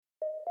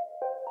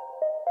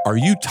Are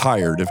you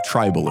tired of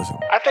tribalism?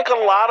 I think a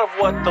lot of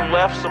what the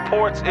left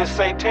supports is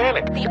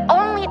satanic. The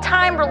only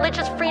time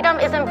religious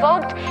freedom is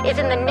invoked is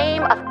in the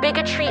name of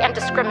bigotry and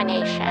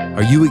discrimination.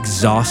 Are you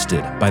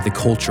exhausted by the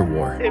culture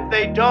war? If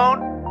they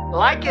don't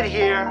like it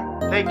here,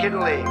 they can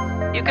leave.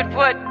 You could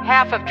put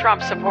half of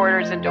Trump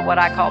supporters into what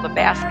I call the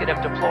basket of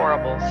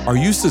deplorables. Are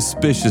you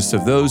suspicious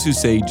of those who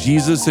say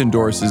Jesus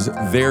endorses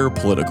their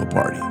political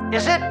party?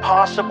 Is it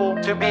possible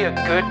to be a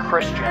good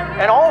Christian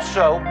and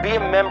also be a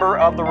member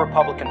of the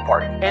Republican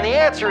Party? And the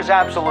answer is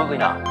absolutely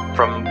not.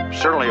 From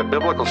certainly a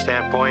biblical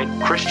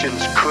standpoint,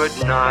 Christians could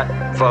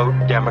not vote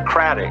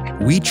Democratic.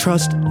 We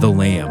trust the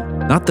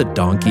lamb, not the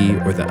donkey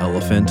or the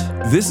elephant.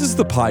 This is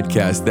the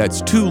podcast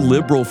that's too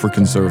liberal for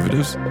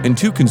conservatives and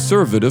too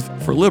conservative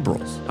for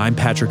liberals. I'm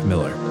Patrick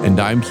Miller. And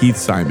I'm Keith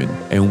Simon,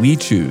 and we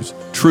choose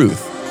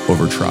truth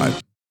over tribe.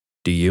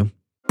 Do you?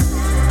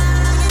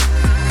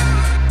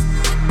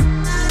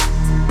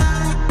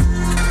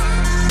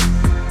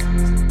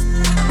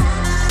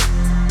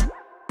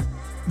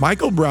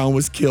 Michael Brown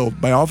was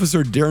killed by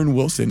Officer Darren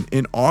Wilson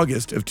in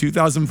August of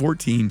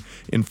 2014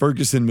 in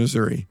Ferguson,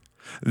 Missouri.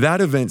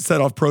 That event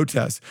set off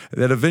protests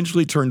that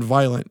eventually turned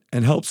violent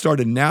and helped start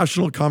a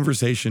national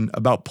conversation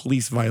about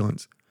police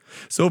violence.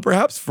 So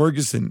perhaps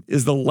Ferguson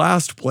is the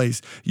last place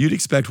you'd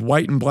expect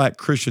white and black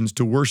Christians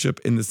to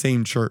worship in the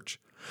same church.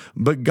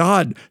 But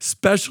God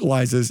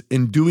specializes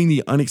in doing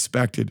the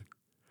unexpected.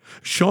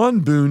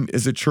 Sean Boone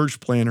is a church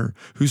planner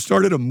who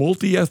started a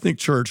multi-ethnic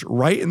church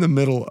right in the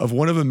middle of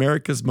one of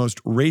America's most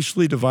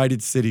racially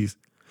divided cities.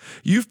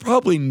 You've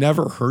probably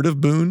never heard of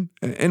Boone,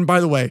 and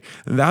by the way,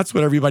 that's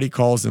what everybody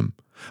calls him.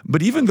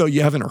 But even though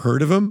you haven't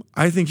heard of him,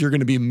 I think you're going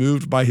to be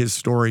moved by his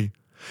story.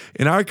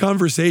 In our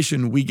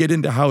conversation, we get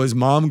into how his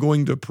mom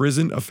going to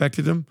prison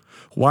affected him,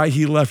 why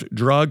he left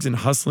drugs and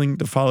hustling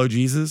to follow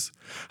Jesus,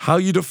 how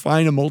you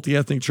define a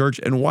multi-ethnic church,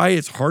 and why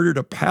it's harder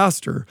to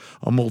pastor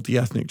a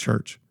multi-ethnic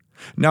church.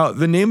 Now,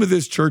 the name of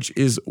this church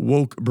is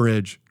Woke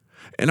Bridge.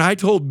 And I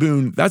told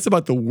Boone that's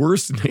about the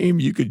worst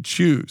name you could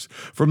choose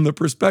from the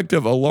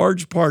perspective of a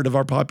large part of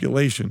our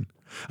population.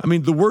 I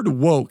mean, the word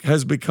woke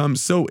has become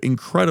so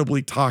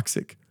incredibly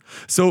toxic.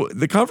 So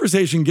the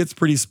conversation gets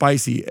pretty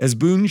spicy as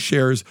Boone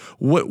shares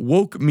what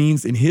woke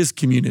means in his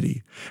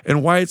community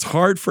and why it's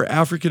hard for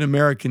African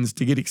Americans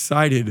to get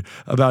excited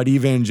about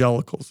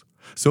evangelicals.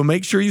 So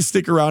make sure you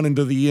stick around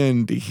until the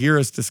end to hear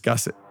us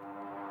discuss it.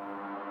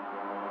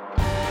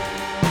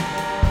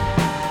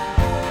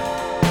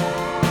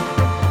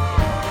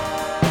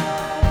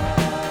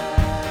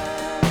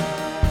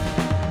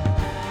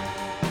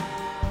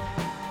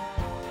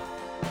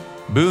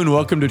 Boone,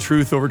 welcome to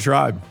Truth Over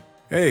Tribe.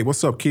 Hey,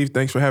 what's up, Keith?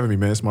 Thanks for having me,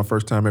 man. It's my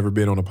first time ever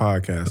being on a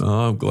podcast.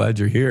 Oh, I'm glad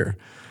you're here.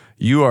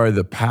 You are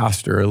the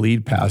pastor, a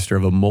lead pastor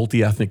of a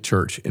multi-ethnic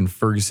church in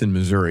Ferguson,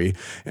 Missouri.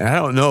 And I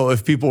don't know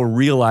if people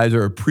realize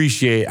or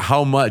appreciate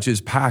how much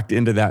is packed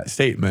into that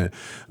statement.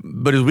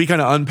 But as we kind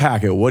of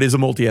unpack it, what is a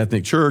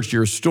multi-ethnic church,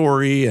 your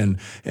story, and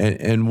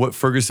what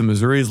Ferguson,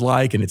 Missouri is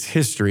like and its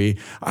history,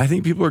 I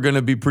think people are going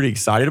to be pretty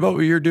excited about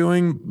what you're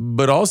doing,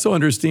 but also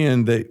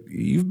understand that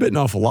you've bitten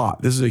off a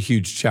lot. This is a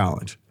huge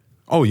challenge.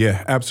 Oh,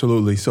 yeah,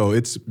 absolutely. So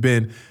it's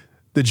been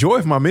the joy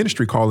of my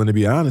ministry calling, to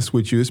be honest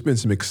with you. It's been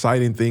some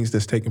exciting things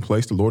that's taking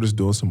place. The Lord is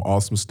doing some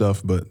awesome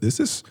stuff, but this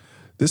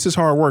is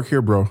hard work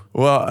here, bro.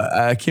 Well,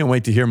 I can't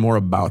wait to hear more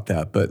about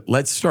that. But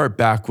let's start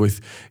back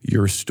with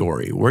your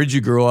story. Where did you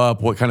grow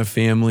up? What kind of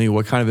family?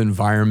 What kind of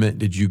environment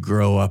did you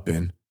grow up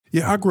in?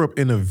 Yeah, I grew up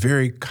in a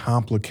very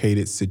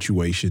complicated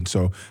situation.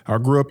 So I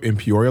grew up in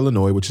Peoria,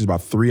 Illinois, which is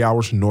about 3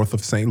 hours north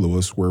of St.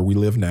 Louis, where we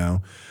live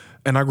now.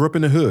 And I grew up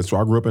in the hood. So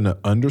I grew up in an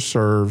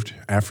underserved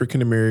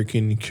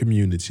African-American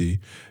community.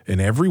 And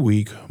every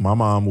week, my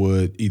mom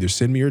would either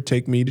send me or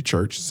take me to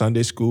church,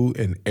 Sunday school,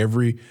 and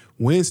every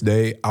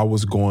Wednesday, I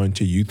was going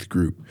to youth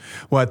group.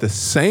 Well, at the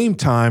same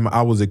time,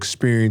 I was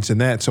experiencing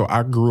that. So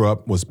I grew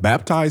up, was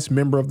baptized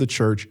member of the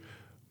church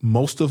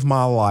most of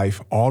my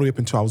life, all the way up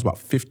until I was about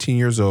 15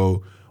 years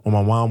old, when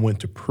my mom went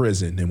to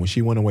prison. And when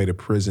she went away to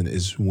prison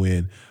is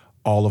when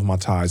all of my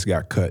ties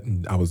got cut,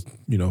 and I was,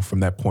 from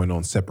that point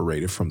on,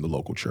 separated from the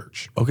local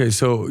church. Okay,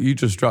 so you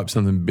just dropped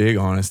something big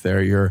on us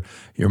there. Your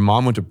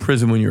mom went to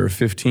prison when you were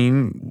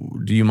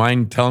 15. Do you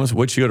mind telling us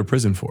what she go to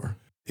prison for?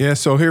 Yeah,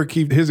 so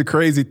here's a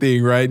crazy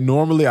thing, right?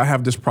 Normally, I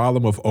have this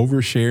problem of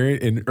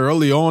oversharing, and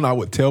early on, I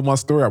would tell my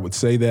story. I would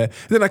say that.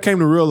 And then I came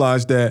to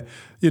realize that,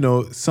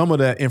 some of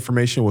that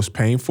information was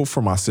painful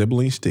for my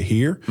siblings to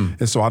hear,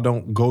 and so I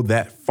don't go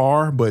that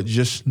far, but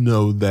just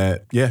know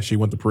that, yeah, she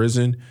went to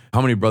prison.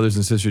 How many brothers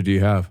and sisters do you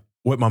have?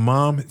 With my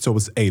mom, so it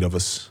was 8 of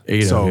us.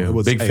 Eight of you. It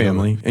was big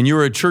family. And you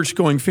were a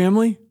church-going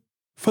family?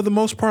 For the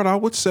most part, I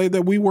would say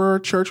that we were a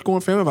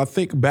church-going family. If I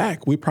think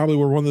back, we probably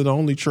were one of the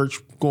only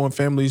church-going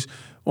families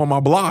on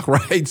my block,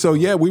 right? So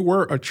yeah, we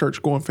were a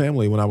church-going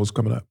family when I was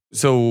coming up.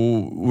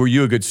 So were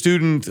you a good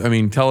student? I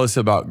mean, tell us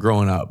about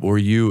growing up. Were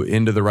you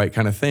into the right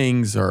kind of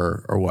things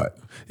or what?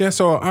 Yeah,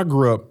 so I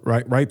grew up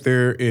right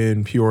there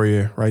in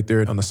Peoria, right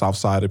there on the south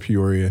side of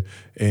Peoria.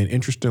 And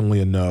interestingly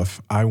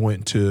enough, I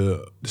went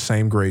to the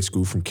same grade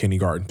school from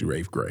kindergarten through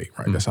 8th grade,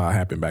 right? That's how it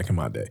happened back in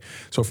my day.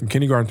 So from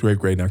kindergarten through 8th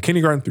grade, now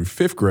kindergarten through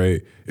 5th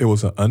grade, it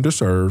was an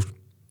underserved,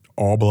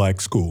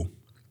 all-black school,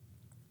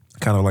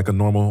 kind of like a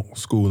normal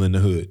school in the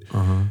hood.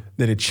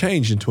 Then it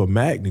changed into a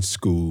magnet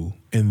school.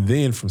 And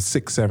then from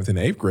 6th, 7th, and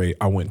 8th grade,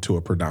 I went to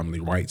a predominantly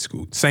white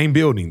school. Same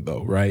building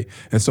though, right?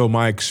 And so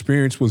my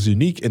experience was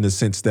unique in the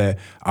sense that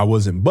I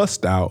wasn't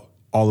bussed out.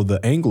 All of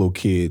the Anglo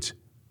kids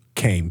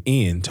came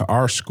in to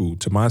our school,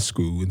 to my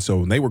school. And so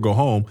when they would go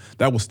home,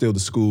 that was still the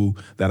school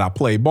that I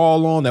played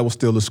ball on. That was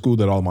still the school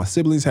that all my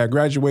siblings had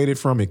graduated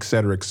from, et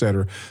cetera, et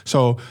cetera.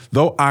 So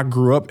though I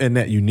grew up in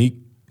that unique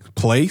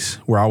place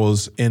where I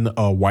was in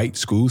a white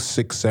school,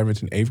 6th,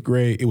 7th, and 8th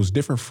grade, it was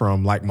different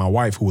from like my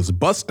wife who was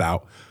bussed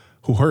out,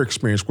 who her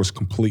experience was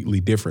completely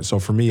different. So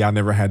for me, I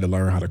never had to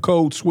learn how to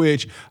code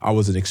switch. I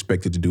wasn't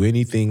expected to do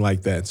anything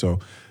like that. So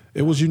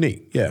it was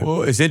unique, yeah.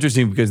 Well, it's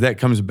interesting because that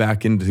comes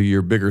back into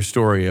your bigger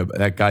story of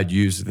that God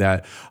used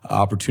that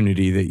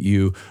opportunity that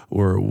you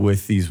were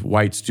with these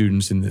white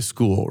students in this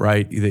school,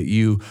 right? That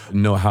you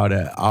know how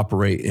to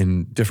operate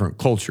in different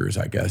cultures,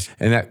 I guess.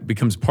 And that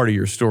becomes part of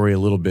your story a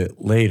little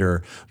bit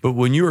later. But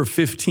when you were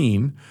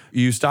 15,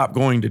 you stopped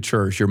going to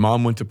church. Your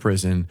mom went to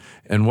prison.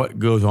 And what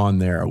goes on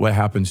there? What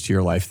happens to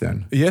your life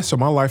then? Yeah, so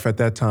my life at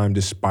that time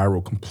just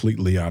spiraled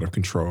completely out of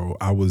control.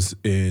 I was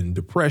in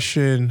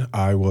depression.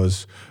 I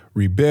was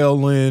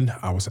rebelling,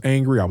 I was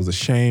angry, I was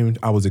ashamed,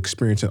 I was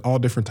experiencing all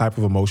different type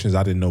of emotions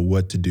I didn't know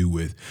what to do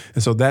with.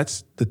 And so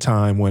that's the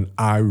time when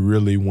I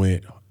really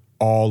went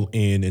all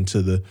in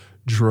into the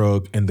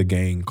drug and the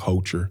gang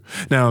culture.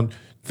 Now,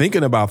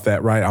 thinking about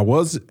that, right, I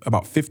was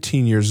about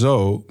 15 years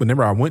old.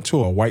 Whenever I went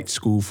to a white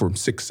school from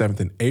 6th, 7th,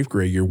 and 8th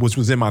grade year, which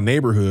was in my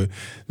neighborhood.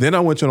 Then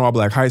I went to an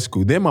all-black high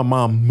school. Then my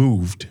mom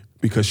moved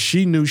because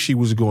she knew she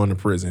was going to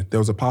prison. There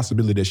was a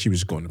possibility that she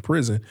was going to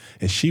prison,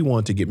 and she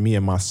wanted to get me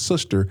and my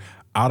sister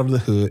out of the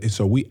hood. And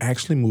so we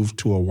actually moved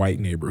to a white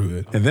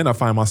neighborhood. And then I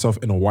find myself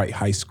in a white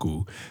high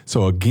school.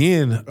 So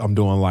again, I'm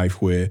doing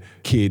life with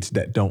kids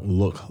that don't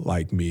look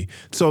like me.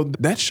 So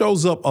that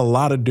shows up a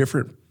lot of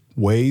different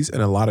ways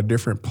and a lot of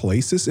different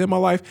places in my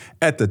life.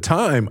 At the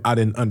time, I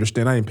didn't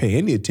understand. I didn't pay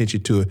any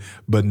attention to it.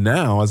 But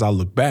now, as I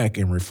look back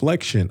in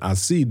reflection, I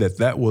see that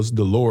that was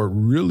the Lord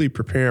really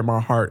preparing my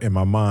heart and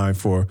my mind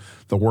for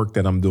the work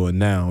that I'm doing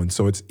now. And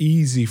so it's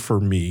easy for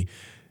me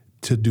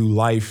to do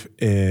life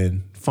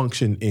and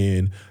function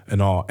in an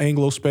all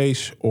Anglo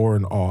space or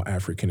an all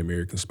African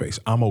American space.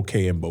 I'm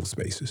okay in both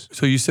spaces.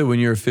 So you said when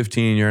you were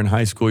 15, you're in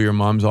high school, your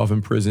mom's off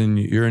in prison,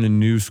 you're in a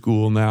new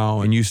school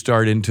now, and you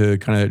start into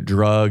kind of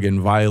drug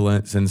and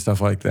violence and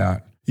stuff like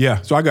that.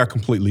 Yeah, so I got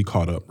completely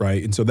caught up,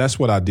 right? And so that's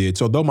what I did.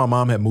 So though my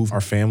mom had moved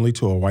our family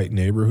to a white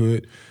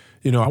neighborhood,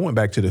 you know, I went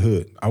back to the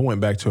hood. I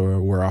went back to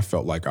where I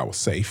felt like I was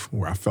safe,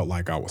 where I felt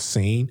like I was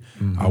seen.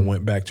 I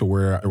went back to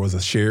where there was a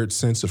shared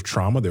sense of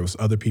trauma. There was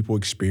other people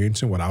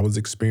experiencing what I was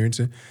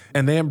experiencing.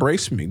 And they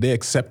embraced me. They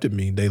accepted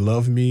me. They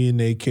loved me and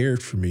they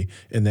cared for me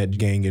in that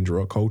gang and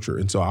drug culture.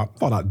 And so I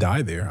thought I'd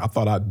die there. I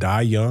thought I'd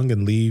die young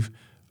and leave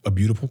a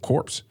beautiful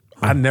corpse.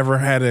 I never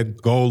had a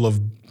goal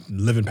of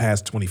living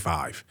past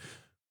 25.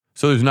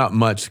 So there's not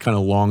much kind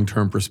of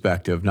long-term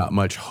perspective, not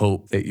much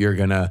hope that you're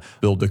going to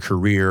build a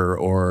career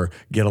or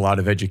get a lot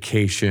of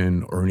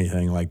education or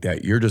anything like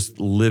that. You're just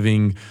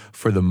living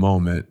for the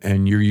moment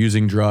and you're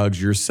using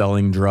drugs, you're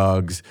selling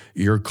drugs,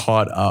 you're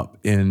caught up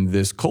in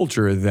this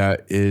culture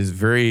that is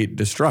very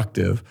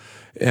destructive.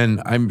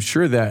 And I'm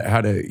sure that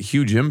had a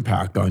huge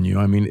impact on you.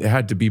 I mean, it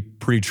had to be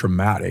pretty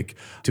traumatic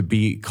to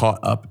be caught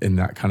up in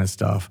that kind of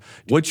stuff.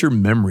 What's your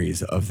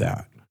memories of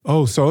that?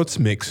 Oh, so it's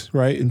mixed,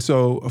 right? And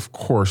so, of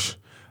course,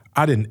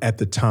 I didn't at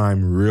the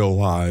time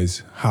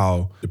realize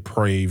how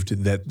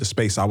depraved that the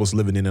space I was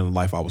living in and the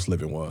life I was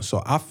living was.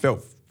 So I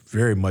felt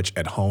very much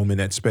at home in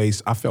that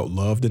space. I felt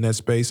loved in that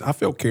space. I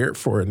felt cared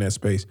for in that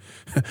space.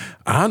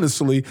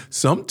 Honestly,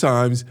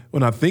 sometimes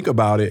when I think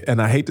about it,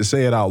 and I hate to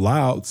say it out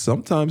loud,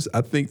 sometimes I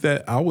think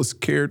that I was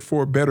cared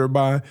for better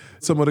by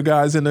some of the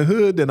guys in the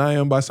hood than I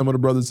am by some of the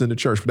brothers in the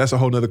church. But that's a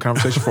whole nother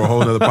conversation for a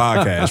whole nother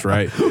podcast,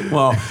 right?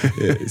 Well,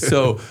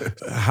 so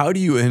how do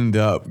you end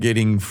up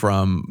getting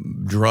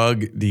from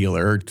drug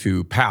dealer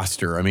to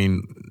pastor? I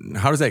mean,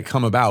 how does that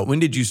come about? When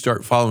did you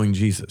start following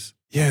Jesus?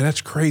 Yeah,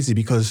 that's crazy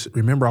because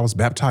remember I was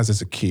baptized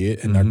as a kid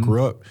and I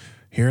grew up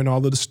hearing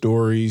all of the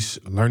stories,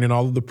 learning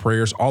all of the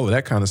prayers, all of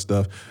that kind of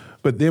stuff.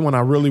 But then when I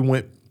really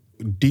went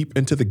deep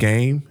into the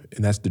game,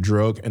 and that's the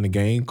drug and the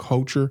gang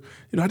culture,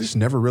 you know, I just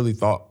never really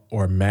thought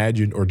or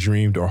imagined or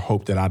dreamed or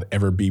hoped that I'd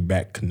ever be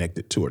back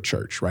connected to a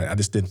church, right? I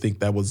just didn't think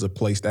that was a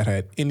place that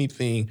had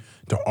anything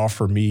to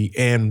offer me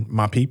and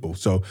my people.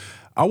 So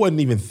I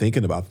wasn't even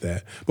thinking about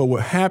that. But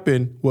what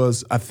happened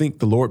was I think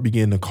the Lord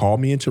began to call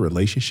me into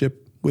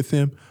relationship with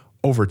him.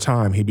 Over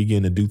time, he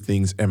began to do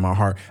things in my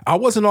heart. I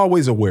wasn't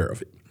always aware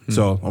of it.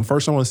 So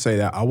first I want to say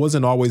that I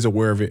wasn't always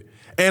aware of it,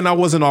 and I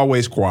wasn't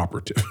always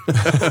cooperative,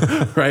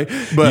 right?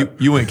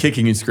 But You went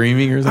kicking and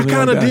screaming or something I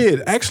kind of like that?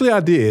 did. Actually,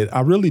 I did.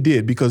 I really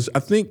did, because I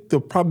think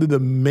probably the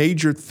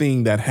major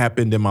thing that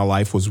happened in my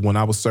life was when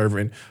I was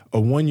serving a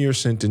 1-year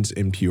sentence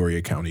in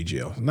Peoria County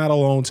Jail. Not a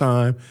long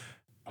time.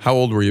 How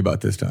old were you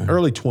about this time?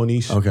 Early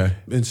 20s. Okay.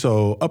 And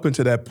so up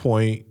until that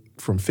point,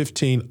 from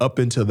 15 up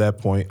until that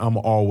point, I'm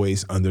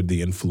always under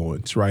the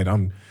influence, right?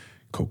 I'm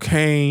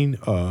cocaine,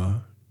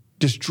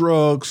 just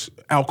drugs,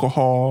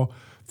 alcohol,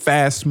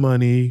 fast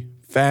money,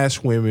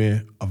 fast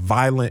women, a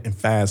violent and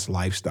fast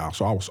lifestyle.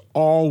 So I was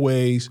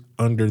always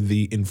under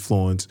the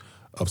influence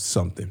of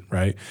something,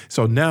 right?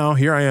 So now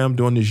here I am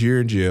doing this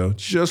year in jail,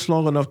 just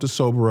long enough to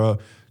sober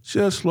up,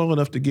 just long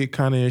enough to get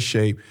kind of in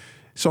shape,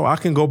 so I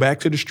can go back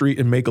to the street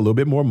and make a little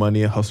bit more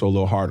money and hustle a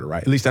little harder,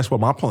 right? At least that's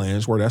what my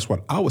plans were. That's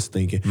what I was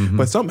thinking.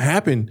 But something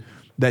happened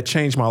that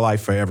changed my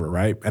life forever,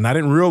 right? And I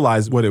didn't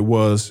realize what it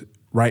was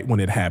right when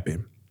it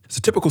happened. It's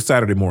a typical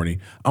Saturday morning.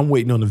 I'm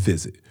waiting on a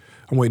visit.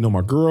 I'm waiting on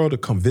my girl to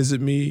come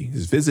visit me.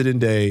 It's visiting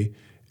day.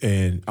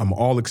 And I'm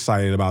all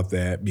excited about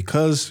that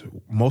because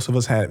most of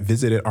us had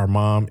visited our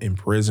mom in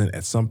prison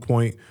at some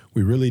point.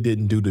 We really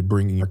didn't do the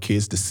bringing our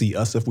kids to see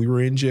us if we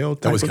were in jail.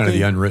 That was kind of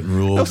the unwritten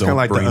rule.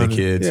 Don't bring the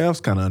kids. Yeah, that was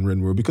kind of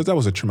unwritten rule because that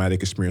was a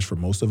traumatic experience for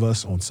most of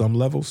us on some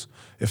levels,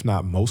 if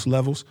not most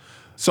levels.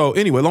 So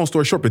anyway, long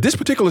story short, but this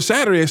particular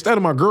Saturday, instead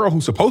of my girl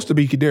who's supposed to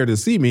be there to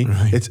see me,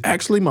 it's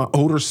actually my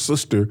older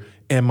sister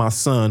and my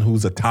son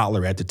who's a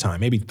toddler at the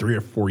time, maybe 3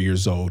 or 4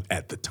 years old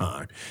at the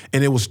time.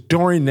 And it was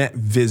during that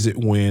visit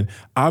when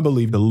I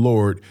believe the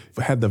Lord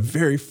had the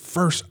very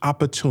first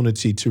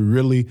opportunity to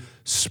really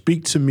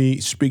speak to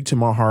me, speak to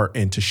my heart,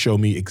 and to show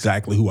me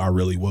exactly who I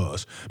really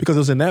was. Because it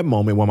was in that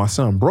moment when my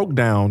son broke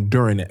down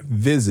during that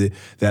visit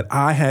that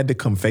I had to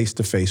come face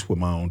to face with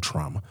my own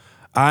trauma.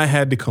 I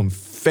had to come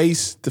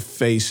face to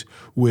face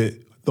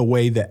with the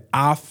way that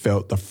I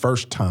felt the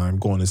first time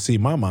going to see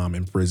my mom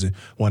in prison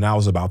when I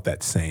was about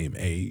that same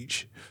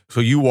age.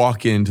 So you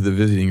walk into the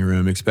visiting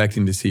room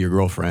expecting to see your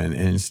girlfriend,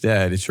 and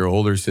instead it's your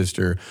older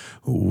sister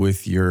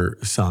with your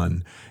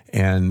son.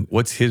 And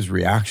what's his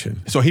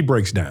reaction? So he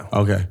breaks down.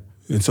 Okay.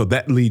 And so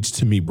that leads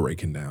to me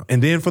breaking down.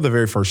 And then for the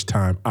very first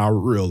time, I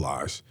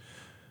realized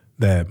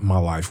that my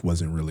life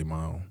wasn't really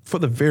my own. For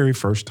the very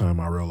first time,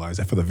 I realized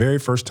that for the very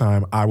first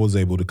time, I was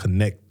able to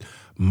connect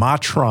my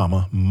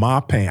trauma,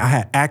 my pain. I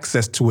had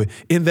access to it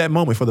in that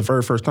moment for the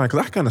very first time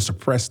because I kind of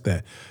suppressed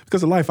that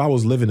because the life I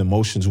was living,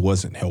 emotions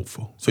wasn't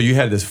helpful. So you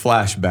had this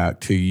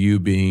flashback to you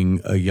being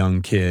a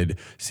young kid,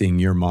 seeing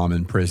your mom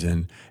in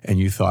prison, and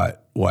you thought,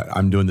 what,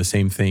 I'm doing the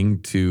same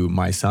thing to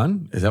my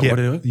son? Is that what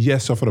it was?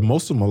 Yes. So for the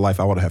most of my life,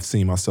 I would have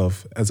seen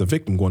myself as a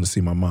victim going to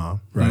see my mom,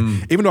 right?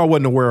 Even though I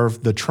wasn't aware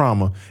of the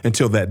trauma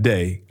until that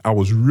day, I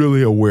was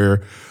really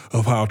aware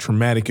of how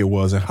traumatic it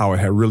was and how it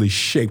had really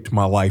shaped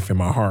my life and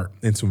my heart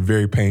in some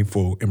very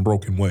painful and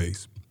broken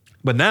ways.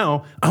 But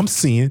now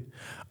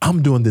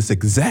I'm doing this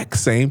exact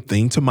same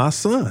thing to my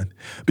son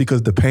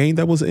because the pain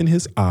that was in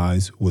his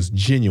eyes was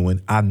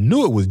genuine. I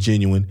knew it was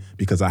genuine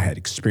because I had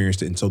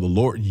experienced it. And so the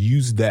Lord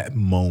used that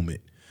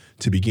moment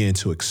to begin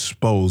to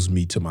expose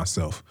me to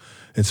myself.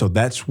 And so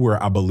that's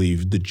where I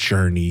believe the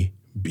journey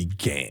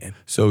began.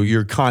 So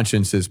your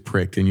conscience is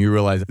pricked and you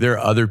realize there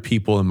are other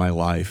people in my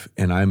life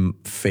and I'm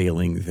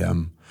failing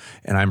them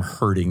and I'm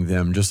hurting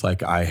them just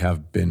like I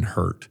have been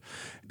hurt.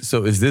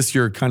 So is this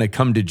your kind of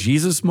come to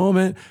Jesus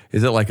moment?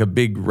 Is it like a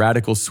big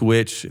radical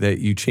switch that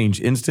you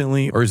change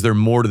instantly? Or is there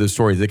more to the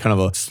story? Is it kind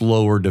of a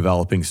slower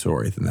developing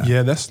story than that?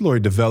 Yeah, that story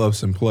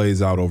develops and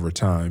plays out over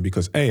time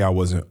because I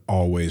wasn't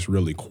always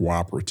really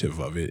cooperative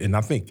of it. And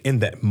I think in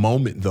that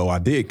moment, though, I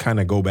did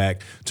kind of go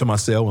back to my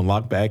cell and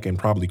lock back and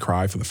probably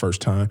cry for the first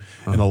time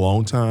in a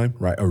long time,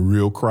 right? A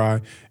real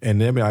cry.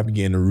 And then I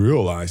began to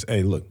realize,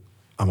 hey, look,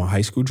 I'm a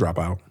high school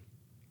dropout.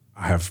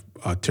 I have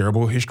a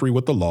terrible history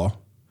with the law.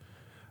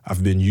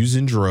 I've been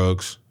using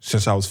drugs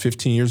since I was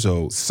 15 years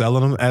old,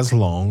 selling them as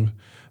long.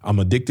 I'm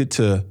addicted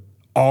to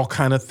all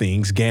kind of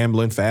things,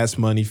 gambling, fast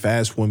money,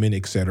 fast women,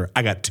 et cetera.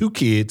 I got 2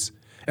 kids,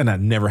 and I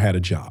never had a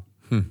job.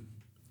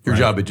 Your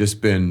job had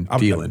just been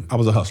dealing. I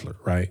was a hustler,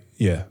 right?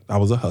 Yeah, I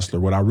was a hustler.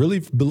 What I really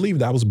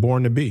believed I was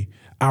born to be.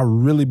 I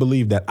really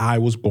believed that I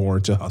was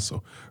born to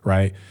hustle,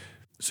 right?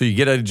 So you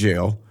get out of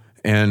jail,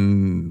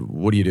 and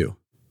what do you do?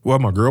 Well,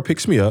 my girl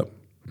picks me up.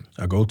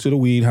 I go to the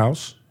weed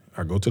house.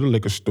 I go to the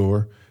liquor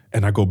store.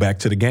 And I go back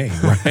to the game,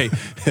 right?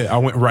 I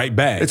went right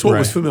back. It's what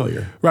was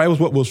familiar. Right, it was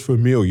what was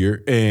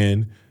familiar.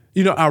 And,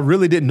 I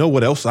really didn't know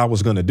what else I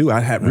was going to do.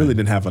 Really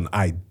didn't have an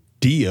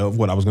idea of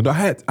what I was going to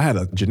do. I had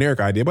a generic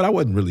idea, but I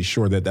wasn't really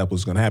sure that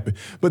was going to happen.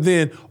 But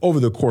then over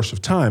the course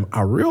of time,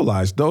 I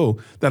realized, though,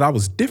 that I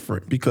was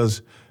different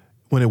because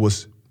when it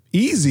was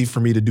easy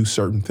for me to do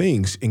certain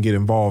things and get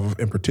involved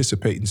and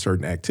participate in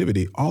certain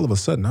activity, all of a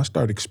sudden I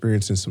started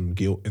experiencing some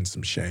guilt and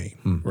some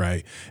shame,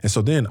 right? And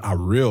so then I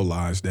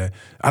realized that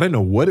I didn't know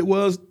what it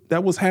was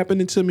that was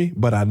happening to me,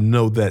 but I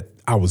know that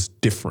I was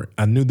different.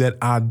 I knew that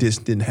I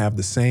just didn't have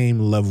the same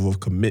level of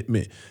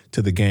commitment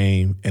to the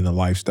game and the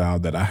lifestyle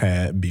that I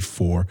had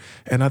before.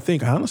 And I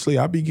think, honestly,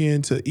 I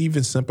began to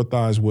even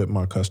sympathize with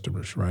my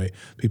customers, right?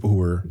 People who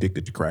were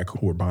addicted to crack,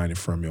 who were buying it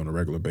from me on a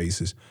regular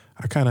basis.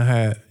 I kind of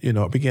had,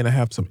 began to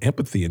have some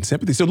empathy and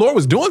sympathy. So the Lord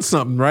was doing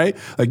something, right?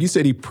 Like you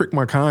said, he pricked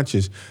my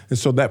conscience. And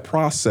so that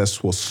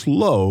process was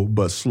slow,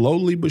 but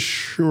slowly but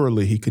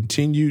surely he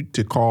continued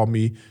to call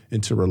me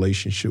into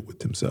relationship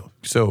with himself.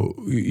 So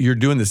you're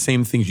doing the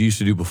same things you used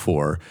to do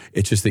before.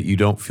 It's just that you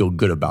don't feel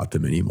good about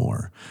them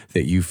anymore,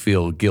 that you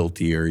feel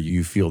guilty or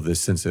you feel this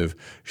sense of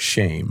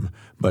shame.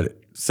 But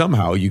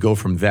somehow you go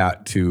from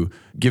that to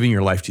giving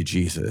your life to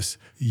Jesus.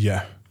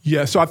 Yeah.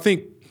 So I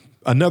think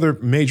another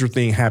major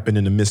thing happened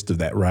in the midst of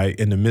that, right?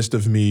 In the midst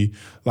of me,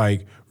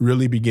 like,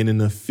 really beginning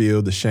to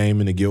feel the shame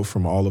and the guilt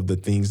from all of the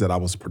things that I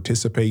was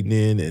participating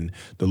in, and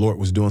the Lord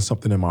was doing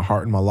something in my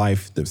heart and my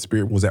life. The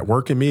Spirit was at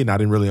work in me, and I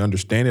didn't really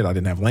understand it. I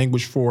didn't have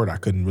language for it. I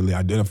couldn't really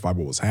identify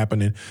what was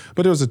happening.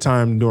 But there was a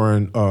time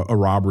during a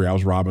robbery, I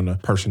was robbing a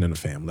person in the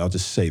family. I'll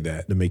just say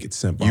that to make it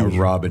simple. You were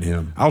robbing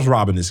him. I was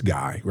robbing this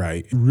guy,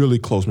 right? Really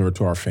close member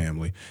to our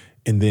family.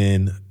 And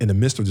then in the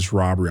midst of this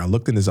robbery, I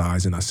looked in his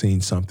eyes and I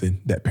seen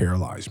something that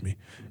paralyzed me.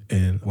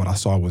 And what I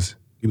saw was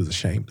he was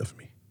ashamed of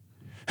me.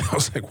 I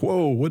was like,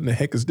 whoa, what in the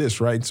heck is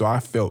this, right? So I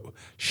felt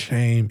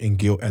shame and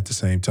guilt at the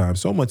same time,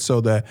 so much so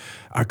that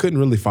I couldn't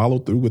really follow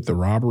through with the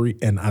robbery.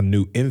 And I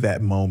knew in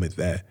that moment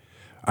that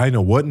I didn't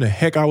know what in the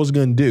heck I was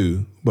going to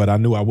do, but I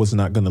knew I was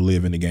not going to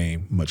live in the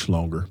game much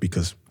longer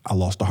because I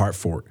lost the heart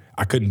for it.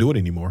 I couldn't do it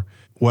anymore.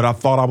 What I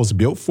thought I was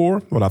built for,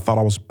 what I thought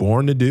I was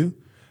born to do,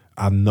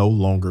 I no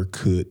longer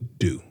could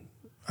do.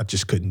 I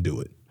just couldn't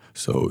do it.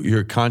 So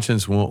your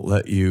conscience won't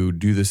let you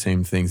do the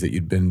same things that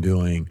you'd been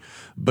doing.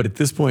 But at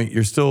this point,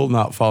 you're still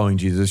not following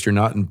Jesus. You're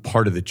not in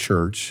part of the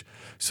church.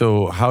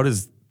 So how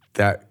does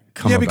that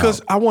come about? Yeah,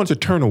 because I wanted to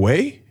turn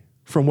away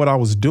from what I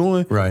was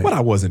doing, right, but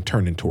I wasn't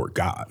turning toward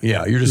God.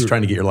 Yeah, you're just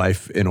trying to get your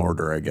life in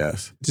order, I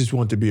guess. Just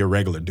wanted to be a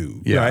regular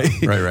dude, yeah,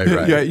 right?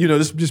 Right. Yeah,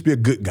 just be a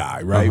good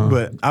guy, right?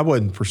 But I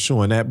wasn't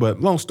pursuing that. But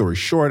long story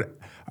short,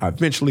 I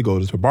eventually go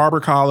to barber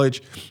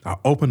college. I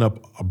open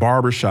up a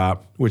barber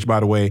shop, which, by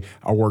the way,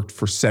 I worked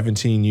for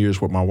 17 years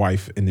with my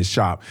wife in this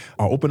shop.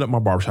 I opened up my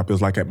barber shop. It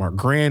was like at my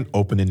grand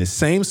opening. The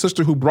same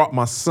sister who brought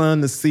my son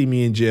to see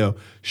me in jail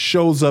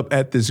shows up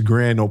at this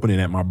grand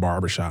opening at my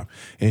barber shop.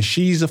 And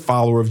she's a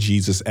follower of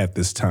Jesus at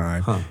this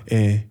time.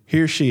 And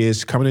here she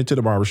is coming into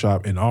the barber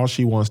shop, and all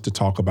she wants to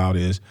talk about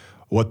is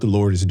what the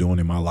Lord is doing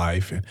in my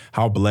life and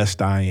how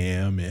blessed I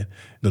am. And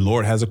the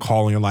Lord has a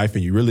call in your life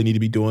and you really need to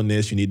be doing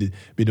this. You need to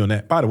be doing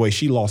that. By the way,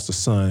 she lost a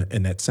son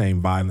in that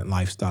same violent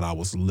lifestyle I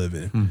was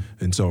living.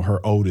 And so her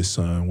oldest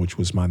son, which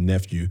was my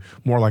nephew,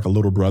 more like a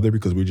little brother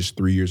because we're just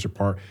 3 years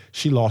apart,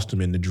 she lost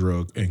him in the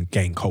drug and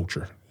gang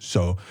culture.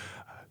 So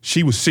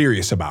she was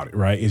serious about it,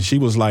 right? And she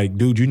was like,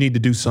 dude, you need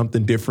to do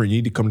something different. You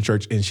need to come to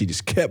church. And she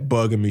just kept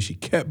bugging me. She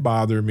kept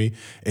bothering me.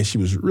 And she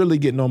was really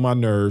getting on my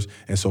nerves.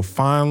 And so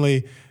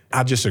finally,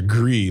 I just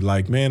agreed,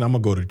 like, man, I'm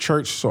going to go to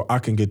church so I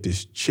can get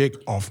this chick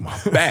off my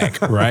back,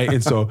 right?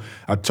 And so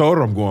I told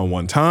her I'm going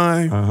one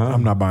time.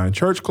 I'm not buying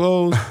church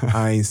clothes.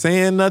 I ain't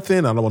saying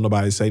nothing. I don't want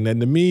nobody to say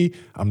nothing to me.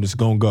 I'm just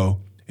going to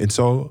go. And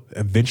so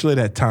eventually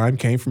that time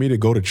came for me to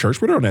go to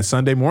church with her on that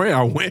Sunday morning.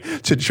 I went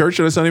to church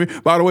on a Sunday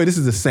morning. By the way, this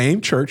is the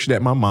same church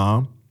that my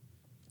mom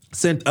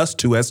sent us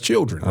to as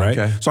children, right?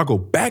 Okay. So I go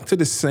back to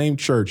the same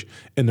church,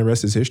 and the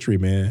rest is history,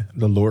 man.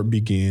 The Lord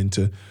began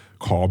to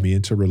call me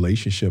into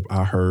relationship.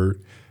 I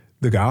heard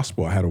the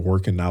gospel. I had a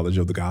working knowledge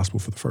of the gospel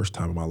for the first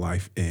time in my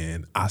life,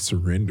 and I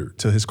surrendered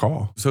to his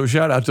call. So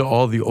shout out to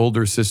all the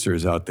older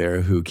sisters out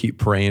there who keep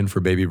praying for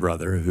baby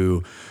brother,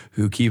 who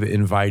keep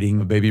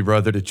inviting baby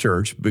brother to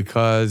church,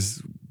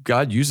 because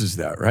God uses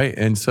that, right?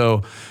 And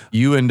so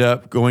you end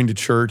up going to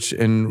church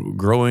and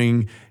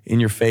growing in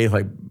your faith,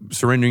 like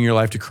surrendering your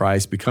life to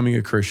Christ, becoming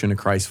a Christian, a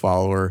Christ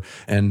follower,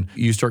 and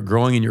you start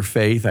growing in your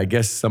faith. I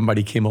guess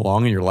somebody came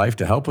along in your life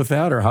to help with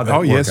that, or how that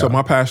worked out? So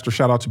my pastor,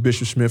 shout out to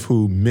Bishop Smith,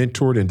 who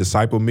mentored and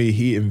discipled me.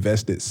 He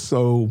invested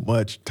so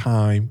much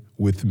time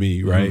with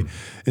me, right?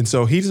 And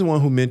so he's the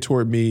one who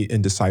mentored me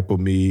and discipled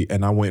me.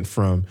 And I went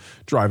from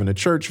driving a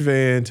church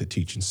van to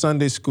teaching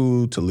Sunday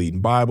school to leading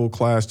Bible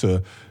class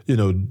to,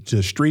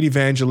 to street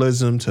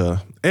evangelism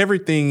to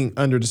everything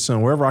under the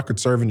sun, wherever I could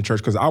serve in the church.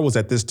 Because I was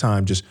at this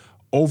time just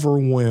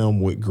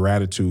overwhelmed with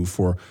gratitude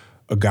for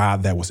a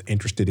God that was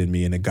interested in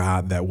me and a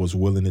God that was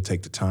willing to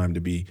take the time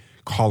to be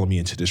calling me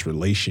into this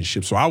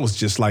relationship. So I was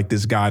just like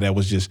this guy that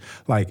was just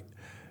like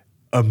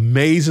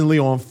amazingly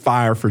on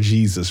fire for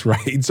Jesus,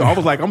 right? So I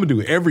was like, I'm gonna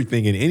do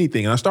everything and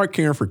anything. And I started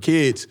caring for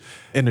kids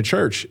in the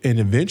church. And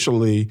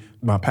eventually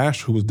my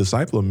pastor, who was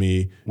discipling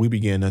me, we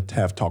began to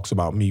have talks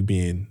about me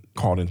being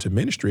called into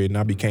ministry. And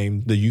I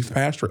became the youth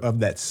pastor of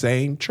that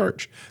same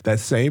church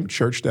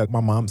that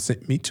my mom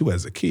sent me to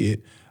as a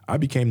kid. I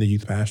became the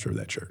youth pastor of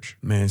that church.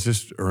 Man, it's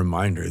just a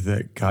reminder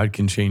that God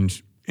can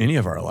change any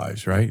of our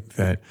lives, right?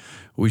 That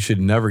we should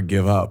never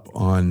give up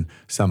on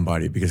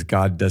somebody because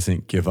God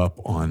doesn't give up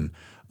on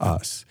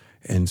us.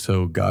 And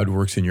so God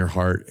works in your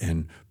heart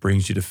and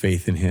brings you to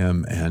faith in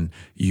him, and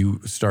you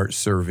start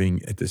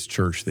serving at this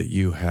church that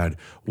you had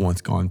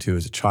once gone to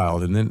as a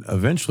child. And then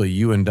eventually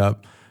you end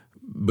up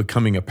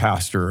becoming a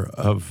pastor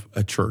of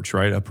a church,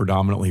 right? A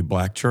predominantly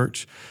Black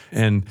church.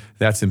 And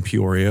that's in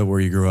Peoria, where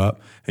you grew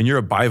up. And you're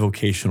a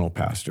bivocational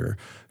pastor.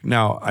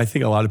 Now, I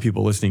think a lot of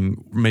people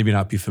listening maybe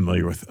not be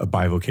familiar with a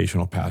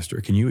bivocational pastor.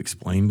 Can you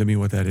explain to me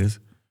what that is?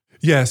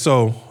 Yeah,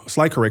 so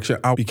slight correction.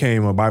 I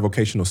became a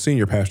bivocational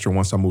senior pastor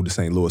once I moved to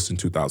St. Louis in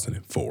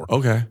 2004.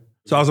 Okay.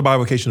 So I was a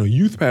bivocational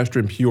youth pastor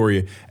in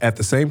Peoria at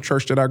the same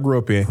church that I grew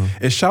up in.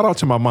 And shout out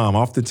to my mom.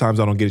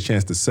 Oftentimes I don't get a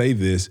chance to say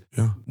this.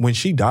 Yeah. When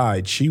she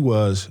died, she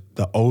was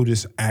the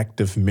oldest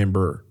active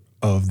member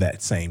of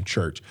that same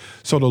church.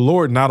 So the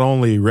Lord not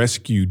only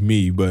rescued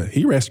me, but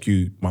he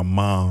rescued my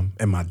mom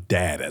and my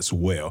dad as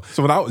well.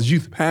 So when I was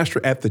youth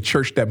pastor at the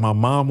church that my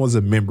mom was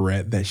a member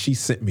at, that she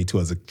sent me to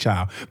as a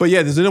child. But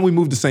yeah, then we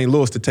moved to St.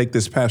 Louis to take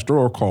this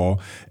pastoral call.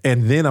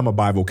 And then I'm a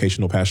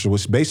bivocational pastor,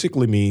 which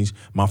basically means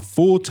my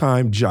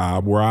full-time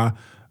job where I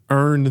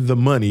earned the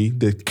money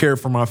to care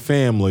for my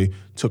family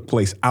took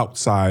place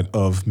outside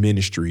of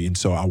ministry. And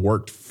so I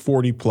worked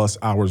 40 plus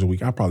hours a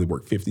week. I probably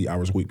worked 50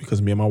 hours a week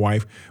because me and my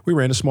wife, we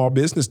ran a small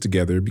business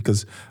together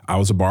because I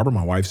was a barber,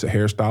 my wife's a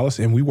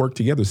hairstylist, and we worked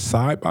together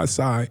side by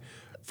side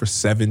for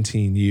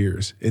 17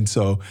 years. And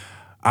so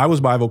I was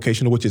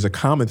bivocational, which is a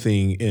common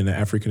thing in the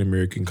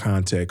African-American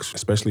context,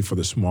 especially for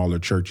the smaller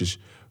churches,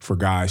 for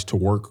guys to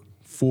work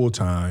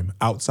full-time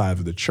outside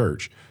of the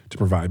church to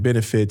provide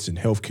benefits and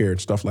healthcare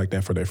and stuff like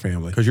that for their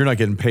family. Because you're not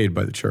getting paid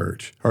by the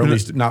church, or at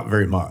least not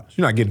very much.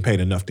 You're not getting paid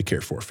enough to care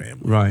for a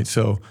family. Right.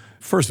 So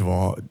first of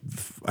all,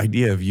 the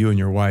idea of you and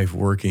your wife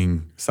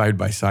working side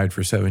by side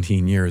for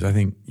 17 years, I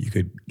think you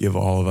could give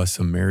all of us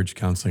some marriage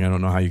counseling. I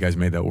don't know how you guys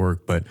made that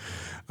work, but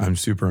I'm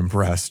super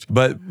impressed.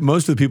 But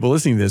most of the people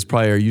listening to this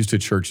probably are used to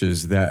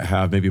churches that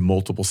have maybe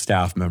multiple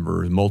staff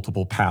members,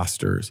 multiple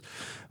pastors.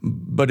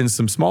 But in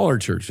some smaller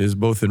churches,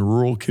 both in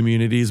rural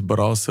communities, but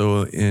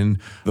also in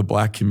the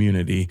Black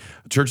community,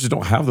 churches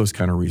don't have those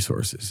kind of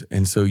resources.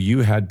 And so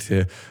you had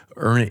to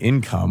earn an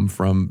income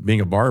from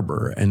being a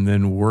barber and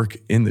then work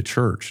in the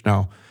church.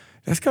 Now,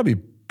 that's got to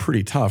be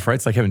pretty tough, right?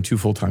 It's like having two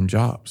full-time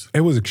jobs.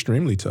 It was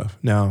extremely tough.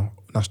 Now,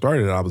 when I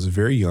started, I was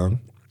very young.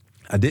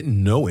 I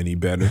didn't know any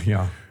better.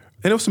 Yeah.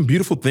 And there were some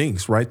beautiful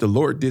things, right? The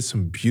Lord did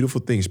some beautiful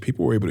things.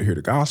 People were able to hear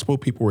the gospel.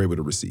 People were able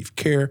to receive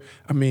care.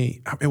 I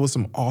mean, it was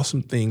some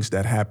awesome things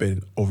that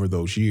happened over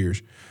those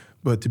years.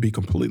 But to be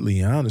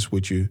completely honest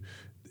with you,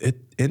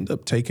 it ended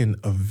up taking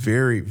a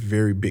very,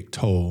 very big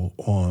toll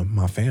on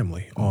my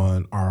family,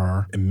 on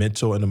our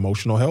mental and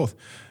emotional health.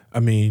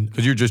 I mean,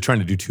 because you're just trying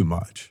to do too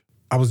much.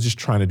 I was just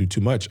trying to do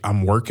too much.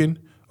 I'm working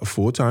a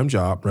full-time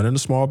job, running a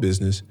small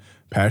business,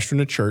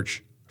 pastoring a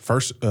church,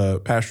 first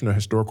pastoring a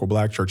historical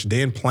Black church,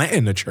 then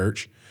planting a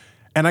church,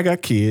 and I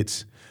got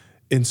kids.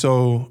 And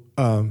so,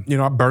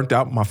 I burnt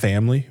out my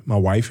family, my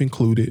wife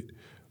included,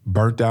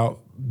 burnt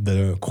out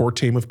the core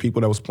team of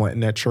people that was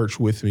planting that church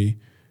with me,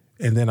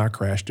 and then I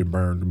crashed and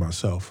burned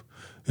myself.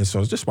 And so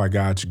it's just by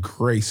God's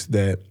grace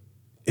that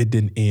it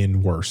didn't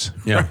end worse.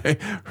 Yeah.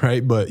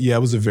 Right? But yeah, it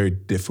was a very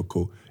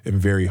difficult and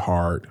very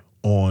hard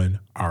on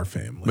our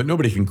family. But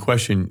nobody can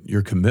question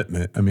your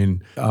commitment. I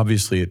mean,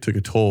 obviously it took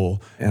a toll,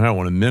 and I don't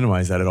want to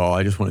minimize that at all.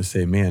 I just want to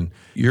say, man,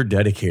 you're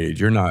dedicated.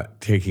 You're not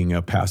taking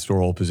a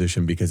pastoral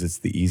position because it's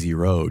the easy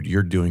road.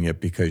 You're doing it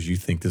because you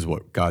think this is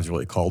what God's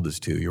really called us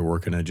to. You're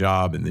working a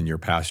job, and then you're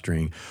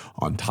pastoring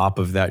on top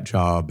of that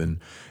job. And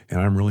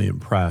I'm really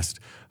impressed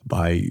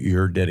by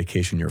your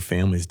dedication, your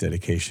family's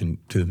dedication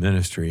to the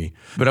ministry.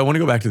 But I want to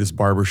go back to this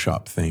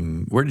barbershop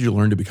thing. Where did you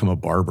learn to become a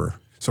barber?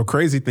 So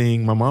crazy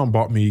thing, my mom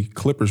bought me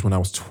clippers when I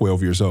was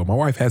 12 years old. My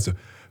wife has a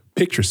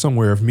picture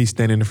somewhere of me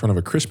standing in front of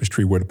a Christmas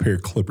tree with a pair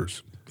of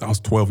clippers. I was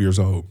 12 years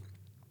old.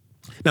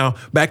 Now,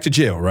 back to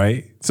jail,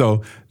 right?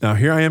 So now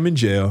here I am in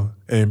jail,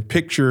 and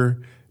picture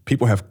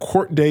people have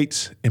court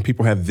dates and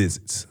people have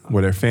visits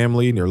where their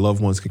family and their loved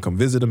ones can come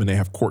visit them, and they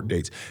have court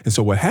dates. And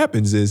so what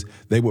happens is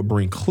they would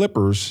bring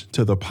clippers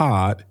to the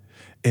pod,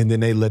 and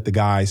then they let the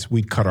guys,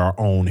 we'd cut our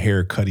own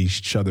hair, cut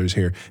each other's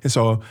hair. And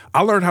so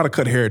I learned how to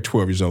cut hair at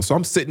 12 years old. So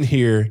I'm sitting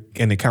here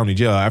in the county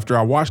jail. After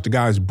I watched the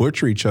guys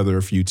butcher each other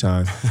a few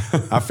times,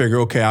 I figure,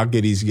 okay, I'll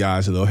get these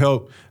guys a little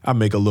help. I'll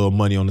make a little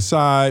money on the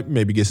side,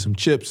 maybe get some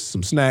chips,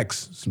 some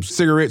snacks, some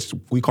cigarettes.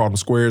 We called them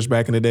squares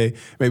back in the day,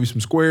 maybe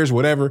some squares,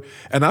 whatever.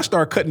 And I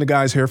start cutting the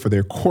guys' hair for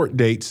their court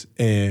dates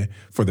and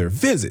for their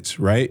visits,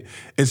 right?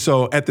 And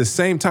so at the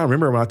same time,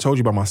 remember when I told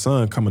you about my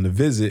son coming to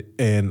visit,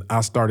 and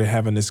I started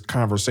having this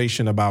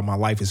conversation about my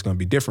life is going to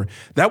be different.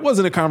 That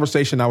wasn't a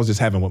conversation I was just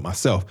having with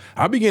myself.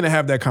 I began to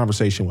have that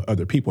conversation with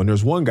other people. And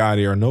there's one guy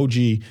there, an OG,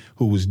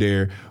 who was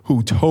there,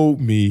 who told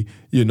me,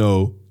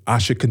 I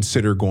should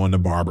consider going to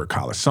barber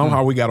college.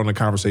 Somehow we got on a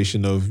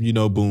conversation of,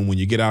 Boone, when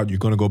you get out, you're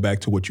going to go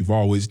back to what you've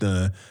always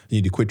done. You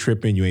need to quit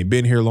tripping. You ain't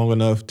been here long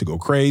enough to go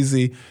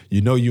crazy.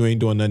 You ain't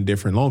doing nothing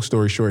different. Long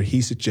story short,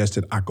 he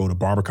suggested I go to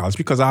barber college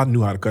because I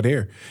knew how to cut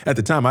hair. At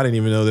the time, I didn't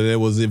even know that it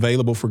was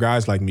available for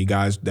guys like me,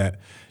 guys that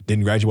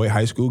didn't graduate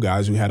high school,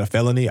 guys who had a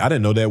felony. I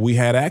didn't know that we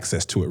had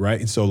access to it, right?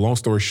 And so long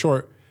story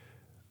short,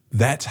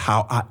 that's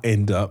how I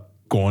end up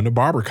going to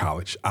barber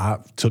college. I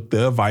took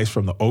the advice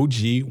from the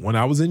OG when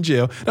I was in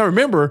jail. Now,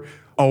 remember,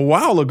 a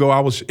while ago,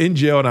 I was in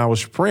jail and I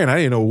was praying. I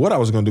didn't know what I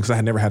was going to do because I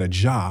had never had a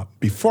job.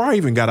 Before I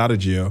even got out of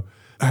jail,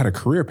 I had a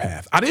career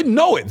path. I didn't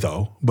know it,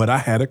 though, but I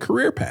had a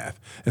career path.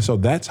 And so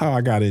that's how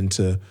I got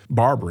into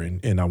barbering.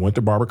 And I went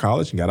to barber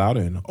college and got out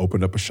and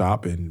opened up a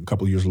shop. And a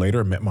couple of years later,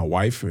 I met my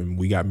wife and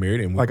we got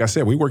married. And like I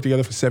said, we worked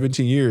together for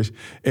 17 years.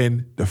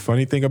 And the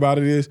funny thing about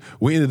it is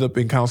we ended up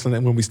in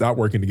counseling when we stopped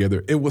working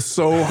together. It was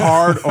so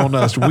hard on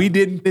us. We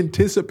didn't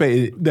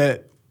anticipate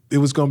that it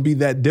was going to be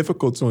that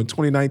difficult. So in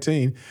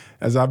 2019,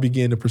 as I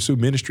began to pursue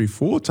ministry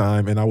full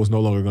time and I was no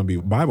longer going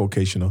to be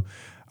bivocational,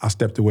 I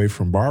stepped away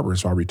from barber,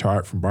 so I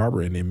retired from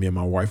barber, and then me and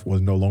my wife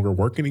was no longer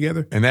working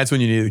together. And that's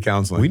when you needed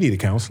counseling. We needed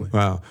counseling.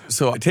 Wow.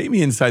 So take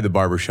me inside the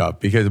barbershop,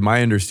 because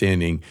my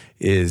understanding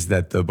is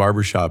that the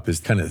barbershop is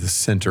kind of the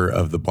center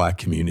of the Black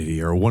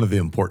community, or one of the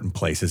important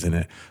places in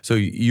it. So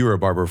you were a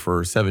barber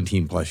for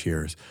 17 plus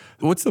years.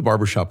 What's the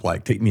barbershop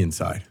like? Take me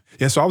inside.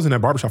 Yeah, so I was in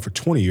that barbershop for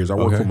 20 years. I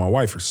worked with my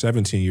wife for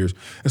 17 years.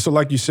 And so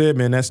like you said,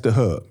 man, that's the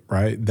hub,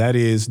 right? That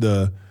is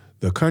the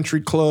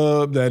country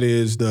club. That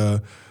is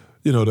the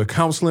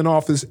counseling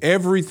office.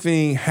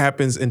 Everything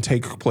happens and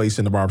takes place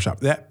in the barbershop.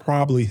 That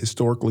probably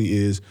historically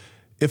is,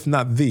 if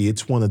not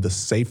it's one of the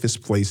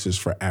safest places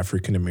for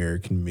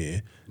African-American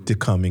men to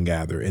come and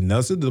gather. And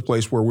this is the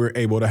place where we're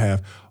able to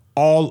have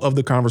all of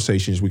the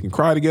conversations. We can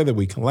cry together.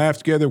 We can laugh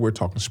together. We're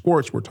talking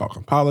sports. We're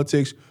talking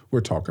politics. We're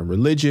talking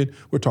religion.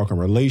 We're talking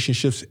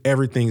relationships.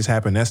 Everything's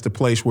happening. That's the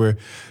place where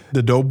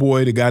the dope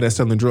boy, the guy that's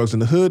selling drugs in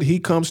the hood, he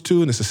comes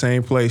to, and it's the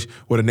same place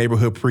where the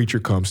neighborhood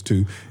preacher comes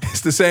to. It's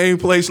the same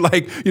place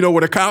where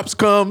the cops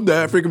come, the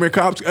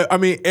African-American cops. I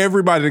mean,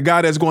 everybody, the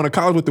guy that's going to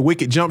college with the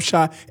wicked jump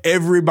shot,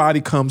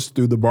 everybody comes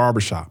through the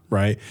barbershop,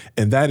 right?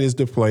 And that is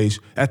the place,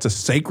 that's a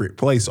sacred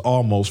place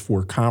almost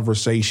for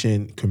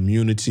conversation,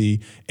 community,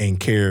 and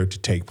care to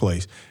take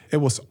place. It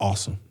was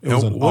awesome. It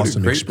was an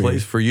awesome great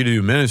experience. Place for you to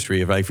do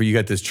ministry. If you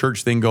got this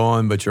church thing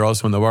going, but you're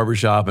also in the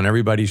barbershop and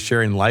everybody's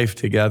sharing life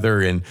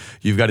together, and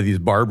you've got these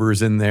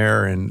barbers in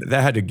there, and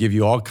that had to give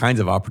you all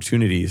kinds of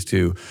opportunities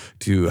to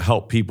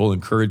help people,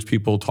 encourage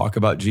people, talk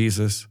about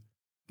Jesus.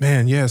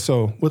 Man, yeah.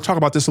 So we'll talk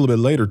about this a little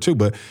bit later too.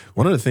 But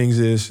one of the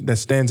things that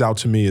stands out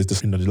to me is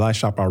the last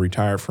shop I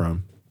retired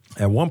from.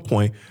 At one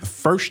point, the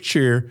first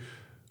chair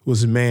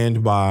was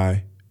manned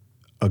by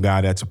a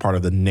guy that's a part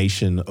of the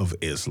Nation of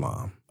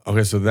Islam.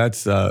 Okay, so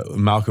that's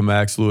Malcolm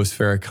X, Louis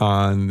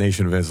Farrakhan,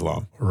 Nation of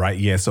Islam. Right,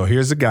 yeah. So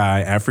here's a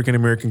guy,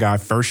 African-American guy,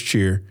 first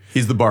chair.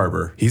 He's the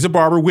barber. He's a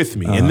barber with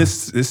me in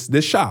this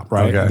shop,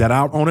 right, that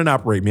I own and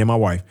operate, me and my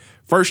wife.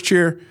 First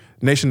chair,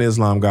 Nation of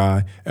Islam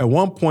guy. At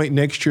one point,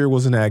 next year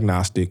was an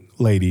agnostic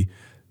lady.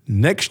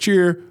 Next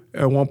year,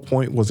 at one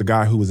point, was a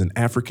guy who was an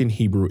African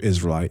Hebrew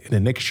Israelite. And the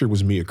next year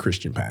was me, a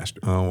Christian pastor.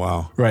 Oh,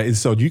 wow. Right, and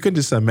so you can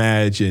just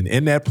imagine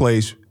in that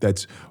place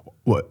that's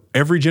what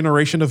every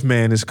generation of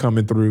man is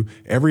coming through,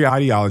 every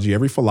ideology,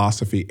 every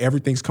philosophy,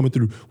 everything's coming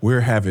through.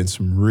 We're having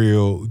some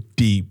real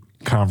deep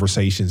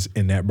conversations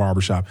in that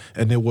barbershop.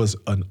 And it was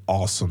an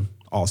awesome,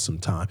 awesome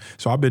time.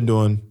 So I've been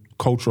doing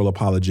cultural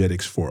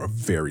apologetics for a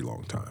very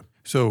long time.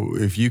 So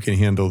if you can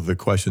handle the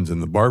questions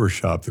in the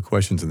barbershop, the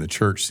questions in the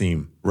church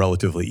seem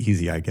relatively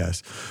easy, I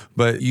guess.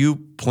 But you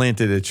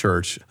planted a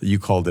church. You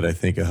called it, I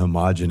think, a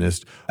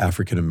homogenous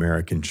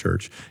African-American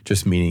church,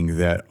 just meaning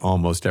that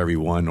almost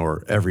everyone,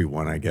 or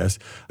everyone, I guess,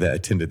 that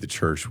attended the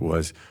church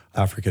was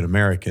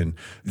African-American.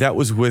 That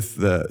was with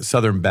the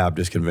Southern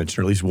Baptist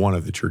Convention, or at least one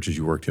of the churches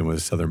you worked in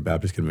was Southern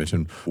Baptist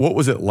Convention. What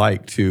was it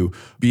like to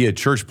be a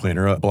church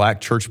planter, a Black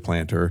church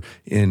planter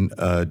in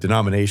a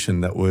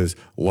denomination that was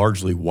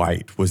largely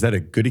white? Was that a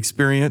good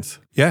experience?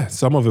 Yeah,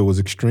 some of it was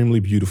extremely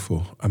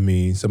beautiful. I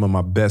mean, some of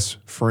my best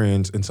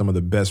friends and some of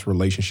the best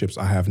relationships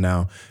I have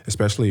now,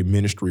 especially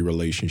ministry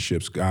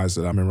relationships, guys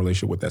that I'm in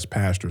relationship with as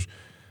pastors,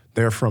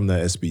 they're from the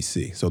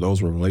SBC. So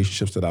those were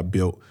relationships that I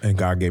built, and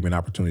God gave me an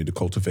opportunity to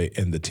cultivate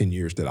in the 10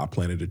 years that I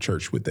planted a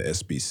church with the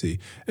SBC.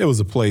 It was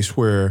a place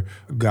where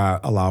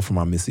God allowed for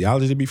my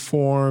missiology to be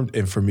formed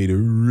and for me to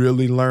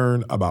really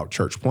learn about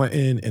church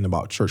planting and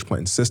about church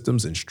planting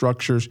systems and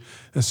structures.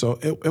 And so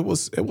it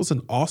was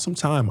an awesome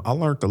time. I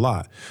learned a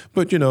lot.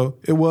 But,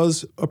 it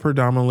was a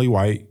predominantly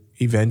white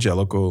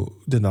evangelical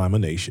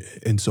denomination.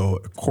 And so,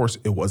 of course,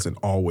 it wasn't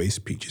always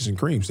peaches and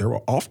creams. There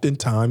were often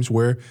times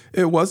where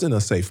it wasn't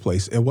a safe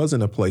place. It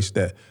wasn't a place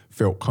that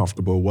felt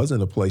comfortable. It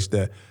wasn't a place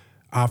that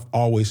I've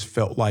always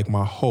felt like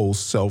my whole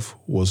self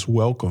was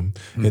welcome.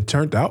 It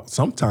turned out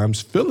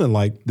sometimes feeling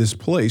like this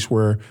place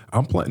where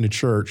I'm planting a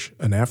church,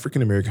 an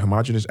African-American,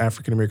 homogenous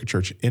African-American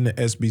church in the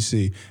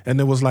SBC. And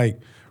it was like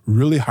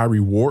really high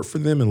reward for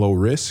them and low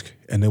risk.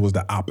 And it was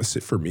the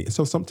opposite for me. And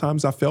so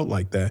sometimes I felt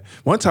like that.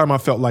 One time I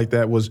felt like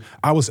that was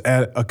I was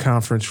at a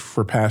conference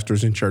for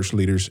pastors and church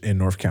leaders in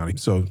North County.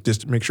 So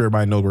just to make sure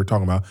everybody knows what we're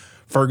talking about,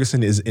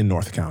 Ferguson is in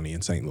North County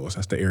in St. Louis.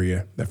 That's the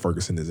area that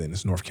Ferguson is in.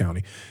 It's North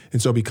County.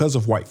 And so because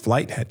of white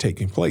flight had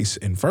taken place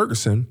in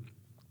Ferguson,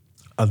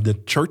 the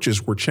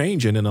churches were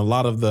changing, and a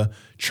lot of the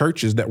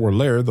churches that were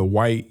there, the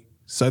white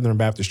Southern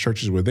Baptist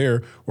churches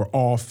were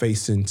all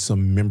facing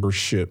some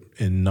membership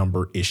and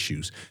number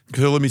issues.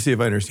 So let me see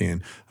if I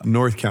understand.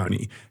 North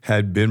County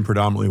had been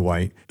predominantly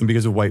white, and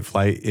because of white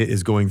flight, it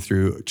is going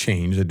through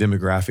change, a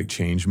demographic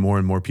change. More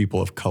and more people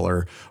of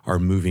color are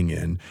moving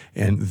in,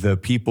 and the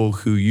people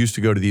who used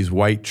to go to these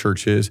white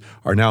churches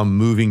are now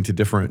moving to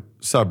different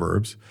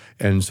suburbs,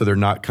 and so they're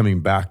not coming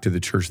back to the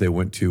church they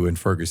went to in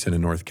Ferguson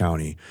and North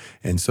County,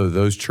 and so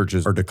those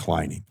churches are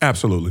declining.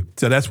 Absolutely.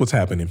 So that's what's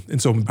happening.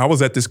 And so I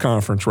was at this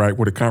conference, right,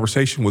 where the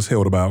conversation was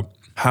held about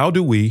how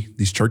do we,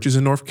 these churches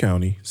in North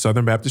County,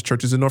 Southern Baptist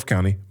churches in North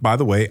County, by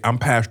the way, I'm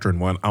pastoring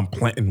one, I'm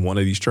planting one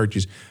of these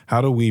churches, how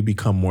do we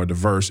become more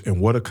diverse,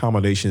 and what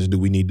accommodations do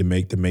we need to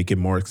make it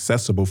more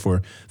accessible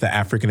for the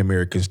African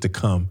Americans to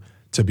come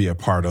to be a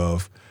part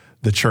of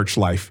the church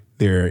life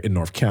there in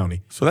North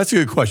County? So that's a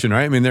good question,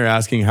 right? I mean, they're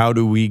asking, how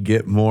do we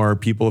get more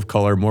people of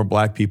color, more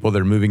Black people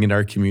that are moving into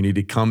our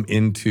community to come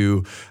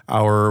into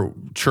our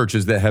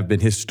churches that have been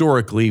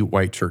historically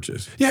white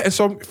churches? Yeah, and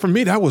so for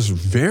me, that was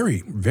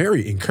very,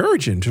 very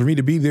encouraging for me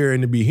to be there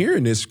and to be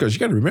hearing this, because you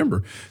got to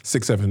remember,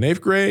 6th, 7th, and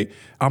 8th grade,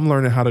 I'm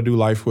learning how to do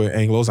life with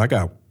Anglos. I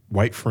got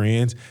white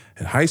friends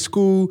in high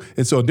school.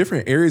 And so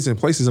different areas and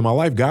places in my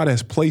life, God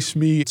has placed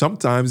me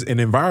sometimes in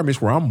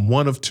environments where I'm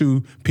one of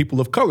two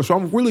people of color. So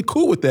I'm really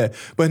cool with that.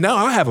 But now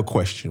I have a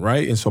question,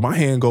 right? And so my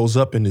hand goes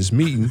up in this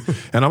meeting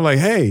and I'm like,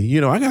 hey,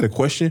 I got a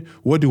question.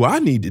 What do I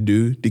need to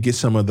do to get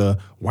some of the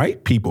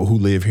white people who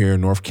live here in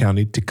North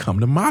County to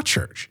come to my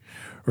church?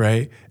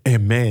 Right?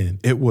 And man,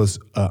 it was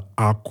an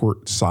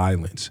awkward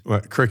silence.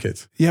 What,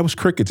 crickets? Yeah, it was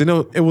crickets. And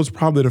it was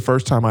probably the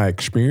first time I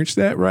experienced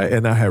that, right?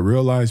 And I had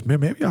realized, man,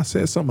 maybe I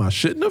said something I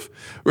shouldn't have,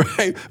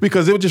 right?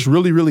 Because it was just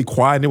really, really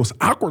quiet, and it was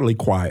awkwardly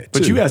quiet,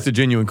 But too. you asked a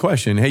genuine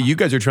question. Hey, you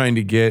guys are trying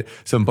to get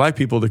some Black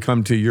people to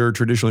come to your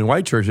traditionally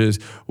white churches.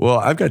 Well,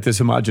 I've got this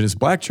homogenous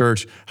Black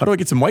church. How do I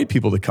get some white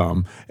people to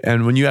come?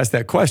 And when you ask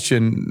that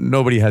question,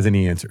 nobody has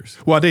any answers.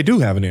 Well, they do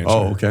have an answer.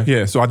 Oh, okay.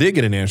 Yeah, so I did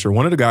get an answer.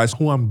 One of the guys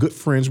who I'm good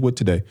friends with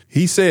today,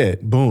 he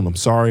said, Boone, I'm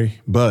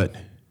sorry, but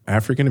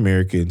African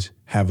Americans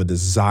have a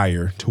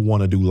desire to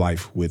want to do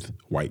life with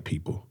white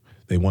people.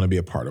 They want to be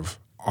a part of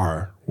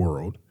our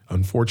world.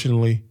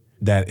 Unfortunately,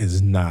 that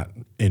is not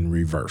in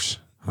reverse.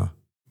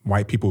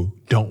 White people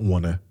don't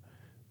want to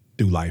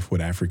do life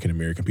with African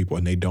American people,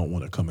 and they don't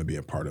want to come and be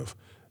a part of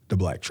the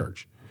Black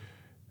church.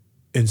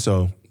 And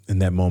so in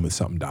that moment,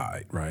 something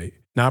died, right?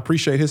 Now, I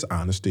appreciate his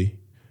honesty,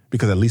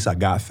 because at least I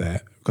got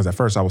that. Because at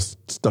first I was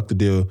stuck to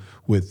deal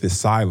with this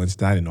silence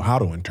that I didn't know how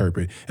to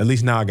interpret. At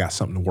least now I got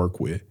something to work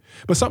with.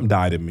 But something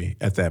died in me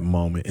at that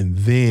moment. And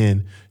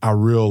then I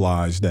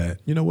realized that,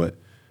 you know what?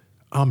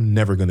 I'm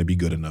never going to be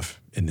good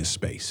enough in this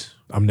space.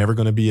 I'm never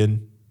going to be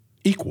an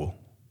equal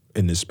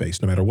in this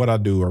space. No matter what I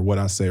do or what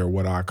I say or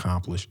what I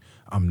accomplish,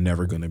 I'm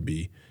never going to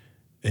be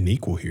an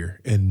equal here.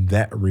 And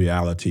that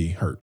reality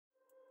hurt.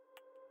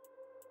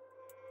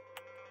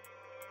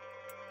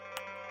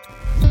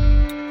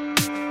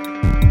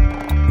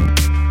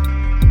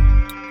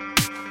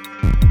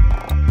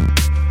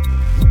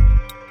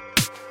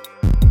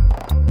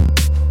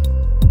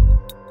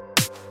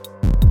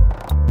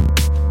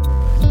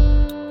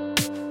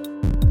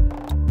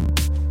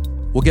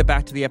 We'll get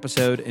back to the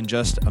episode in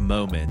just a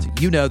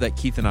moment. You know that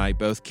Keith and I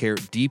both care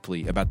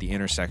deeply about the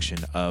intersection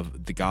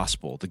of the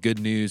gospel, the good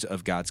news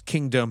of God's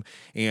kingdom,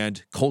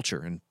 and culture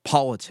and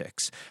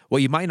politics.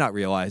 What you might not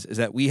realize is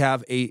that we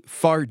have a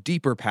far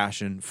deeper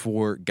passion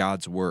for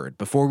God's word.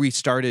 Before we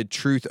started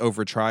Truth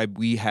Over Tribe,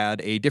 we had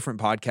a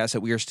different podcast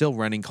that we are still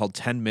running called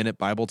 10-Minute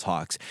Bible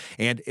Talks.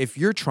 And if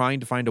you're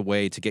trying to find a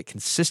way to get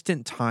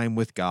consistent time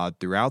with God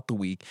throughout the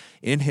week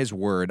in His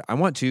word, I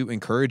want to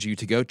encourage you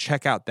to go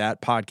check out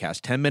that podcast,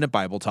 10-Minute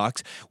Bible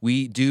Talks.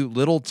 We do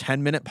little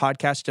 10-minute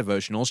podcast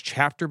devotionals,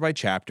 chapter by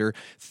chapter,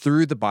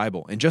 through the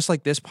Bible. And just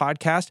like this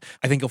podcast,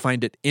 I think you'll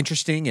find it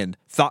interesting and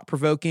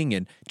thought-provoking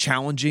and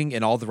challenging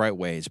in all the right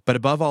ways. But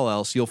above all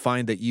else, you'll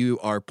find that you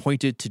are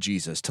pointed to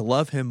Jesus, to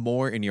love Him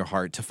more in your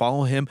heart, to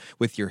follow Him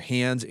with your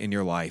hands in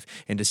your life,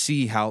 and to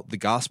see how the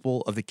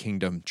gospel of the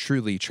kingdom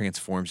truly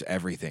transforms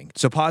everything.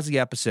 So pause the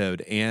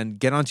episode and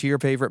get onto your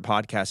favorite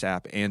podcast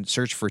app and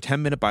search for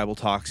 10-Minute Bible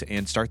Talks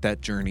and start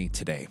that journey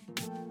today.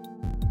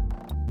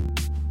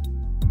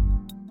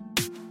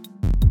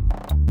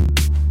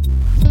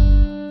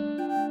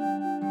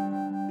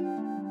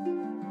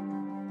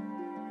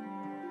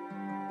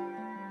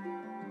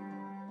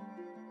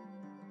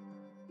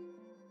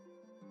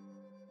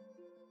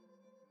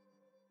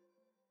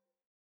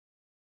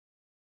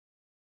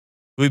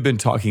 We've been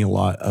talking a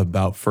lot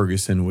about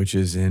Ferguson, which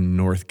is in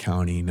North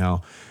County.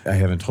 Now, I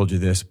haven't told you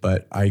this,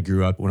 but I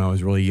grew up when I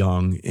was really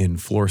young in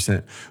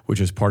Florissant,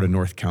 which is part of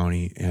North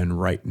County and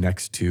right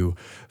next to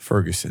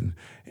Ferguson.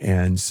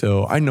 And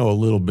so I know a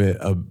little bit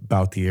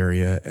about the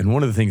area. And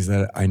one of the things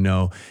that I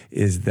know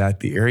is that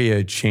the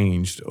area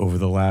changed over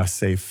the last,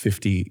 say,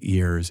 50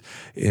 years.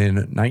 In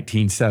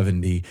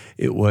 1970,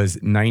 it was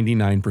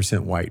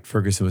 99% white.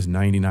 Ferguson was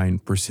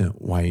 99%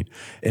 white.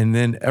 And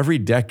then every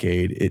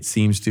decade, it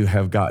seems to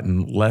have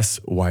gotten less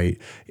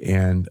white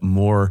and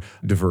more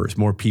diverse,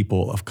 more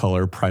people of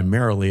color,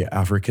 primarily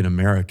African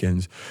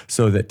Americans,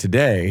 so that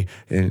today,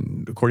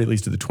 and according at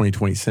least to the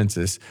 2020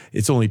 census,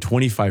 it's only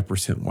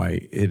 25%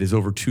 white. It is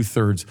over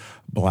 2/3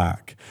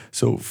 black.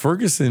 So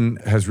Ferguson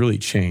has really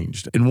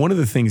changed. And one of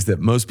the things that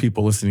most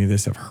people listening to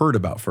this have heard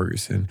about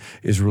Ferguson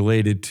is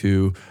related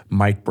to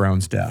Mike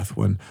Brown's death,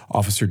 when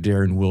Officer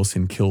Darren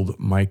Wilson killed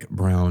Mike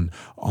Brown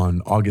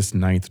on August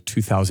 9th,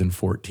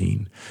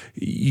 2014.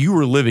 You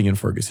were living in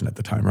Ferguson at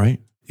the time, right?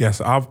 Yes,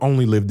 I've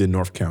only lived in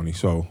North County.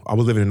 So I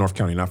was living in North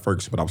County, not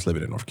Ferguson, but I was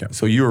living in North County.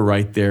 So you were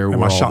right there where and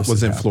my all shop this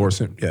was in happened.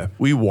 Florissant, yeah.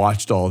 We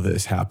watched all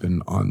this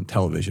happen on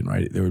television,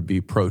 right? There would be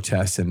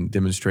protests and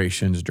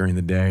demonstrations during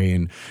the day,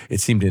 and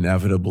it seemed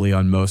inevitably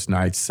on most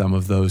nights some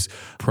of those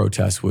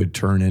protests would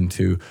turn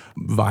into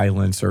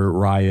violence or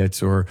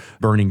riots or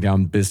burning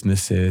down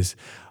businesses.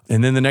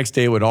 And then the next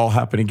day it would all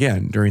happen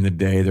again. During the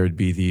day, there'd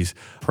be these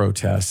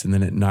protests. And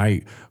then at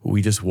night,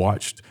 we just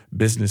watched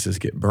businesses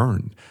get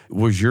burned.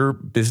 Was your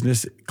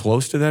business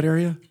close to that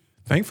area?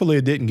 Thankfully,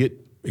 it didn't get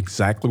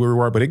exactly where we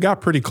were, but it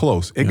got pretty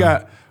close. It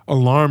got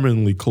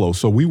alarmingly close.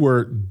 So we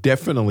were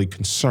definitely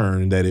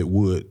concerned that it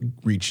would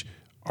reach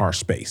our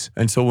space.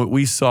 And so what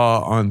we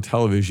saw on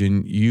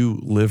television, you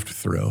lived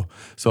through.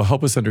 So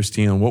help us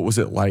understand, what was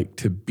it like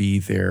to be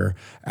there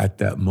at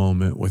that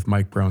moment with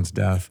Mike Brown's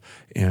death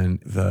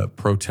and the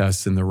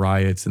protests and the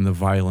riots and the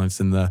violence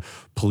and the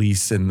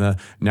police and the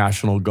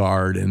National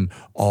Guard and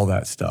all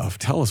that stuff?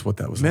 Tell us what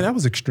that was like. Man, that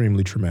was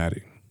extremely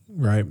traumatic,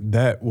 right?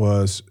 That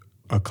was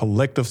a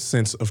collective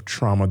sense of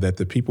trauma that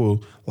the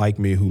people like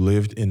me who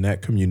lived in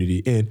that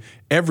community and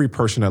every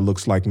person that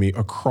looks like me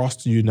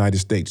across the United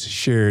States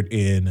shared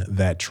in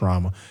that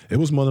trauma. It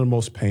was one of the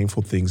most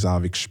painful things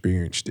I've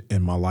experienced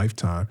in my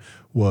lifetime,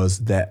 was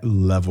that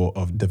level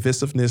of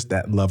divisiveness,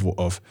 that level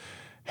of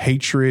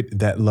hatred,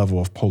 that level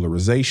of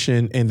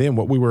polarization. And then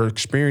what we were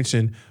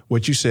experiencing,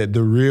 what you said,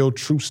 the real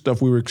true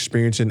stuff we were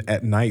experiencing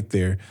at night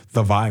there,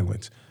 the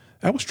violence.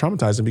 That was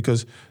traumatizing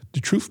because the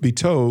truth be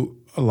told,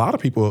 a lot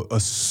of people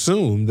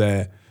assume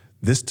that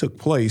this took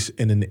place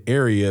in an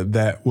area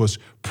that was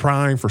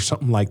primed for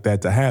something like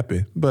that to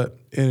happen. But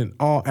in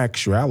all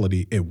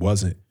actuality, it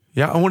wasn't.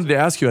 Yeah, I wanted to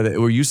ask you that.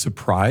 Were you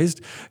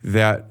surprised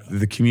that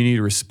the community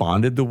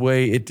responded the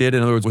way it did?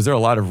 In other words, was there a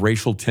lot of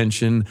racial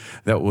tension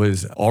that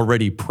was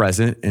already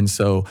present? And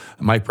so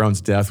Mike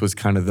Brown's death was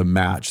kind of the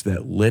match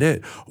that lit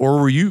it?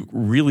 Or were you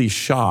really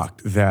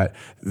shocked that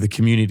the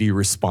community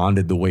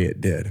responded the way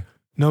it did?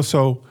 No,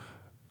 so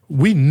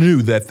we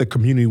knew that the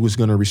community was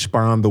going to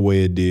respond the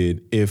way it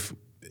did if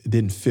it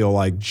didn't feel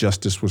like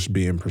justice was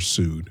being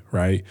pursued,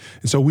 right?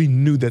 And so we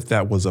knew that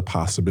that was a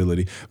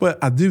possibility.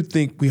 But I do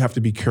think we have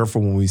to be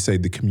careful when we say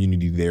the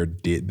community there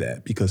did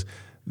that, because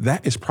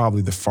that is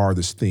probably the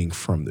farthest thing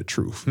from the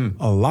truth.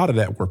 A lot of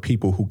that were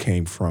people who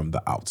came from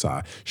the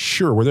outside.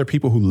 Sure, were there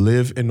people who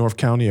live in North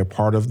County, a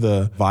part of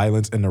the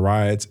violence and the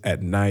riots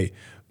at night?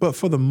 But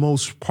for the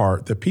most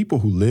part, the people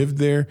who lived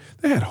there,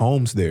 they had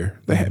homes there.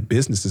 They had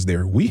businesses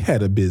there. We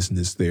had a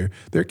business there.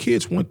 Their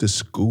kids went to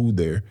school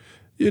there.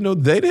 You know,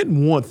 they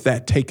didn't want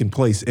that taking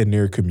place in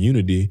their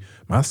community.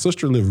 My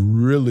sister lived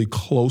really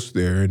close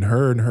there, and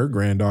her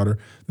granddaughter,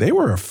 they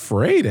were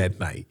afraid at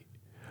night,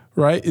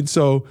 right? And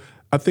so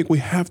I think we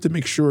have to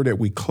make sure that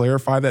we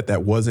clarify that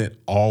that wasn't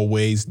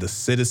always the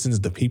citizens,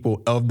 the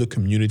people of the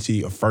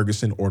community of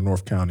Ferguson or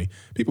North County.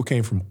 People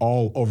came from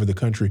all over the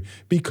country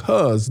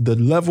because the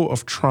level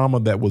of trauma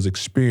that was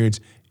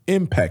experienced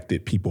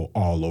impacted people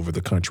all over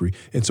the country.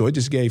 And so it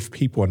just gave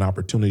people an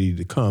opportunity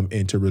to come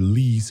and to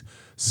release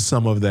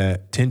some of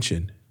that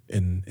tension.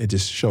 And it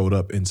just showed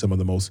up in some of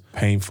the most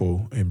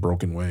painful and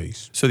broken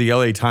ways. So the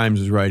LA Times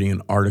was writing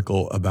an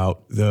article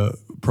about the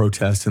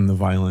protests and the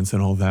violence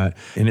and all that.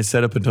 And it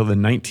said up until the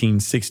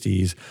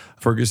 1960s,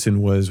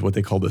 Ferguson was what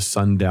they called a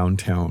sundown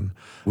town,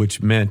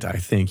 which meant, I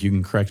think, you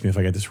can correct me if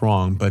I get this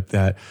wrong, but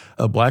that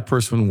a black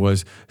person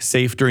was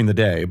safe during the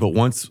day, but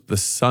once the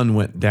sun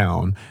went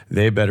down,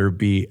 they better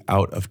be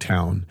out of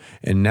town.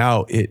 And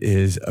now it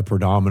is a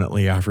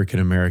predominantly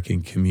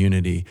African-American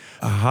community.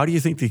 How do you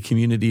think the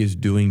community is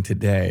doing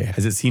today?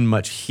 Has it seen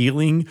much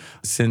healing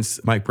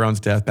since Mike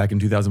Brown's death back in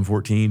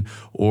 2014,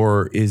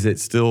 or is it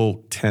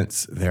still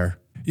tense there?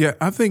 Yeah,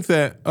 I think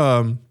that,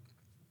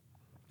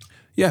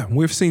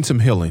 we've seen some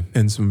healing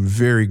in some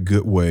very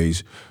good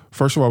ways.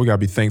 First of all, we got to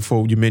be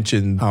thankful. You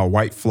mentioned how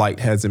white flight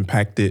has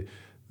impacted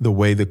the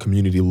way the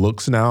community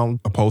looks now,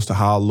 opposed to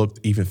how it looked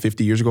even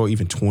 50 years ago,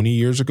 even 20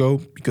 years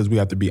ago, because we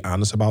have to be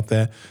honest about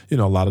that. You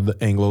know, a lot of the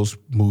Anglos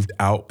moved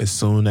out as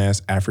soon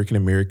as African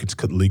Americans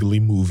could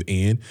legally move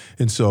in.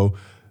 And so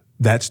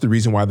that's the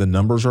reason why the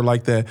numbers are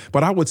like that.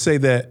 But I would say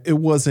that it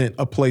wasn't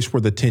a place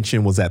where the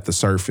tension was at the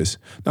surface.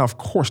 Now, of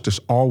course, there's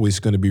always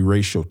going to be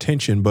racial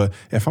tension, but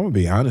if I'm going to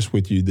be honest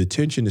with you, the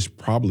tension is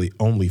probably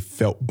only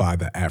felt by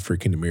the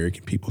African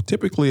American people.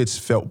 Typically, it's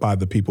felt by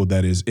the people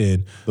that is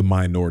in the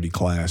minority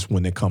class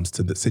when it comes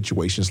to the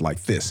situations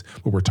like this,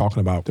 where we're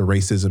talking about the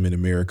racism in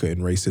America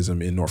and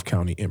racism in North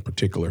County in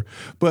particular.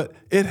 But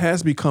it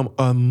has become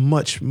a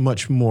much,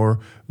 much more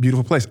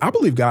beautiful place. I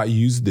believe God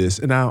used this,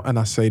 and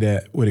I say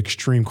that with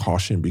extreme caution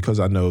because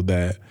I know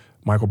that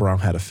Michael Brown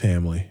had a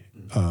family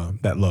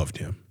that loved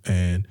him,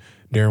 and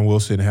Darren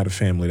Wilson had a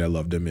family that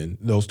loved him, and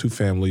those two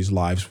families'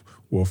 lives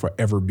will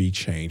forever be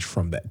changed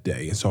from that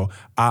day. And so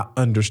I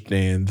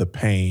understand the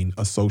pain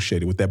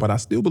associated with that, but I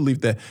still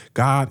believe that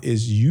God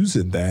is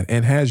using that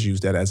and has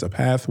used that as a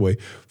pathway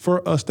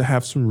for us to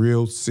have some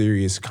real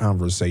serious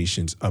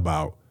conversations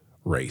about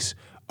race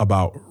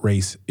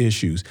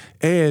issues.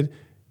 And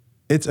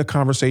it's a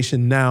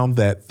conversation now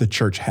that the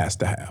church has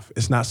to have.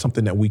 It's not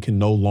something that we can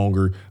no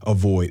longer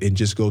avoid and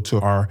just go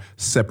to our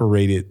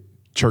separated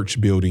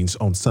church buildings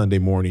on Sunday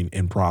morning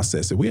and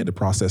process it. We had to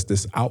process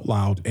this out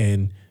loud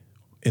and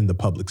in the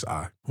public's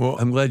eye. Well,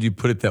 I'm glad you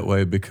put it that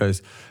way,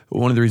 because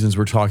one of the reasons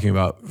we're talking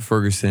about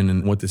Ferguson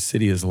and what the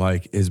city is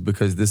like is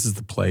because this is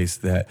the place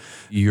that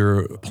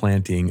you're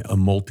planting a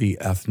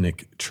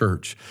multi-ethnic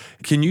church.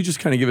 Can you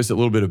just kind of give us a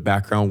little bit of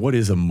background? What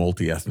is a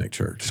multi-ethnic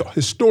church? So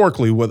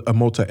historically, what a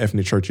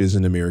multi-ethnic church is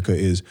in America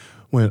is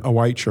when a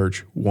white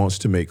church wants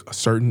to make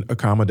certain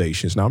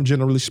accommodations. Now, I'm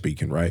generally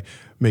speaking, right?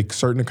 Make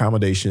certain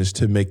accommodations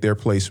to make their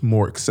place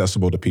more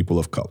accessible to people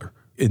of color.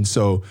 And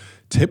so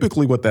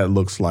typically what that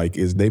looks like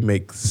is they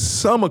make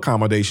some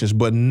accommodations,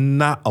 but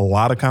not a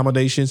lot of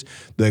accommodations.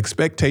 The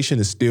expectation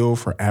is still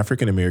for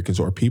African Americans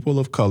or people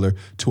of color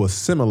to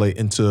assimilate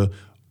into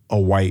a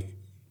white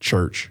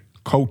church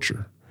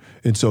culture.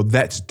 And so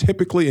that's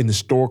typically and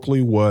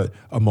historically what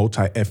a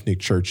multi-ethnic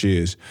church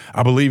is.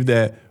 I believe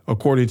that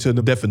according to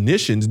the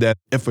definitions, that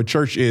if a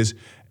church is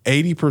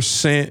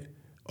 80%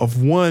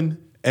 of one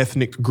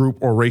ethnic group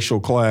or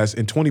racial class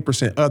and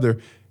 20% other,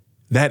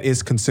 that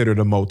is considered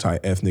a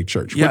multi-ethnic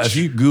church. Yeah, if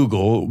you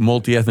Google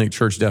multi-ethnic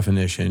church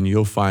definition,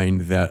 you'll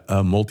find that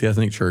a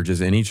multi-ethnic church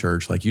is any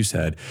church, like you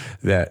said,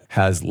 that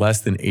has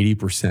less than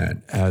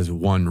 80% as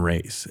one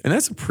race. And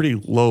that's a pretty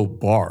low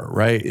bar,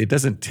 right? It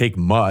doesn't take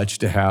much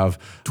to have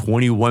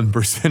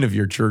 21% of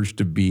your church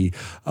to be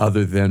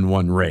other than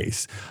one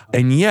race.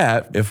 And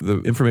yet, if the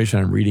information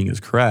I'm reading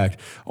is correct,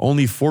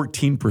 only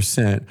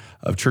 14%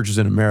 of churches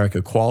in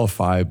America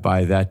qualify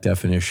by that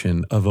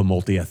definition of a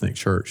multi-ethnic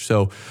church.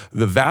 So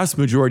the vast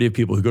majority of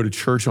people who go to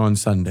church on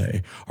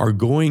Sunday are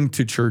going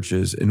to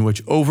churches in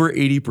which over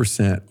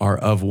 80% are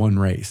of one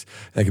race.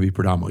 That could be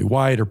predominantly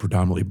white or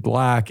predominantly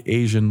black,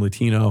 Asian,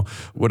 Latino,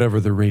 whatever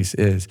the race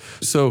is.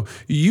 So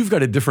you've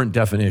got a different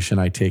definition,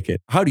 I take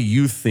it. How do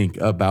you think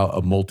about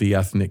a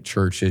multi-ethnic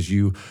church as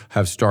you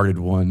have started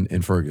one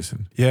in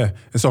Ferguson? Yeah.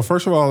 And so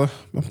first of all,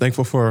 I'm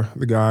thankful for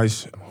the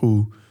guys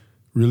who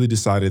really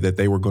decided that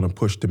they were going to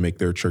push to make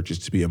their churches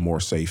to be a more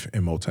safe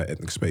and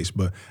multi-ethnic space.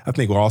 But I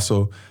think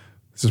also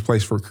there's a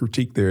place for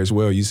critique there as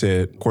well. You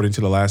said, according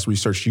to the last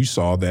research you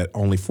saw, that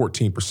only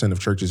 14% of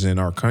churches in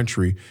our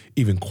country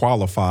even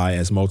qualify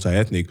as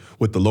multi-ethnic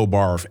with the low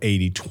bar of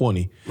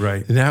 80-20.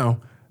 Right. Now,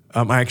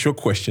 I ask you a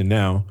question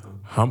now.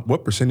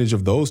 What percentage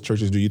of those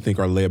churches do you think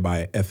are led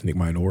by ethnic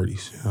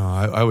minorities?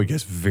 I would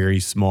guess very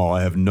small.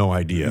 I have no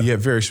idea. Yeah,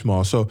 very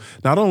small. So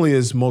not only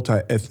is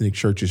multi-ethnic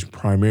churches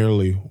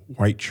primarily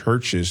white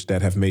churches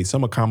that have made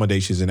some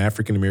accommodations, and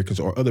African Americans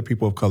or other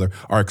people of color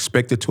are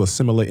expected to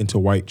assimilate into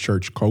white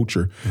church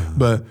culture,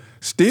 but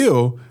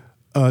still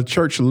a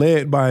church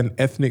led by an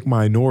ethnic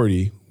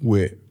minority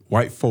with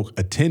white folk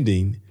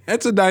attending,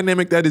 that's a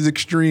dynamic that is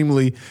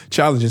extremely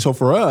challenging. So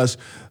for us,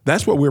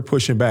 that's what we're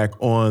pushing back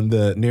on,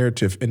 the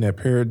narrative and that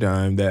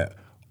paradigm that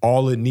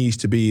all it needs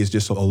to be is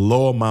just a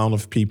low amount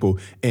of people.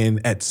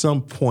 And at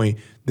some point,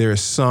 there is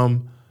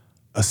some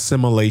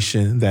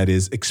assimilation that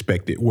is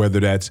expected, whether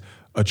that's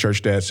a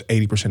church that's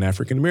 80%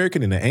 African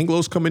American and the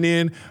Anglos coming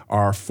in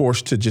are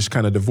forced to just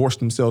kind of divorce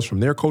themselves from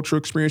their cultural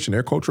experience and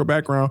their cultural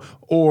background,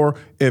 or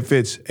if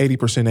it's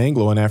 80%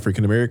 Anglo and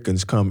African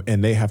Americans come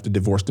and they have to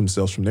divorce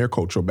themselves from their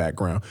cultural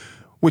background,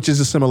 which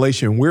is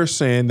assimilation. We're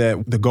saying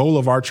that the goal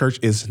of our church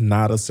is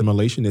not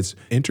assimilation, it's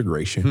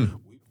integration.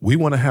 We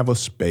want to have a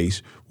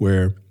space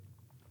where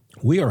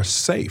we are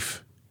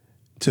safe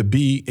to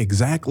be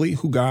exactly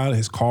who God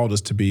has called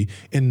us to be,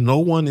 and no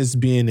one is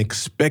being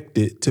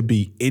expected to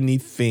be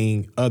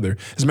anything other.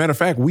 As a matter of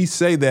fact, we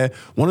say that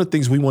one of the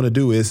things we want to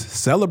do is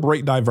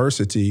celebrate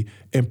diversity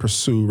and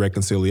pursue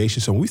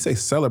reconciliation. So when we say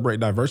celebrate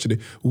diversity,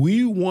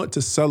 we want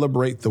to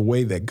celebrate the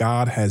way that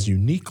God has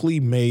uniquely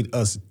made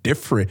us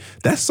different.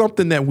 That's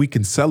something that we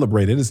can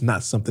celebrate. It is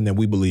not something that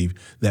we believe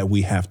that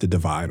we have to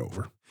divide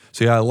over.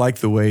 So yeah, I like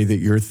the way that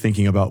you're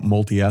thinking about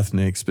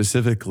multi-ethnic,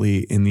 specifically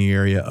in the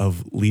area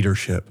of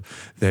leadership,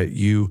 that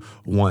you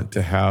want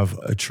to have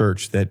a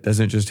church that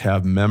doesn't just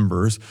have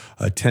members,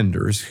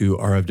 attenders who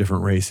are of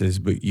different races,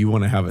 but you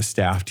want to have a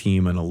staff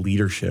team and a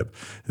leadership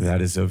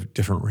that is of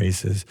different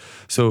races.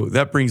 So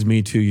that brings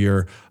me to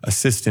your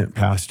assistant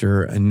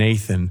pastor,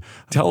 Nathan.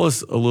 Tell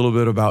us a little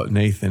bit about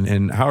Nathan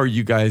and how are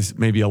you guys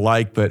maybe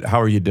alike, but how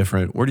are you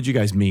different? Where did you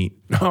guys meet?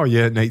 Oh,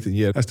 yeah, Nathan.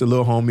 Yeah, that's the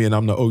little homie, and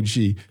I'm the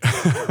OG.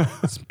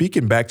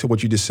 Speaking back to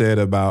what you just said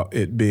about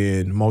it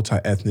being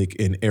multi-ethnic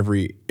in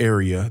every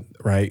area,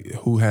 right?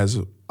 Who has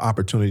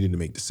opportunity to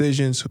make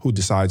decisions, who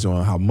decides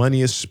on how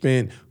money is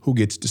spent, who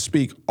gets to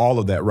speak, all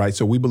of that, right?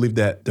 So we believe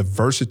that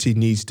diversity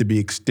needs to be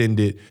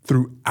extended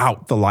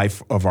throughout the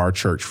life of our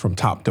church from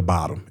top to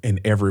bottom, and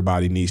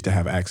everybody needs to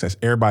have access.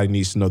 Everybody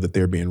needs to know that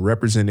they're being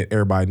represented.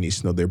 Everybody needs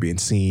to know they're being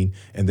seen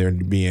and they're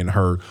being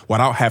heard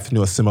without having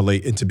to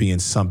assimilate into being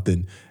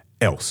something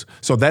else.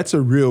 So that's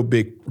a real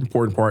big,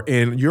 important part.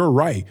 And you're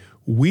right.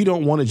 We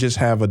don't want to just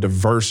have a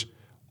diverse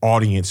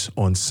audience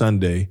on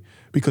Sunday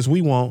because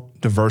we want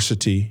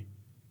diversity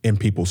in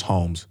people's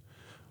homes.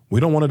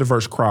 We don't want a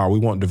diverse crowd. We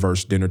want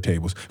diverse dinner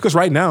tables. Because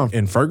right now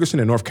in Ferguson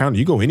and North County,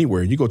 you go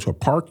anywhere. You go to a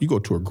park, you go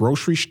to a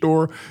grocery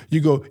store, you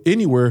go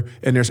anywhere,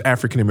 and there's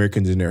African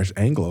Americans and there's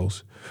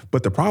Anglos.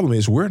 But the problem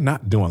is we're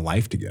not doing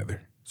life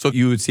together. So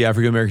you would see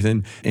African Americans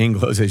and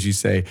Anglos, as you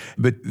say,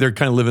 but they're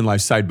kind of living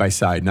life side by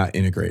side, not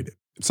integrated.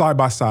 Side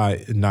by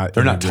side,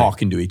 They're not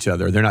talking to each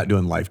other. They're not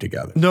doing life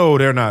together. No,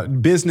 they're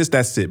not. Business,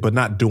 that's it, but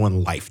not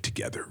doing life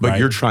together. But right?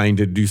 you're trying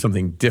to do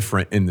something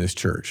different in this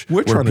church We're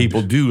where trying to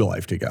people do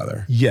life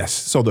together. Yes.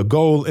 So the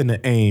goal and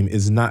the aim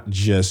is not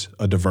just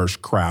a diverse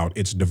crowd,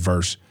 it's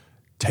diverse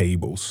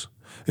tables.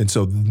 And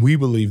so we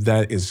believe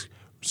that is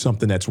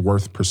something that's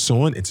worth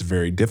pursuing. It's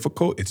very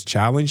difficult. It's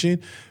challenging.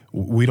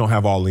 We don't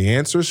have all the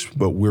answers,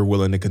 but we're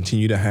willing to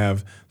continue to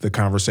have the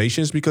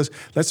conversations because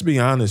let's be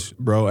honest,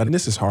 bro, and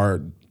this is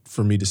hard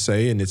for me to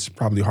say, and it's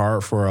probably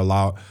hard for a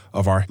lot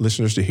of our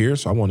listeners to hear.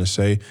 So I want to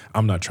say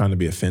I'm not trying to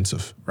be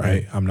offensive,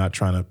 right? I'm not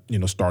trying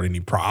to, start any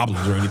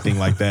problems or anything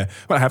like that.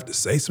 But I have to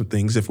say some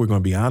things if we're going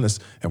to be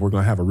honest and we're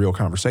going to have a real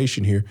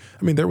conversation here.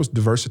 I mean, there was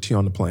diversity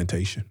on the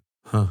plantation.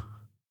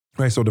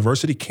 Right? So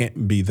diversity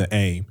can't be the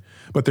aim.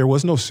 But there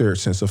was no shared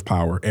sense of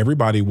power.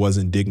 Everybody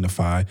wasn't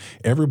dignified.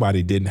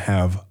 Everybody didn't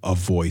have a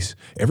voice.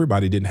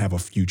 Everybody didn't have a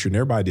future, and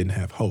everybody didn't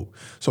have hope.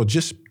 So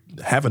just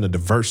having a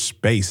diverse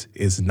space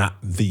is not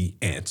the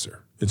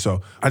answer. And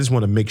so I just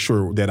want to make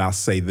sure that I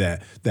say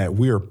that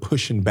we're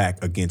pushing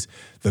back against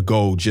the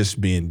goal just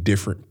being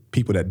different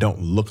people that don't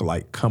look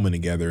alike coming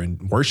together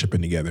and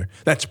worshiping together.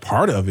 That's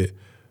part of it.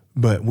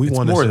 But we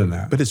want more than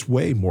that. But it's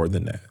way more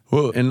than that.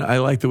 Well, and I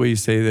like the way you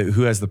say that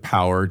who has the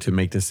power to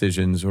make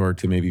decisions or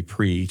to maybe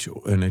preach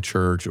in a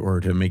church or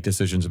to make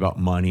decisions about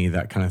money,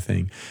 that kind of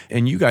thing.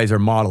 And you guys are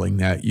modeling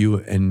that. You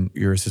and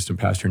your assistant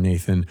pastor,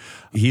 Nathan,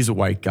 he's a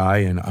white guy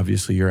and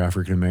obviously you're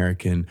African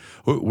American.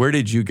 Where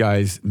did you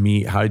guys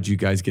meet? How did you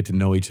guys get to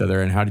know each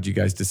other? And how did you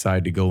guys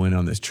decide to go in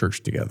on this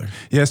church together?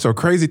 Yeah, so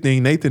crazy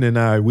thing, Nathan and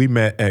I, we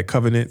met at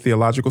Covenant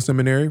Theological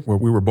Seminary where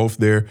we were both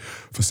there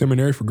for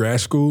seminary, for grad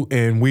school,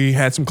 and we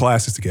had some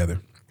classes together.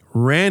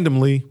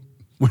 Randomly,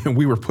 when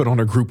we were put on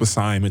a group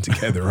assignment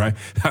together, right?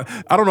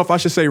 I don't know if I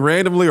should say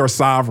randomly or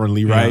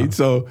sovereignly, right? Yeah.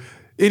 So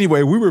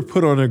anyway, we were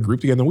put on a group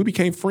together and we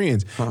became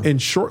friends.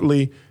 And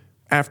shortly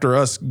after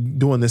us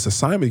doing this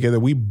assignment together,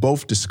 we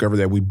both discovered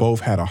that we both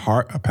had a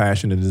heart, a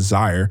passion, and a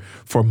desire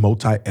for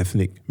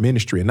multi-ethnic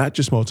ministry. And not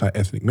just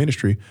multi-ethnic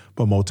ministry,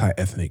 but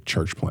multi-ethnic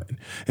church planting.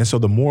 And so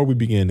the more we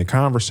began to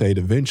conversate,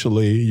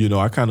 eventually,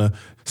 I kind of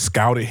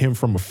scouted him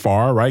from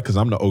afar, right? Because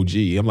I'm the OG.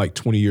 I'm like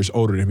 20 years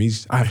older than him.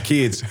 I have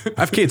kids. I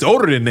have kids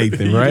older than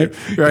Nathan, right?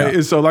 Right. Yeah.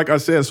 And so like I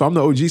said, so I'm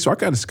the OG. So I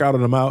kind of scouted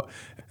him out.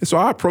 And so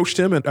I approached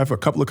him, and after a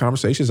couple of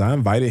conversations, I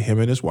invited him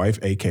and his wife,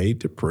 AK,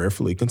 to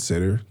prayerfully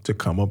consider to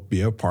come up, be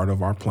a part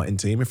of our planting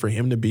team, and for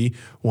him to be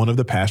one of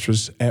the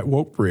pastors at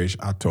Woke Bridge.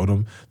 I told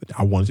him that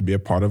I wanted to be a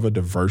part of a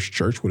diverse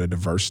church with a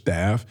diverse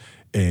staff,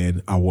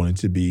 and I wanted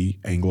to be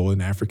Anglo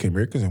and African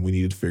Americans, and we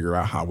needed to figure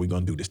out how we're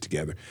going to do this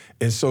together.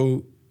 And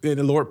so and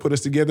the Lord put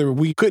us together.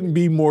 We couldn't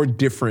be more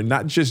different,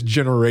 not just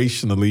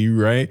generationally,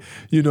 right?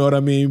 You know what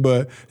I mean?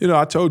 But,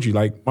 I told you,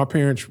 like, my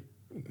parents,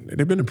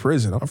 they've been in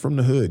prison. I'm from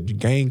the hood,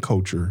 gang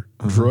culture,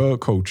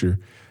 drug culture.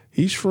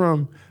 He's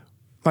from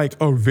like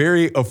a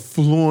very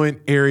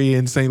affluent area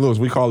in St. Louis.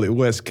 We call it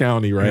West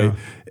County, right?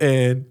 Yeah.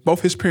 And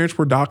both his parents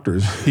were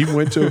doctors. He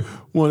went to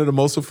one of the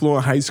most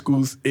affluent high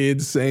schools in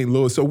St.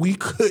 Louis. So we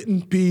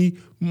couldn't be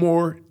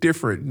more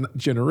different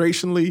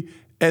generationally,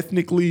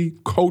 ethnically,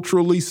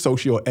 culturally,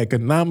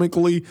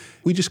 socioeconomically.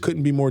 We just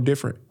couldn't be more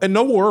different. In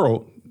no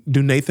world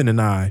do Nathan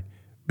and I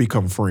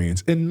become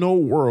friends. In no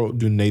world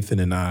do Nathan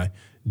and I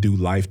do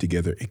life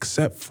together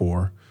except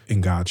for in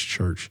God's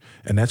church.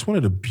 And that's one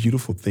of the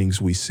beautiful things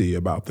we see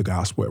about the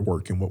gospel at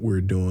work. And what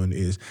we're doing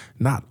is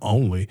not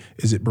only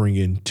is it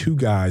bringing two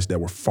guys that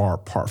were far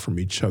apart from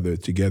each other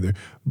together,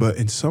 but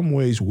in some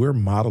ways we're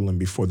modeling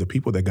before the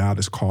people that God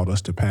has called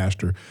us to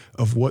pastor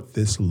of what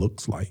this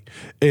looks like.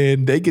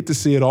 And they get to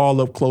see it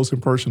all up close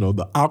and personal,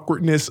 the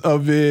awkwardness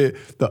of it,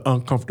 the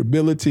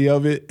uncomfortability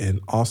of it, and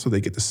also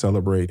they get to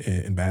celebrate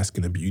and bask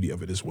in the beauty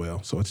of it as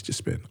well. So it's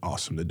just been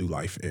awesome to do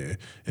life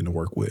and to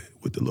work with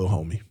the little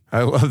homie.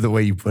 I love the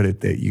way you put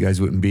it, that you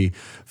guys wouldn't be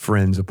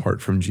friends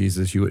apart from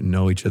Jesus. You wouldn't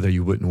know each other.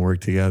 You wouldn't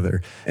work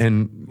together.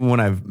 And when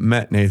I've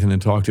met Nathan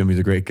and talked to him, he's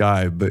a great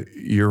guy. But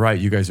you're right.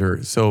 You guys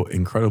are so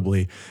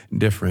incredibly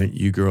different.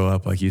 You grew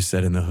up, like you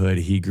said, in the hood.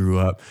 He grew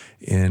up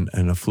in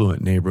an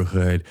affluent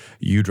neighborhood.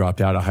 You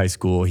dropped out of high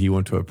school. He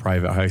went to a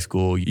private high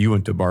school. You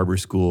went to barber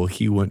school.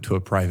 He went to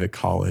a private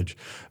college.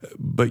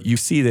 But you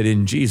see that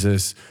in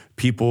Jesus,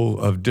 people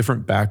of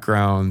different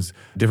backgrounds,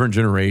 different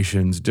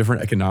generations,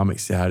 different economic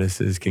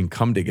statuses can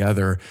come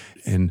together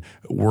and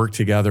work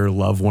together,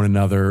 love one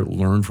another,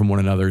 learn from one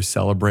another,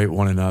 celebrate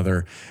one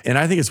another. And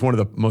I think it's one of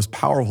the most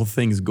powerful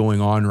things going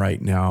on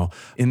right now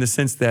in the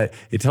sense that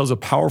it tells a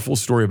powerful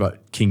story about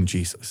King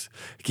Jesus.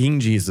 King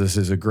Jesus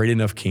is a great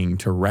enough king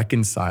to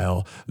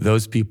reconcile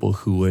those people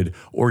who would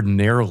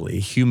ordinarily,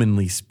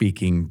 humanly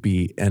speaking,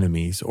 be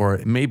enemies,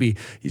 or maybe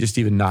just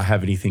even not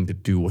have anything to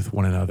do with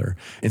one another.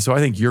 And so I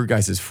think your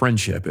guys'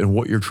 friendship and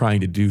what you're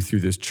trying to do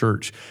through this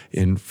church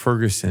in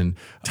Ferguson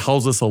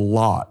tells us a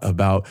lot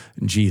about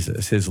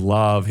Jesus, his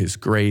love, his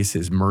grace,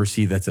 his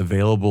mercy that's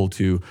available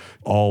to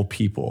all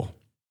people.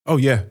 Oh,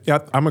 yeah. Yeah,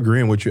 I'm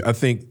agreeing with you. I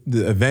think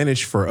the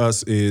advantage for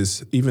us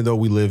is even though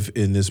we live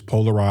in this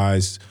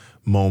polarized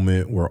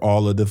moment where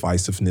all the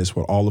divisiveness,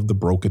 where all of the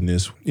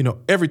brokenness,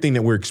 everything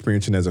that we're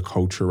experiencing as a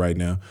culture right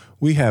now,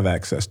 we have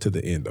access to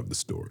the end of the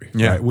story.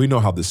 Yeah. Right? We know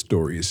how the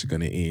story is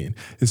going to end.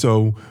 And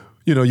so,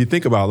 you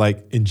think about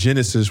like in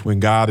Genesis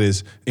when God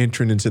is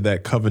entering into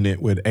that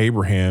covenant with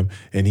Abraham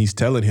and he's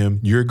telling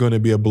him, you're going to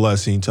be a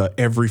blessing to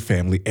every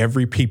family,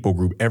 every people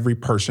group, every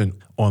person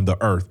on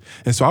the earth.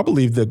 And so I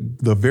believe that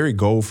the very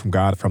goal from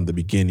God from the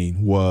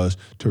beginning was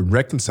to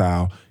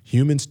reconcile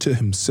humans to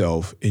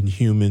himself and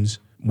humans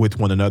with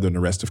one another and the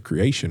rest of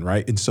creation,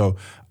 right? And so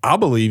I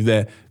believe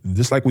that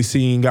just like we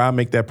seen God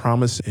make that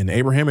promise in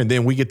Abraham, and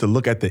then we get to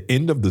look at the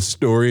end of the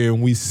story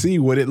and we see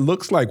what it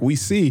looks like. We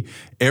see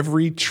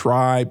every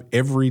tribe,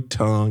 every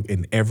tongue,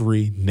 and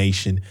every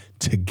nation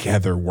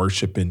together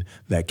worshiping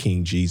that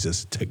King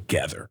Jesus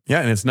together.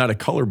 Yeah, and it's not a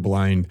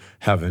colorblind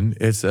heaven.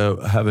 It's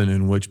a heaven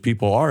in which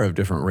people are of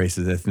different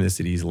races,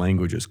 ethnicities,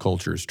 languages,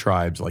 cultures,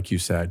 tribes, like you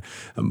said.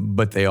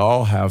 But they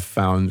all have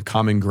found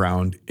common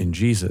ground in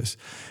Jesus.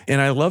 And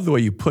I love the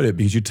way you put it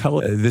because you tell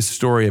this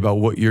story about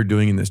what you're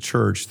doing in this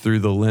church through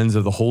the lens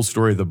of the whole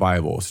story of the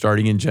Bible,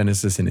 starting in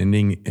Genesis and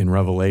ending in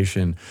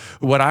Revelation.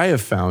 What I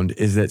have found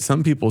is that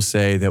some people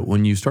say that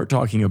when you start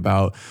talking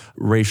about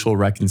racial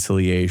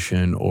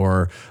reconciliation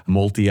or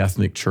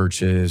multi-ethnic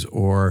churches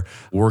or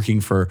working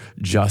for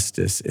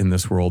justice in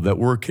this world, that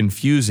we're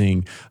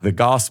confusing the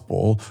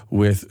gospel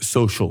with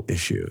social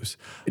issues.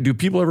 Do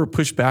people ever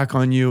push back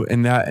on you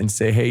in that and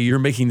say, hey, you're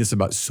making this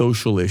about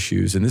social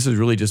issues and this is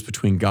really just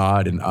between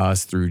God and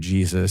us through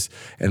Jesus,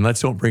 and let's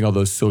don't bring all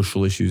those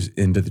social issues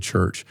into the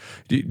church?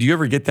 Do you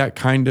ever get that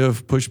kind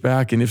of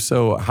pushback? And if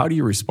so, how do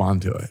you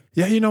respond to it?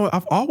 Yeah,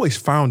 I've always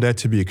found that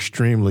to be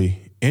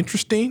extremely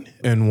interesting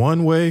in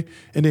one way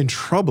and then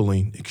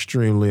troubling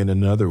extremely in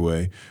another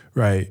way,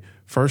 right?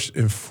 First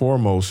and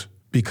foremost,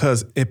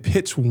 because it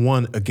pits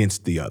one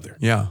against the other.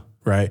 Yeah.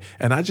 Right.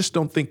 And I just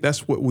don't think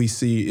that's what we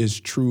see is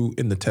true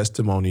in the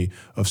testimony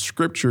of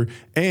Scripture.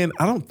 And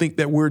I don't think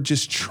that we're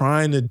just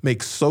trying to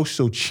make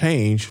social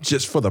change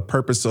just for the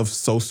purpose of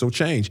social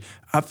change.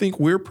 I think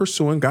we're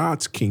pursuing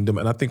God's kingdom,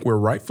 and I think we're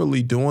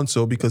rightfully doing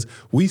so because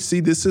we see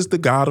this is the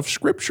God of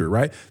Scripture,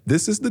 right?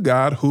 This is the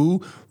God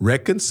who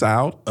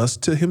reconciled us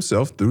to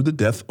himself through the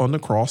death on the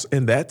cross,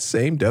 and that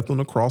same death on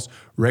the cross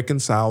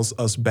reconciles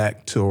us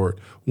back toward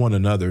one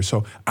another.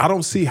 So I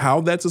don't see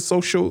how that's a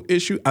social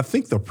issue. I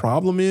think the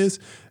problem is,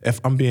 if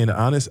I'm being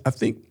honest, I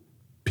think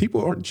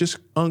people are just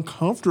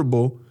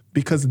uncomfortable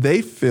because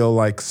they feel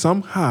like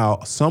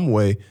somehow, some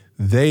way,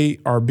 they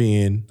are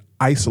being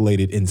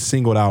isolated and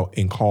singled out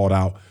and called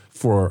out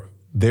for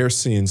their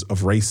sins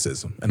of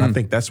racism. And I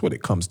think that's what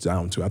it comes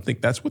down to. I think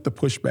that's what the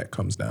pushback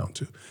comes down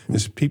to,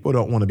 is people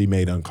don't want to be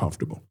made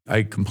uncomfortable.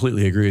 I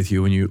completely agree with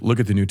you. When you look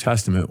at the New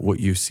Testament,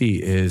 what you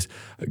see is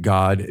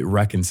God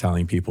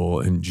reconciling people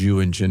and Jew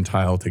and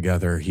Gentile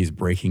together. He's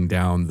breaking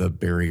down the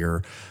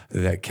barrier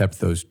that kept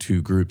those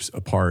two groups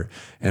apart.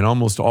 And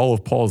almost all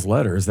of Paul's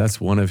letters, that's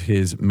one of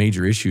his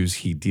major issues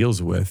he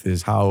deals with,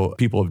 is how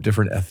people of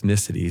different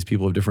ethnicities,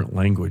 people of different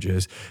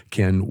languages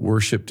can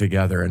worship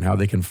together and how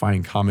they can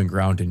find common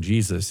ground in Jesus.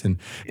 Jesus. And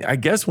I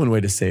guess one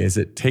way to say is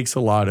it takes a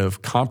lot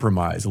of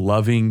compromise,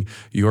 loving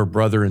your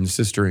brother and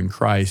sister in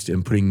Christ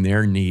and putting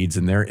their needs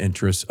and their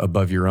interests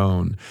above your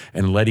own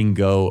and letting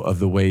go of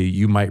the way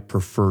you might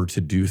prefer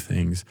to do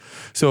things.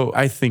 So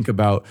I think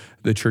about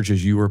the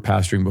churches you were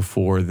pastoring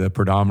before, the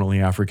predominantly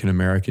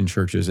African-American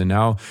churches, and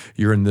now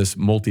you're in this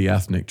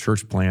multi-ethnic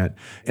church plant.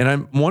 And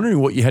I'm wondering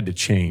what you had to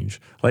change.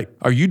 Like,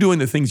 are you doing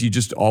the things you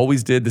just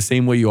always did the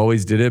same way you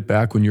always did it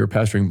back when you were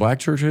pastoring Black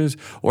churches?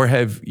 Or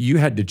have you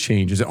had to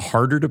change? Is it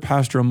harder to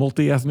pastor a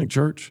multi-ethnic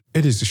church?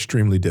 It is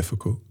extremely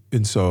difficult.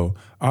 And so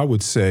I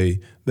would say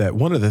that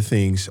one of the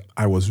things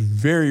I was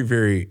very,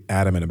 very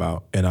adamant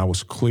about and I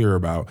was clear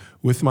about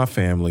with my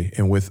family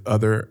and with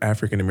other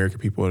African-American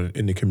people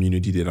in the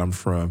community that I'm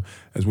from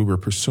as we were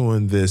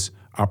pursuing this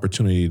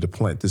opportunity to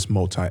plant this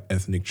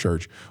multi-ethnic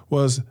church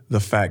was the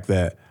fact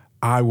that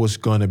I was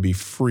going to be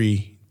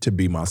free to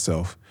be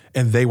myself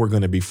and they were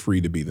going to be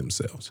free to be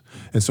themselves.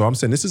 And so I'm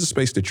saying this is a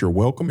space that you're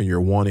welcome and you're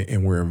wanted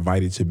and we're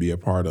invited to be a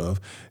part of.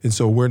 And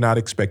so we're not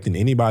expecting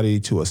anybody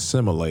to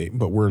assimilate,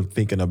 but we're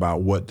thinking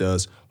about what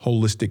does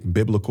holistic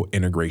biblical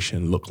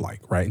integration look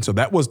like, right? And so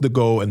that was the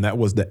goal and that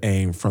was the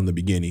aim from the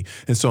beginning.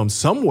 And so in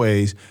some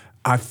ways,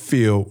 I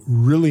feel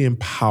really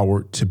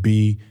empowered to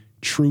be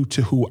true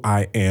to who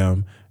I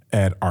am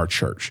at our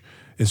church.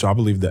 And so I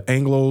believe the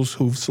Anglos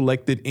who've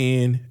selected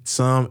in,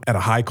 some at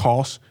a high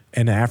cost,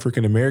 and the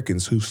African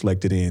Americans who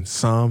selected in,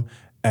 some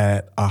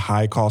at a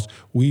high cost.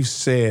 We've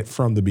said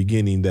from the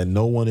beginning that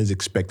no one is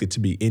expected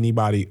to be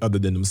anybody other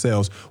than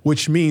themselves,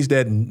 which means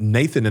that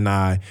Nathan and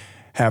I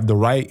have the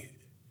right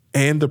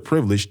and the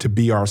privilege to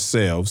be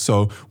ourselves.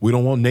 So we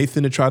don't want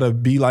Nathan to try to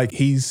be like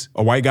he's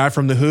a white guy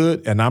from the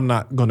hood, and I'm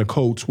not going to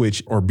code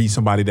switch or be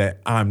somebody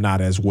that I'm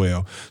not as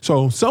well.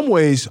 So in some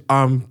ways,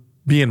 I'm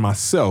being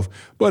myself.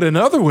 But in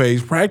other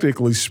ways,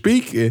 practically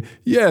speaking,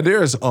 yeah,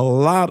 there's a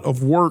lot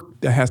of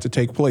work that has to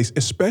take place,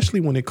 especially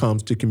when it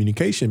comes to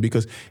communication,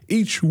 because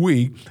each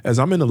week, as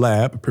I'm in the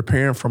lab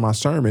preparing for my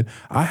sermon,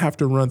 I have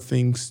to run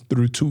things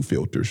through two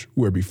filters,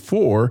 where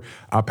before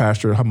I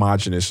pastored a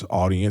homogenous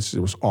audience,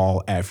 it was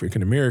all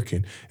African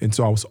American. And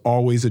so I was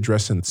always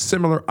addressing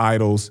similar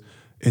idols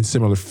and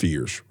similar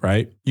fears,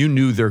 right? You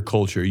knew their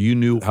culture. You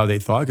knew how they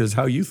thought because it's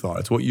how you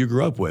thought. It's what you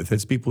grew up with.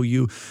 It's people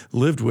you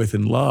lived with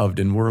and loved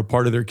and were a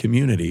part of their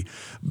community.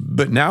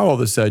 But now all of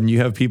a sudden you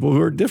have people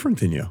who are different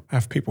than you. I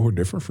have people who are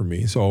different from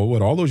me. So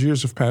with all those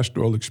years of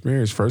pastoral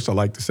experience, first, I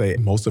like to say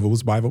most of it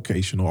was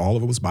bivocational. All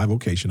of it was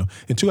bivocational.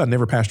 And two, I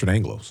never pastored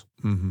Anglos.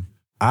 Mm-hmm.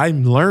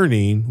 I'm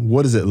learning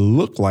what does it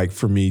look like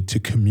for me to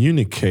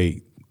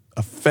communicate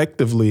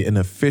effectively and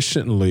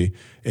efficiently,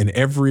 and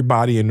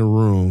everybody in the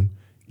room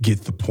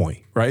get the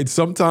point, right?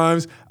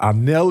 Sometimes I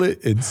nail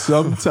it, and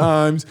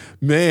sometimes,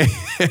 man,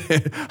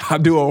 I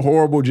do a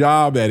horrible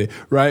job at it,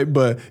 right?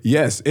 But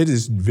yes, it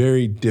is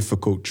very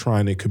difficult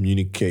trying to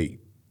communicate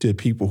to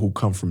people who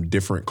come from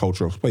different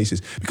cultural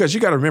places. Because you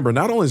got to remember,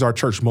 not only is our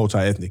church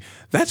multi-ethnic,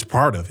 that's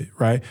part of it,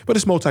 right? But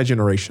it's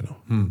multi-generational.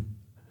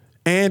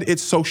 And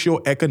it's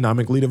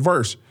socioeconomically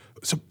diverse.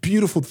 It's a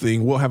beautiful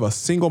thing. We'll have a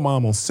single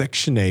mom on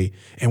Section 8,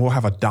 and we'll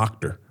have a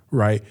doctor,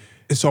 right?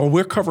 And so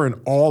we're covering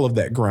all of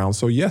that ground.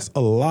 So yes,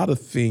 a lot of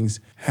things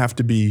have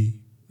to be,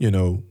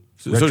 So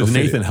does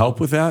Nathan help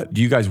with that?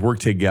 Do you guys work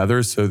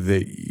together so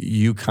that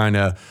you kind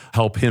of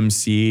help him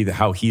see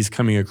how he's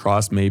coming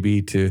across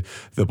maybe to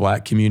the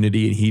Black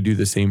community and he do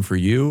the same for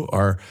you?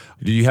 Or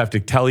do you have to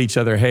tell each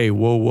other, hey,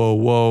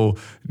 whoa,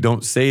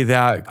 don't say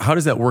that? How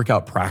does that work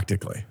out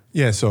practically?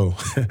 Yeah, so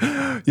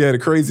the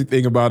crazy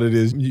thing about it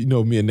is,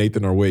 me and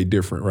Nathan are way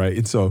different, right?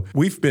 And so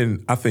we've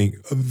been, I think,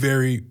 a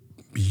very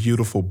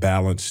beautiful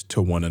balance to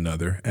one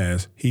another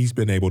as he's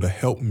been able to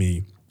help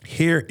me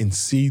hear and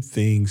see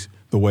things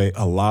the way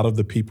a lot of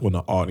the people in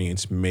the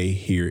audience may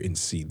hear and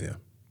see them,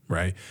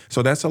 right?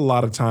 So that's a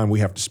lot of time we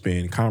have to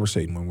spend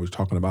conversating when we're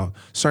talking about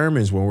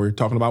sermons, when we're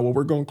talking about what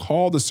we're going to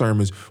call the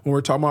sermons, when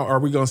we're talking about are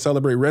we going to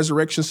celebrate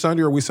Resurrection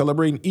Sunday or are we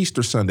celebrating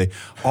Easter Sunday?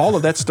 All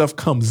of that stuff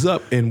comes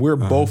up, and we're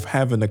both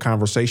having the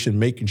conversation,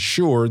 making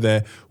sure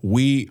that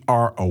we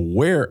are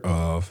aware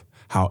of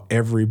how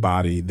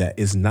everybody that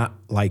is not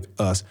like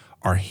us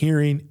are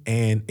hearing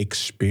and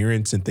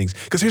experiencing things.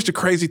 Because here's the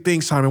crazy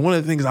thing, Simon. One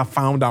of the things I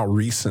found out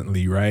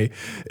recently, right,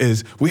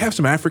 is we have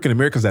some African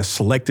Americans that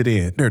selected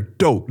in. They're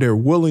dope. They're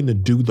willing to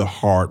do the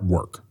hard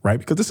work, right?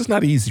 Because this is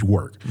not easy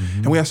work.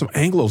 Mm-hmm. And we have some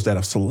Anglos that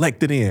have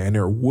selected in and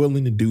they're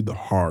willing to do the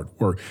hard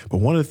work. But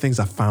one of the things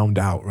I found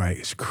out, right,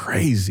 is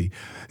crazy.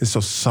 And so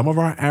some of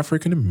our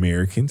African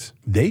Americans,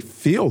 they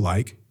feel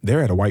like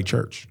they're at a white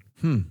church.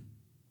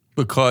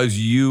 Because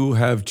you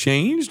have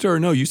changed? Or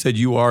no, you said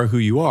you are who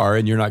you are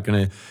and you're not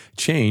going to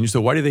change.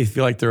 So why do they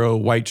feel like they're a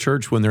white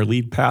church when their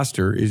lead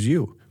pastor is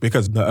you?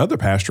 Because the other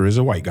pastor is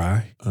a white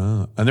guy.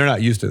 And they're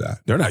not used to that.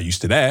 They're not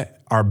used to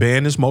that. Our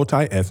band is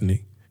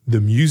multi-ethnic. The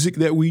music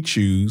that we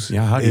choose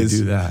how do you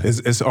do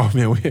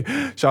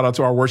that? Shout out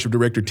to our worship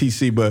director,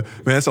 TC, but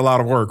man, that's a lot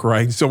of work,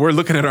 right? So we're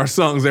looking at our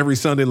songs every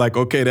Sunday like,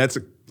 okay, that's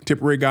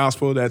contemporary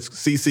gospel, that's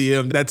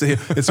CCM, that's a hymn.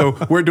 And so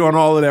we're doing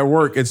all of that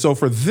work. And so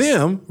for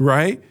them,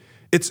 right,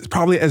 it's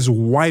probably as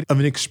white of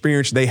an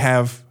experience they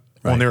have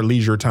on their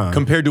leisure time.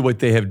 Compared to what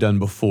they have done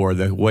before,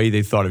 the way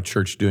they thought of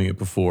church doing it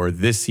before,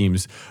 this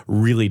seems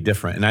really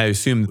different. And I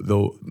assume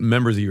the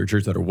members of your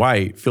church that are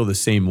white feel the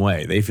same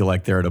way. They feel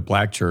like they're at a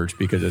black church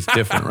because it's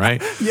different,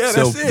 right? Yeah,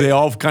 so that's it. they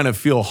all kind of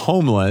feel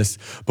homeless.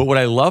 But what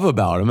I love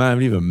about them, I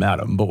haven't even met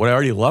them, but what I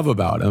already love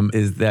about them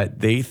is that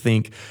they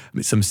think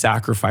some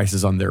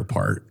sacrifices on their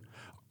part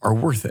are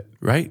worth it,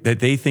 right? That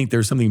they think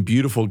there's something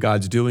beautiful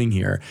God's doing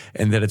here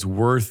and that it's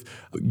worth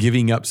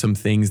giving up some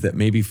things that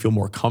maybe feel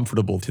more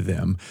comfortable to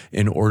them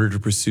in order to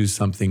pursue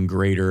something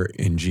greater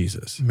in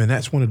Jesus. Man,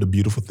 that's one of the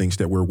beautiful things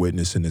that we're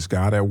witnessing is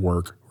God at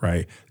work,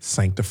 right?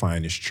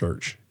 Sanctifying his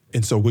church.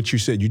 And so what you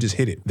said, you just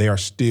hit it. They are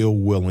still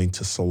willing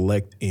to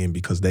select in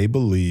because they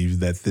believe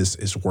that this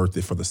is worth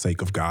it for the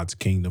sake of God's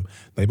kingdom.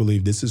 They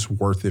believe this is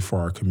worth it for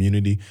our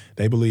community.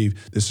 They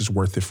believe this is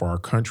worth it for our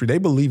country. They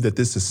believe that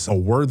this is a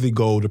worthy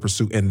goal to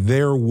pursue, and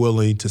they're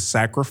willing to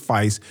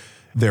sacrifice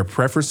their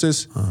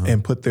preferences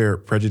and put their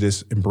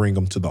prejudice and bring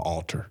them to the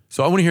altar.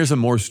 So I want to hear some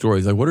more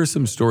stories. Like, what are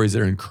some stories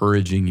that are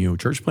encouraging you?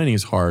 Church planting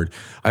is hard.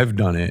 I've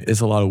done it.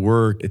 It's a lot of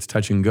work. It's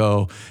touch and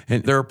go.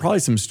 And there are probably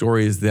some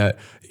stories that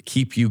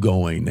keep you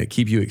going, that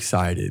keep you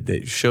excited,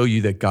 that show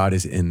you that God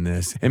is in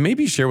this. And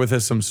maybe share with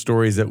us some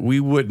stories that we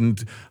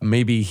wouldn't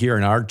maybe hear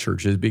in our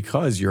churches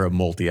because you're a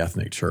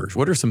multi-ethnic church.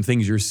 What are some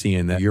things you're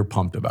seeing that you're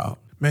pumped about?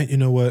 Man, you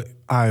know what?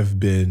 I've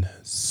been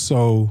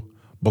so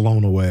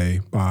blown away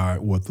by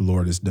what the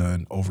Lord has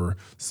done over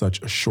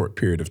such a short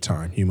period of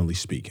time, humanly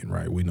speaking,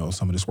 right? We know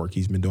some of this work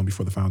he's been doing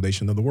before the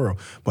foundation of the world,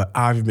 but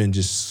I've been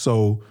just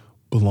so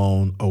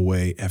blown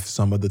away at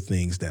some of the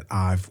things that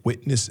I've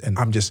witnessed, and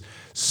I'm just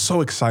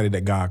so excited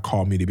that God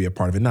called me to be a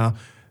part of it. Now,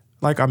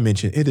 like I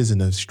mentioned, it is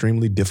an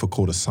extremely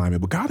difficult assignment,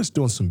 but God is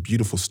doing some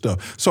beautiful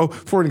stuff. So,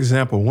 for an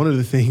example, one of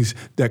the things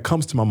that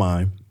comes to my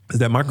mind is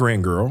that my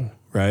grandgirl,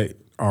 right,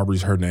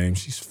 Aubrey's her name,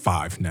 she's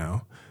 5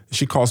 now,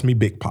 she calls me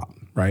Big Pop.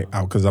 Right?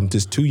 Because I'm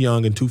just too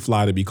young and too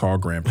fly to be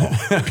called grandpa,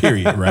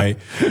 period, right?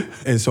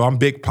 And so I'm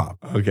Big Pop.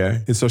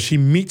 Okay. And so she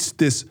meets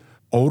this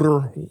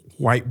older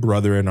white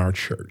brother in our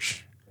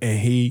church, and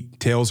he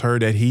tells her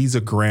that he's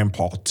a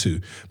grandpa too.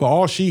 But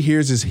all she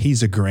hears is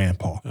he's a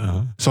grandpa.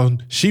 So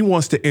she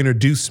wants to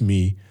introduce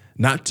me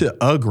not to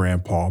a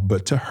grandpa,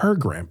 but to her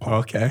grandpa.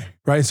 Okay.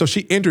 Right? So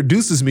she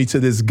introduces me to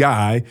this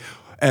guy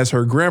as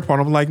her grandpa.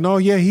 And I'm like, no,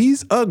 yeah,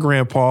 he's a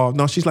grandpa.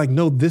 No, she's like,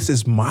 no, this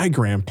is my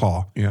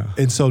grandpa. Yeah.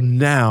 And so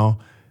now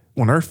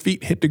when her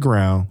feet hit the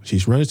ground,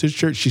 she's running to the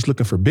church. She's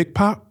looking for Big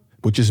Pop,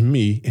 which is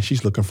me, and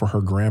she's looking for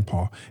her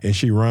grandpa. And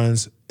she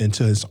runs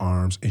into his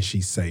arms and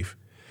she's safe.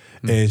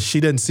 And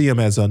she doesn't see him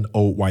as an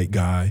old white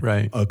guy,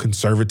 right, a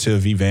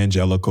conservative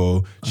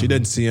evangelical. She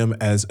doesn't see him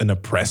as an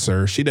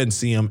oppressor. She doesn't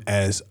see him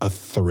as a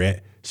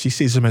threat. She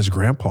sees him as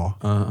grandpa.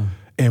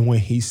 And when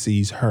he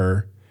sees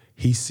her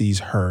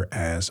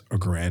as a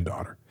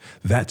granddaughter.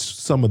 That's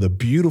some of the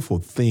beautiful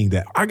thing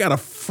that I got a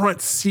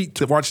front seat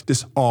to watch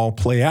this all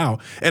play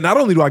out. And not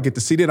only do I get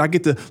to see that, I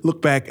get to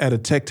look back at a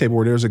tech table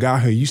where there's a guy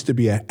who used to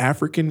be an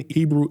African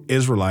Hebrew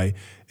Israelite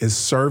is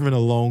serving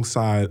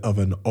alongside of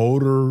an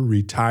older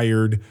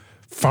retired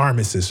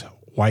pharmacist,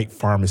 white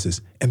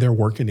pharmacist, and they're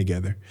working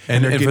together.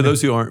 And for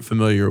those who aren't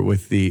familiar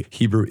with the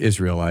Hebrew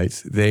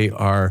Israelites, they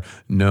are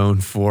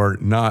known for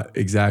not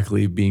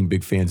exactly being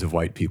big fans of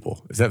white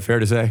people. Is that fair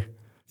to say?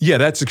 Yeah,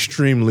 that's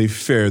extremely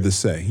fair to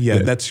say.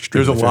 Yeah, that's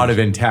extremely There's a fair lot to of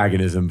say.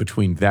 antagonism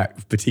between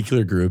that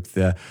particular group,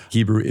 the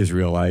Hebrew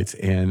Israelites,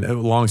 and a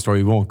long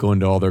story. We won't go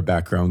into all their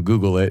background.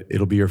 Google it.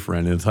 It'll be your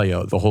friend. It'll tell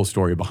you the whole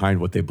story behind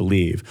what they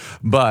believe.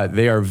 But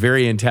they are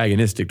very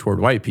antagonistic toward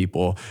white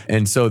people.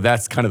 And so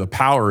that's kind of the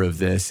power of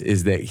this,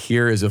 is that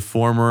here is a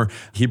former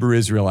Hebrew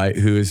Israelite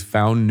who has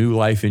found new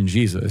life in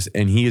Jesus,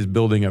 and he is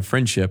building a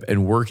friendship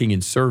and working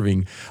and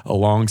serving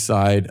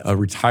alongside a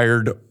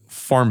retired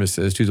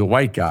pharmacist who's a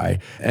white guy.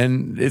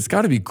 And it's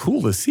got to be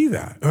cool to see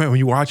that. When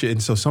you watch it,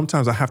 and so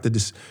sometimes I have to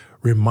just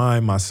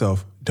remind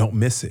myself, don't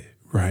miss it,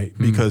 right?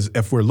 Because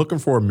if we're looking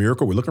for a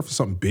miracle, we're looking for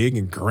something big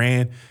and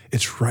grand,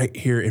 it's right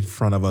here in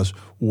front of us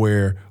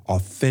where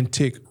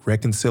authentic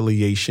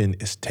reconciliation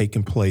is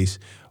taking place,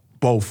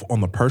 both on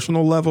the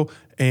personal level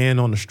and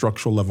on the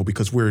structural level,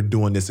 because we're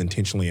doing this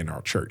intentionally in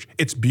our church.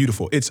 It's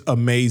beautiful. It's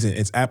amazing.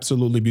 It's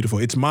absolutely beautiful.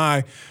 It's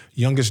my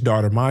youngest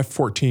daughter, my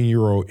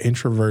 14-year-old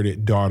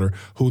introverted daughter,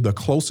 who the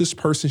closest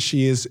person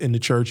she is in the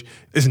church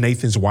is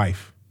Nathan's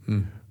wife.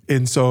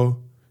 And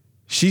so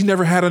she's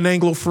never had an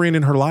Anglo friend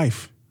in her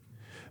life,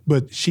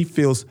 but she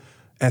feels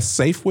as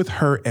safe with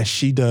her as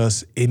she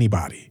does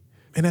anybody.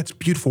 And that's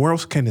beautiful. Where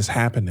else can this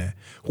happen at?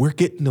 We're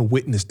getting to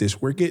witness this.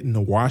 We're getting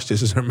to watch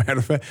this. As a matter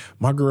of fact,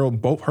 my girl,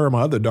 both her and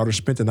my other daughter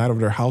spent the night over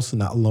their house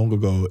not long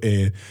ago,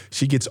 and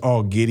she gets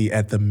all giddy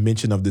at the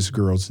mention of this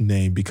girl's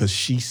name because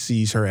she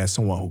sees her as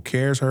someone who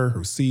cares her,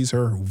 who sees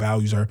her, who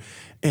values her.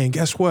 And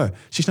guess what?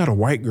 She's not a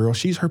white girl.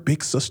 She's her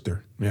big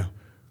sister. Yeah.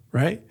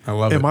 Right? I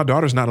love it. And my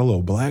daughter's not a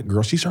little black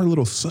girl. She's her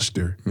little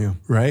sister. Yeah.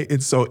 Right?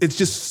 And so it's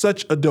just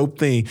such a dope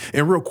thing.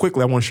 And real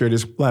quickly, I want to share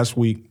this. Last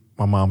week,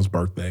 my mom's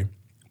birthday.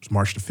 It was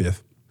March the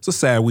 5th. It's a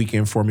sad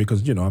weekend for me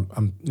because,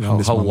 I'm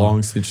How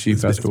long since she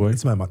passed away?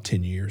 It's been about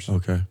 10 years.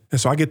 Okay.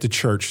 And so I get to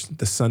church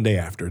the Sunday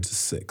after, it's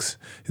the 6th.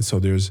 And so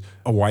there's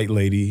a white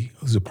lady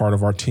who's a part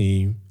of our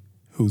team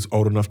who's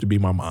old enough to be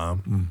my mom.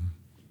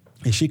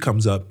 Mm-hmm. And she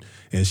comes up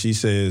and she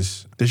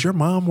says, "Does your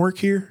mom work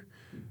here?"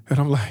 And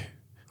I'm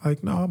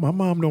like, "No, my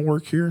mom don't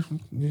work here."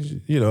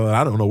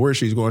 I don't know where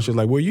she's going. She's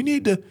like, "Well, you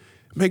need to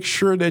make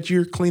sure that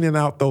you're cleaning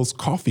out those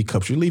coffee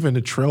cups. You're leaving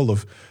a trail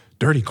of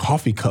dirty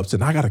coffee cups,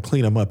 and I got to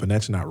clean them up, and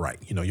that's not right.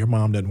 Your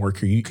mom doesn't work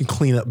here. You can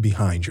clean up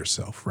behind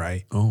yourself,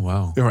 right?" Oh,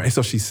 wow. Right.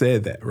 So she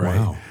said that, right?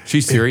 Wow.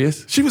 She's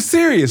serious? She was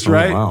serious,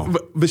 right? Oh, wow.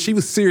 But she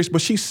was serious,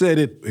 but she said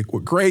it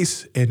with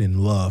grace and in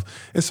love.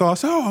 And so I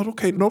said, "Oh,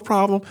 okay, no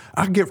problem.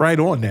 I'll get right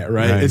on that,"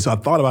 right? And so I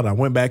thought about it. I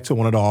went back to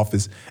one of the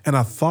office, and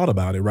I thought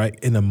about it, right?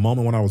 In the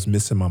moment when I was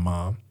missing my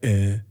mom,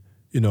 and,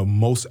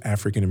 most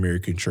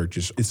African-American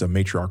churches, it's a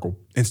matriarchal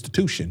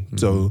institution. Mm-hmm.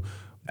 So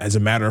as a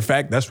matter of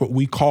fact, that's what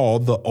we call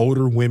the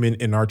older women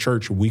in our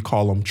church. We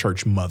call them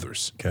church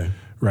mothers. Okay.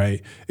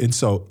 Right. And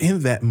so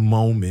in that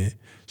moment,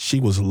 she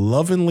was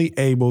lovingly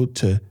able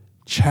to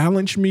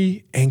challenge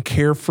me and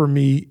care for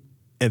me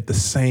at the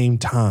same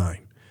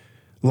time,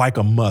 like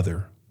a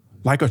mother,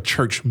 like a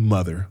church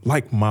mother,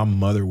 like my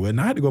mother would.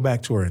 And I had to go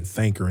back to her and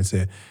thank her and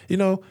say,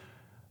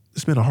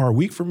 it's been a hard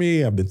week for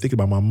me. I've been thinking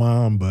about my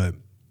mom, but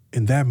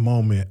in that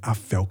moment, I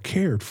felt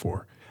cared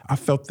for. I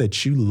felt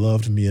that you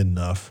loved me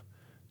enough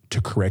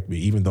to correct me,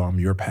 even though I'm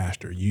your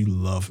pastor. You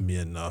love me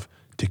enough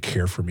to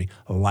care for me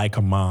like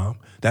a mom.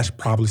 That's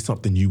probably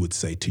something you would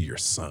say to your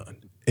son.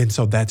 And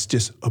so that's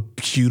just a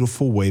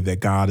beautiful way that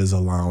God is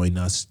allowing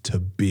us to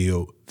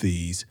build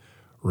these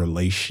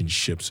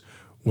relationships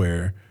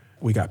where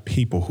we got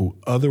people who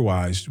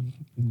otherwise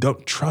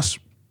don't trust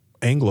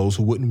Anglos,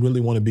 who wouldn't really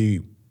want to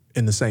be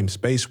in the same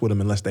space with them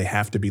unless they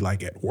have to be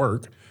like at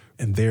work.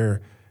 And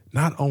they're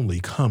not only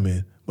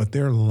coming, but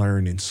they're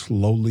learning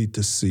slowly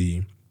to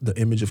see the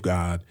image of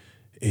God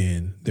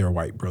in their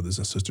white brothers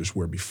and sisters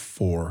where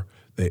before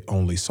they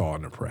only saw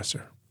an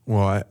oppressor.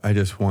 Well, I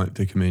just want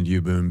to commend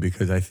you, Boone,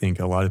 because I think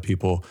a lot of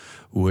people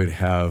would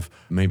have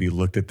maybe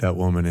looked at that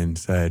woman and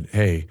said,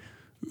 "Hey,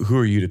 who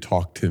are you to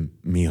talk to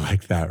me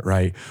like that,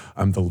 right?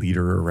 I'm the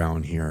leader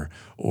around here."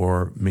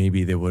 Or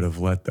maybe they would have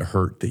let the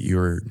hurt that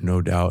you're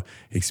no doubt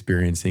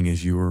experiencing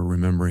as you were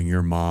remembering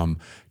your mom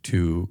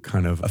to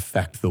kind of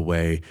affect the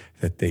way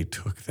that they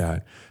took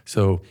that.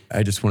 So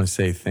I just want to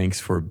say thanks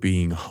for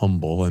being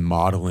humble and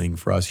modeling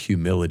for us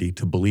humility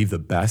to believe the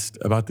best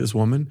about this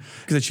woman,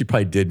 because she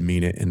probably did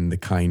mean it in the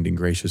kind and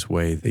gracious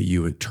way that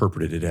you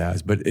interpreted it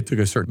as. But it took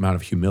a certain amount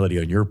of humility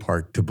on your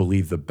part to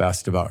believe the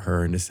best about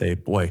her and to say,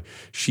 boy,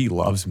 she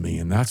loves me.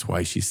 And that's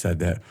why she said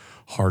that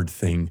hard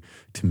thing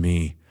to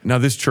me. Now,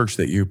 this church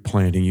that you're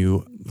planting,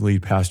 you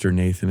lead pastor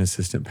Nathan,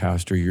 assistant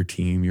pastor, your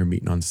team, you're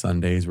meeting on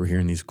Sundays. We're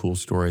hearing these cool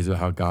stories of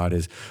how God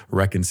is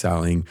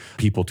reconciling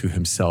people to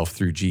himself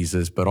through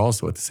Jesus, but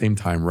also at the same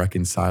time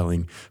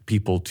reconciling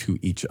people to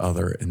each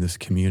other in this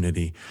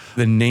community.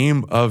 The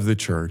name of the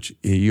church,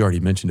 you already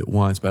mentioned it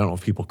once, but I don't know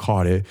if people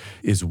caught it,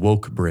 is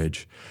Woke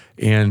Bridge.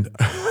 And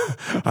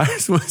I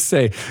just want to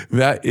say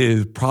that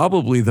is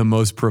probably the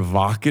most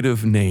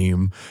provocative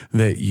name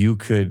that you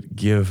could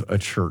give a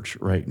church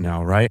right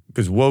now, right?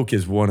 Because woke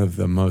is one of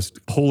the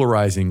most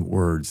polarizing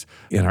words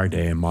in our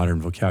day in modern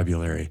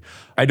vocabulary.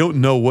 I don't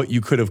know what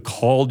you could have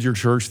called your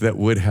church that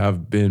would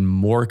have been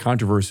more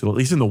controversial, at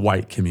least in the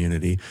white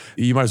community.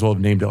 You might as well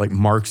have named it like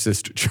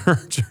Marxist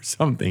Church or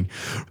something.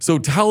 So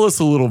tell us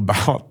a little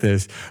about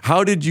this.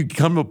 How did you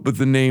come up with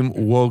the name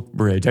Woke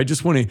Bridge? I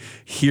just want to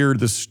hear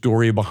the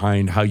story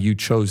behind how you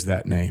chose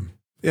that name.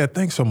 Yeah,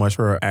 thanks so much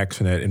for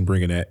asking that and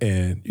bringing that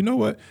in. You know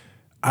what?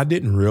 I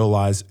didn't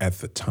realize at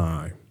the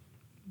time,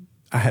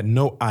 I had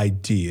no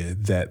idea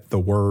that the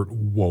word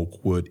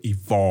woke would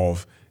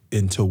evolve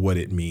into what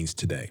it means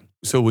today.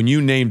 So when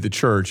you named the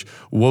church,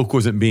 woke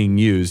wasn't being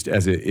used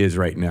as it is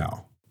right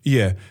now.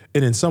 Yeah,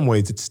 and in some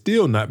ways, it's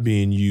still not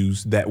being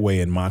used that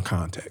way in my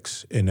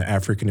context, in the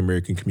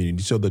African-American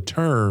community. So the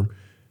term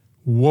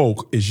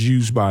woke is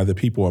used by the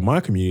people in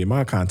my community, in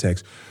my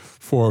context,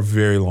 for a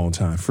very long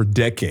time, for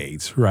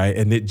decades, right?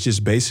 And it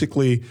just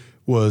basically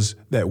was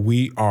that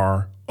we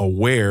are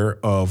aware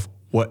of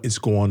what is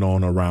going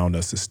on around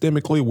us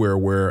systemically. We're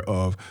aware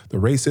of the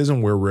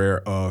racism, we're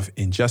aware of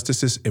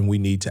injustices, and we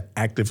need to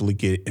actively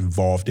get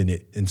involved in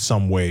it in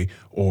some way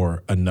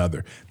or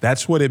another.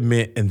 That's what it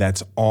meant, and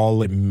that's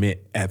all it meant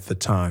at the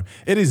time.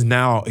 It is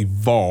now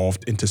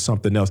evolved into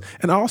something else.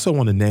 And I also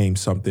want to name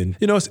something.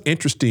 It's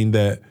interesting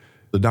that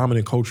the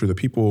dominant culture, the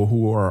people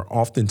who are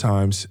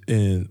oftentimes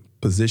in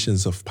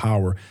positions of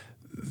power,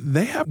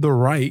 they have the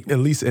right, at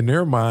least in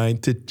their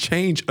mind, to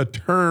change a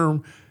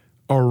term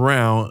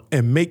around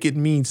and make it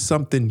mean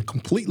something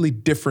completely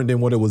different than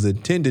what it was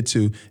intended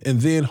to, and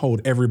then hold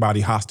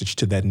everybody hostage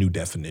to that new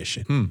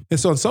definition. And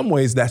so in some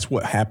ways, that's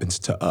what happens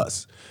to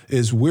us,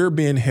 is we're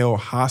being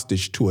held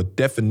hostage to a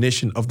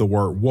definition of the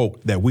word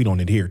woke that we don't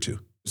adhere to.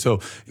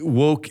 So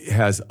woke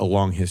has a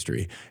long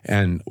history.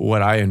 And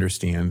what I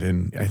understand,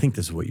 and I think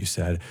this is what you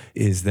said,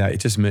 is that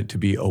it's just meant to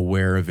be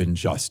aware of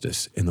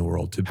injustice in the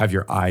world, to have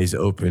your eyes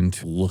open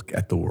to look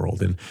at the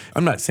world. And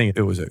I'm not saying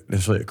it was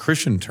necessarily a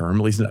Christian term,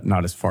 at least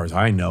not as far as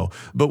I know,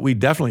 but we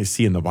definitely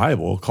see in the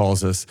Bible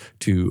calls us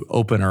to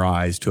open our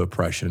eyes to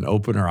oppression,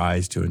 open our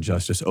eyes to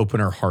injustice, open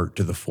our heart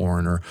to the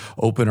foreigner,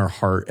 open our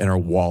heart and our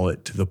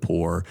wallet to the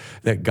poor,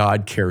 that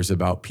God cares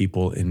about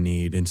people in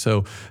need. And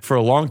so for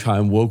a long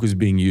time, woke was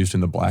being used in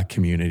the Black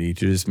community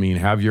to just mean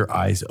have your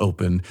eyes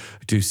open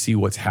to see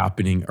what's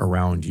happening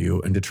around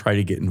you and to try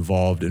to get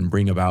involved and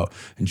bring about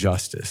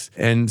justice.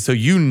 And so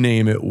you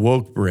name it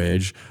Woke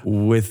Bridge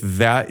with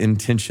that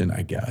intention,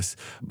 I guess.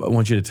 I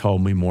want you to tell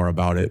me more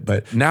about it.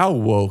 But now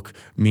woke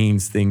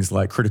means things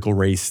like critical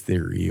race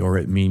theory, or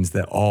it means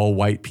that all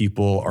white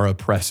people are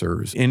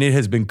oppressors. And it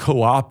has been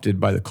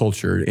co-opted by the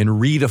culture and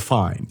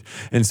redefined.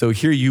 And so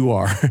here you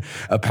are,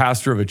 a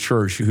pastor of a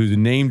church who's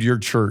named your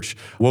church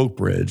Woke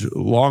Bridge,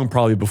 long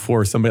probably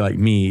before somebody like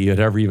me had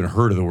ever even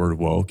heard of the word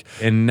woke.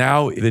 And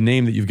now the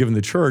name that you've given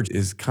the church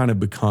is kind of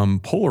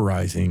become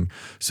polarizing.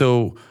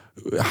 So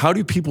how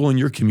do people in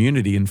your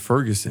community in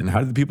Ferguson, how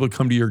do the people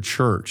come to your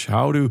church?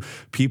 How do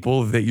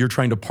people that you're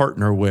trying to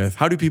partner with,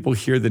 how do people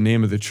hear the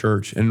name of the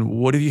church? And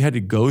what have you had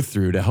to go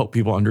through to help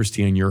people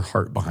understand your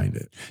heart behind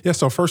it? Yeah,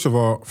 so first of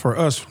all, for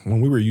us, when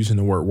we were using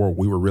the word woke,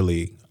 we were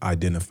really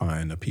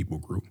identifying a people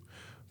group.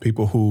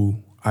 People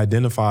who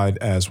identified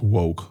as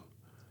woke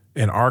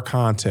in our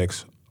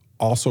context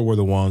also were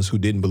the ones who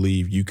didn't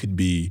believe you could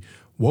be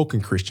woke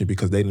and Christian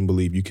because they didn't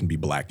believe you can be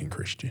Black and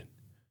Christian.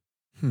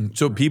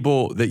 So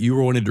people that you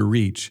wanted to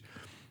reach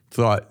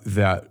thought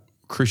that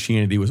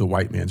Christianity was a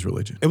white man's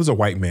religion. It was a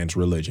white man's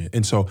religion.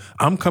 And so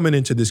I'm coming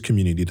into this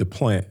community to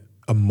plant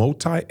a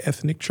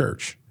multi-ethnic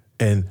church.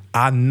 And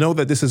I know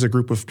that this is a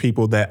group of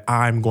people that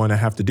I'm going to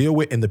have to deal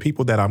with. And the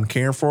people that I'm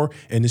caring for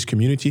in this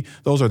community,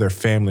 those are their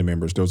family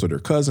members. Those are their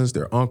cousins,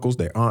 their uncles,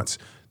 their aunts,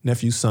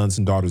 nephews, sons,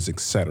 and daughters,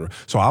 etc.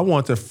 So I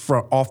want to,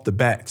 off the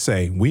bat,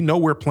 say, we know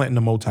we're planting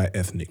a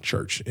multi-ethnic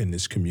church in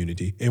this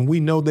community. And we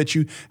know that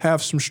you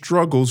have some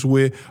struggles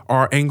with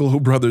our Anglo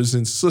brothers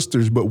and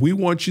sisters, but we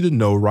want you to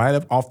know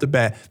right off the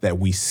bat that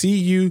we see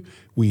you,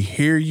 we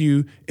hear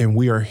you, and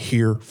we are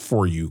here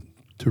for you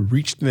to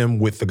reach them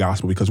with the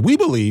gospel, because we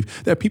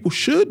believe that people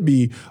should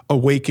be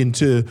awakened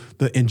to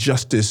the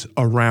injustice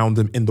around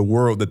them in the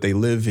world that they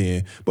live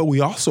in. But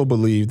we also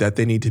believe that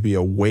they need to be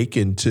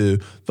awakened to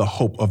the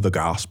hope of the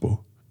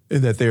gospel,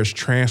 and that there's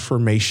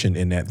transformation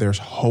in that. There's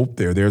hope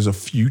there. There's a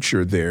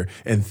future there.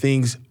 And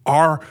things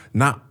are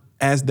not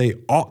as they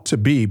ought to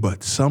be,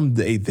 but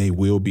someday they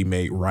will be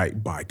made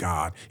right by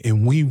God.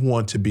 And we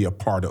want to be a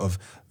part of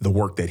the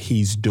work that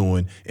he's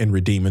doing in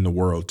redeeming the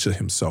world to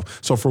himself.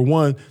 So for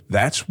one,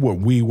 that's what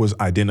we was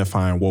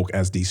identifying woke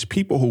as, these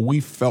people who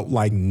we felt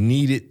like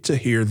needed to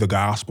hear the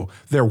gospel.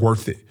 They're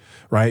worth it,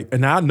 right?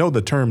 And I know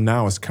the term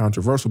now is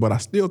controversial, but I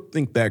still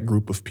think that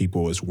group of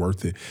people is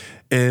worth it.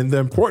 And the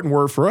important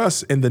word for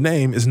us in the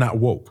name is not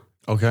woke.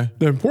 Okay.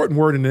 The important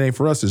word in the name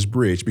for us is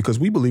bridge, because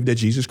we believe that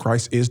Jesus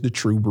Christ is the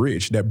true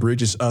bridge that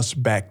bridges us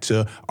back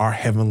to our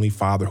Heavenly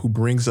Father, who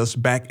brings us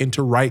back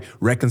into right,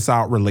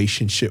 reconciled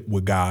relationship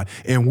with God.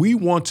 And we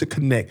want to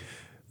connect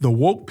the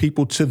woke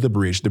people to the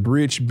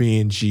bridge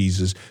being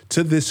Jesus,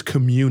 to this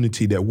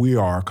community that we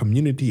are, a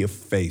community of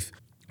faith,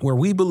 where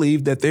we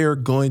believe that they're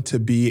going to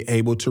be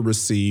able to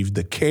receive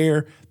the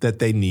care that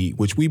they need,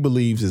 which we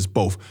believe is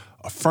both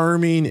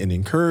affirming and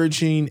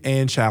encouraging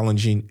and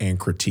challenging and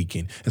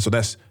critiquing. And so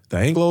that's the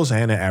Anglos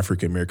and the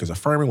African Americans,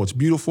 affirming what's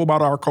beautiful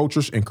about our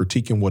cultures and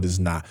critiquing what is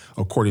not,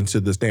 according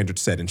to the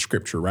standards set in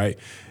Scripture, right?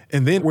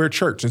 And then we're a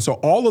church. And so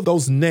all of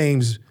those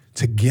names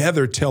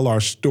together tell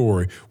our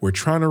story. We're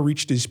trying to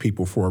reach these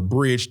people for a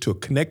bridge to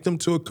connect them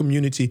to a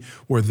community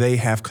where they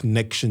have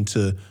connection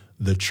to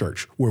the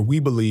church, where we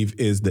believe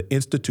is the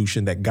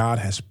institution that God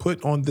has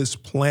put on this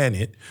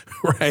planet,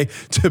 right,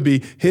 to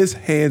be his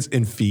hands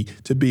and feet,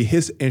 to be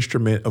his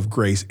instrument of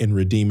grace in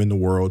redeeming the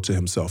world to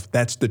himself.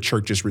 That's the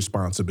church's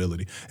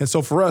responsibility. And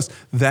so for us,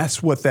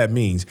 that's what that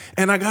means.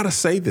 And I got to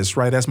say this,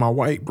 right, as my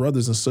white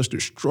brothers and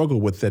sisters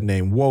struggle with that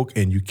name woke,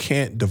 and you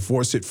can't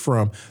divorce it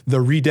from the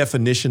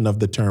redefinition of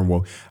the term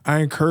woke,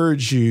 I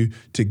encourage you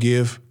to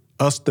give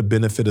us the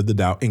benefit of the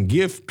doubt and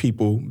give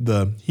people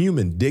the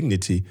human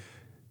dignity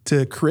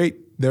to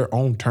create their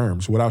own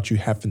terms without you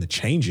having to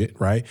change it,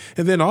 right?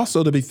 And then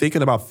also to be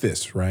thinking about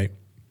this, right?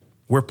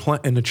 We're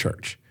planting the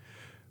church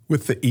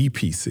with the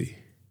EPC.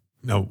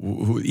 No,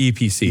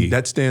 EPC.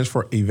 That stands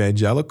for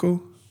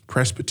Evangelical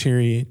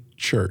Presbyterian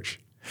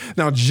Church.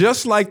 Now,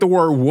 just like the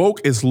word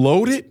woke is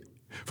loaded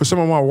for some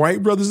of my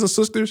white brothers and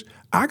sisters,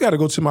 I got to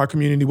go to my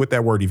community with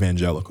that word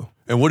evangelical.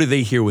 And what do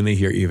they hear when they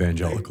hear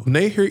evangelical? When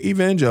they hear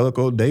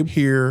evangelical, they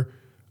hear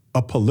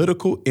a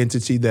political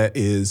entity that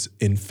is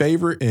in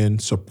favor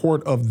and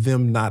support of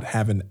them not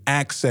having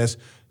access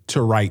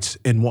to rights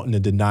and wanting to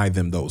deny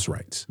them those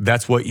rights.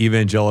 That's what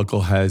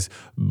evangelical has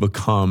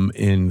become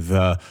in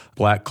the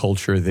Black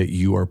culture that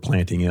you are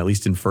planting, at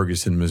least in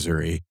Ferguson,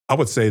 Missouri. I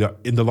would say that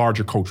in the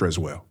larger culture as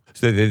well.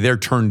 So they're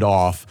turned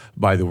off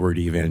by the word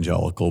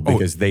evangelical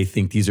because they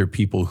think these are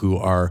people who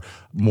are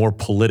more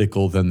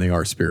political than they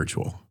are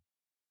spiritual.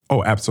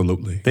 Oh,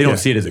 absolutely. They don't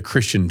see it as a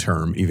Christian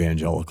term,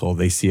 evangelical.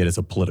 They see it as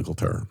a political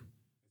term.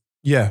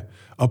 Yeah,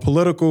 a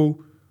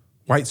political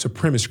white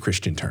supremacist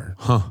Christian term,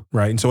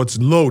 right? And so it's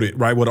loaded,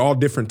 right, with all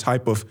different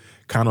type of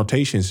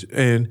connotations.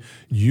 And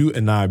you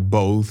and I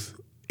both,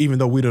 even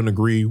though we don't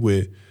agree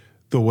with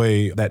the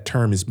way that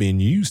term is being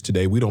used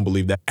today, we don't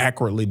believe that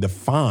accurately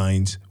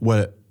defines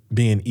what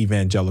being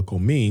evangelical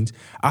means.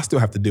 I still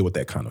have to deal with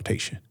that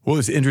connotation. Well,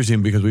 it's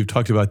interesting because we've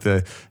talked about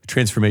the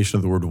transformation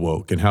of the word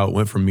woke and how it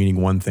went from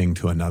meaning one thing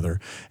to another.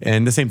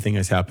 And the same thing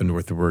has happened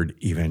with the word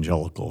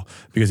evangelical,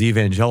 because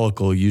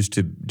evangelical used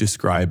to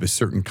describe a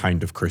certain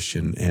kind of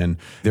Christian. And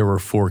there were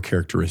 4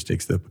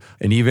 characteristics.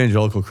 An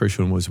evangelical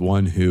Christian was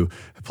one who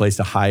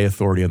placed a high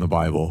authority on the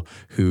Bible,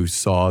 who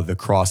saw the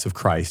cross of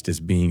Christ as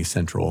being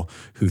central,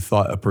 who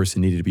thought a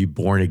person needed to be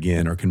born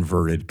again or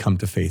converted, come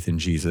to faith in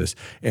Jesus,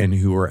 and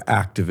who were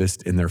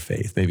activists in their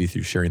faith, maybe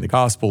through sharing the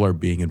gospel or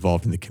being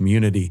involved in the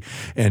community.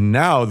 And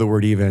now the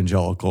word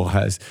evangelical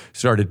has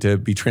started to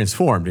be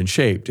transformed and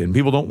shaped, and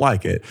people don't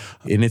like it.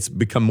 And it's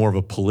become more of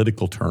a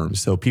political term.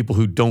 So people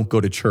who don't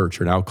go to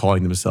church are now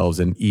calling themselves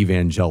an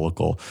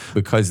evangelical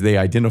because they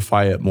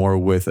identify it more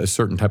with a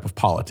certain type of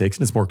politics,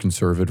 and it's more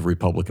conservative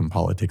Republican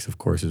politics, of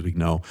course, as we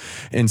know.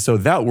 And so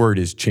that word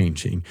is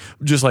changing,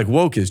 just like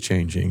woke is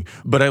changing.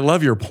 But I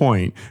love your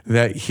point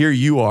that here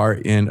you are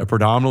in a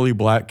predominantly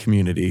Black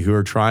community who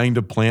are trying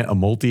to plant a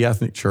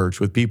multi-ethnic church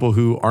with people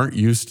who aren't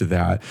used to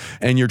that.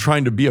 And you're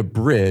trying to be a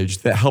bridge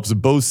that helps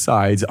both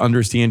sides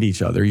understand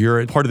each other. You're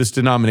a part of this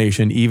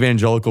denomination,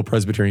 Evangelical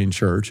Presbyterian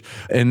Church,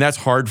 and that's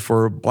hard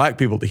for Black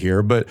people to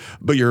hear, but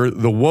you're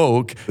the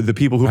woke, the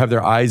people who have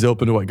their eyes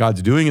open to what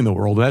God's doing in the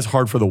world, and that's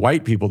hard for the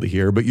white people to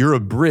hear, but you're a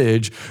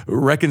bridge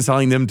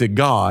reconciling them to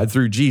God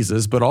through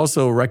Jesus, but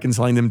also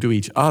reconciling them to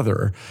each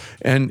other.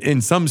 And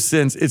in some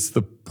sense, it's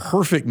the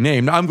perfect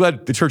name. Now, I'm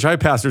glad the church I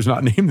pastor is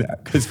not named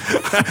that, because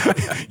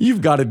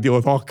you've got to deal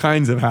with all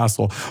kinds of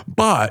hassle.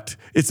 But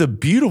it's a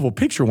beautiful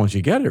picture once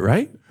you get it,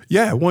 right?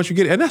 Yeah, once you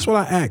get it. And that's what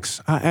I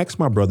ask. I ask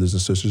my brothers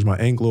and sisters, my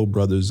Anglo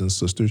brothers and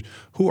sisters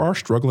who are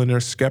struggling, they're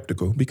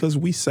skeptical, because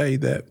we say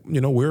that,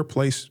 we're a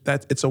place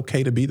that it's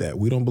okay to be that.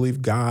 We don't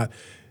believe God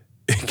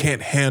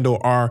can't handle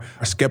our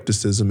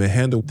skepticism and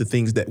handle the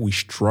things that we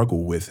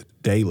struggle with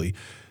daily.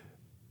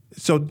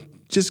 So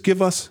just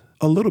give us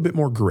a little bit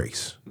more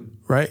grace,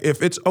 right?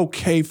 If it's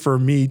okay for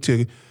me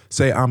to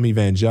say I'm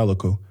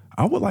evangelical,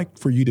 I would like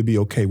for you to be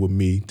okay with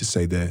me to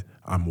say that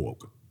I'm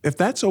woke. If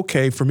that's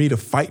okay for me to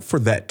fight for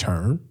that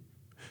term,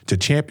 to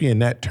champion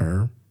that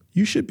term,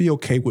 you should be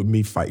okay with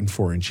me fighting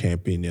for and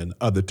championing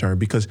other term,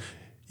 because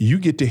you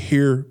get to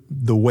hear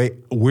the way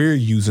we're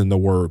using the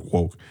word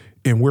woke,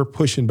 and we're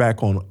pushing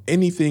back on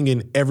anything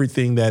and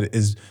everything that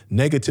is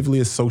negatively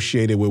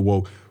associated with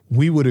woke.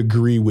 We would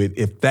agree with,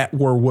 if that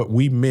were what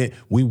we meant,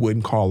 we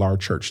wouldn't call our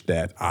church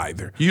that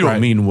either. You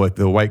don't mean what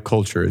the white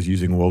culture is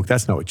using woke.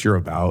 That's not what you're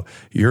about.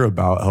 You're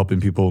about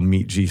helping people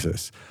meet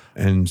Jesus.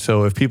 And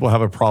so if people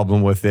have a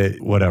problem with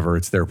it, whatever,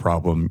 it's their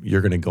problem.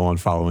 You're going to go on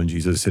following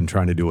Jesus and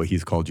trying to do what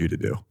he's called you to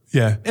do.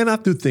 Yeah. And I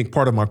do think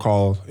part of my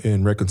call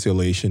in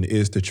reconciliation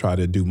is to try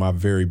to do my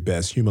very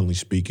best, humanly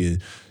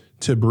speaking,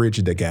 to bridge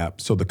the gap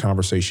so the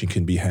conversation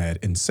can be had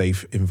in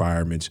safe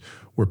environments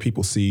where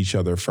people see each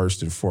other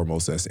first and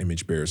foremost as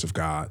image bearers of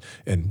God.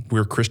 And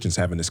we're Christians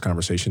having this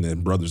conversation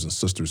and brothers and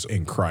sisters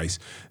in Christ.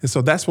 And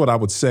so that's what I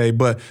would say.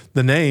 But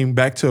the name,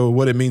 back to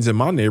what it means in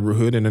my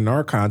neighborhood and in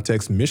our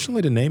context,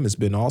 missionally, the name has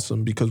been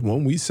awesome, because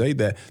when we say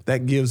that,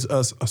 that gives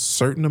us a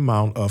certain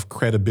amount of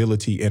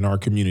credibility in our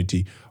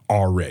community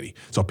already.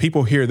 So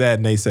people hear that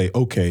and they say,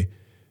 okay,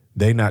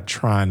 they're not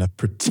trying to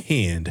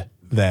pretend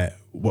that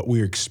what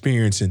we're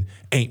experiencing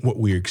ain't what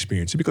we're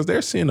experiencing, because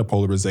they're seeing the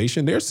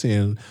polarization, they're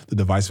seeing the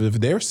divisive,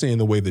 they're seeing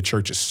the way the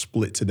church is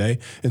split today.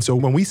 And so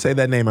when we say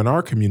that name in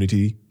our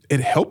community,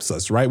 it helps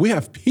us, right? We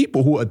have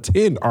people who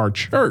attend our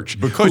church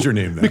because your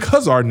name,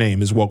 because our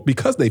name is woke,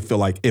 because they feel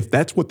like if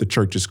that's what the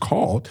church is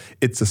called,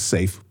 it's a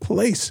safe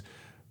place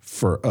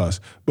for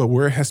us. But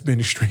where it has been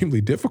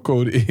extremely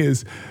difficult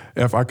is,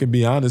 if I can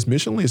be honest,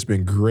 missionally it's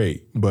been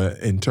great, but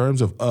in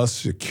terms of us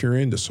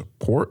securing the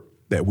support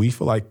that we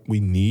feel like we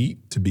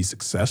need to be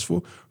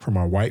successful from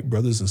our white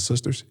brothers and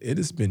sisters, it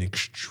has been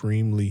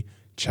extremely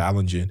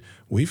challenging.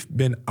 We've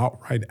been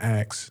outright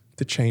asked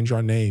to change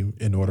our name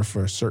in order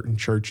for certain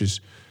churches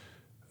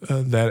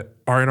that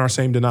are in our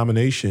same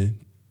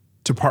denomination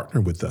to partner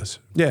with us.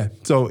 Yeah,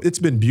 so it's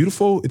been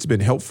beautiful, it's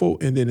been helpful,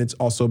 and then it's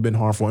also been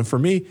harmful. And for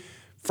me,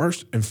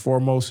 first and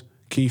foremost,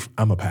 Keith,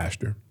 I'm a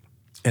pastor,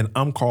 and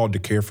I'm called to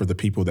care for the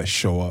people that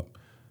show up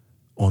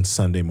on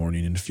Sunday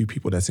morning and a few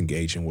people that's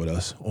engaging with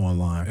us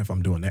online, if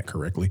I'm doing that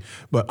correctly.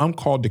 But I'm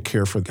called to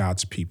care for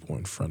God's people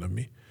in front of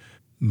me.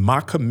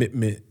 My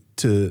commitment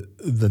to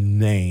the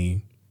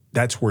name,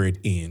 that's where it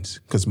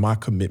ends, because my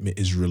commitment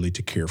is really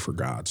to care for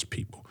God's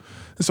people.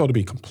 And so to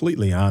be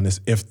completely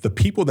honest, if the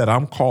people that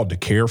I'm called to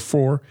care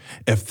for,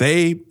 if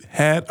they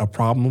had a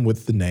problem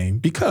with the name,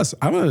 because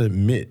I'm going to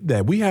admit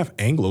that we have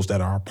Anglos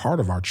that are a part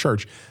of our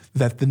church,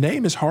 that the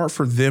name is hard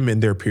for them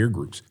in their peer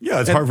groups. Yeah,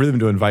 it's hard for them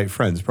to invite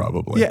friends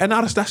probably. Yeah, and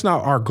that's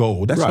not our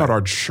goal. That's not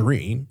our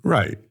dream.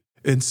 Right.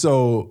 And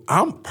so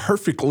I'm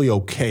perfectly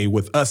okay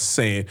with us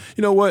saying,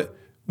 you know what?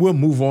 We'll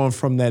move on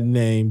from that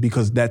name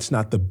because that's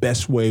not the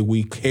best way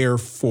we care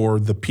for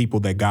the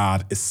people that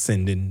God is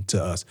sending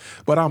to us.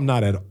 But I'm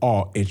not at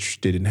all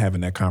interested in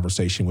having that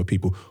conversation with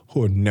people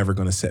who are never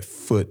going to set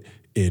foot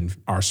in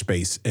our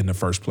space in the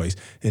first place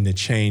and to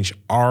change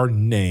our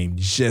name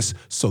just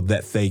so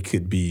that they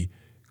could be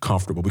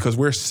comfortable. Because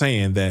we're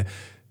saying that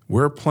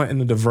we're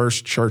planting a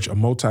diverse church, a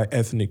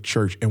multi-ethnic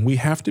church, and we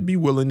have to be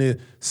willing to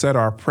set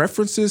our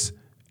preferences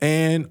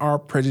and our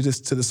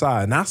prejudice to the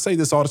side. And I say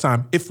this all the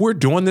time. If we're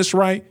doing this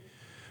right,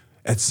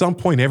 at some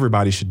point,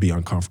 everybody should be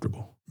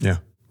uncomfortable. Yeah.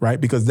 Right?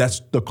 Because that's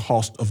the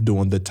cost of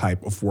doing the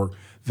type of work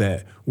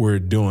that we're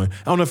doing.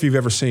 I don't know if you've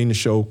ever seen the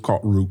show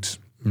called Roots.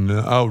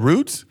 No. Oh,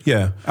 Roots?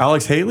 Yeah.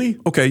 Alex Haley?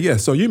 Okay, yeah.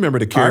 So you remember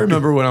the character. I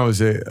remember when I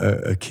was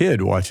a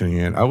kid watching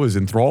it. I was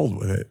enthralled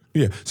with it.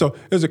 Yeah. So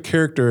there's a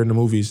character in the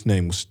movie. His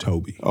name was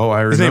Toby. Oh,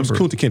 I remember. His name was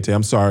Kunta Kinte.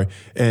 I'm sorry.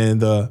 And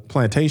the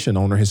plantation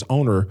owner, his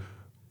owner,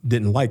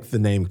 didn't like the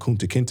name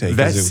Kunta Kinte.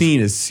 That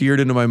scene is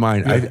seared into my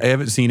mind. Yeah. I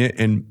haven't seen it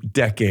in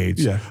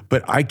decades,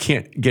 but I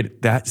can't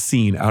get that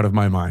scene out of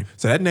my mind.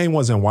 So that name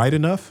wasn't white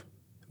enough.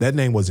 That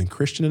name wasn't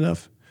Christian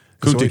enough.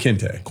 Kunta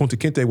Kinte. Kunta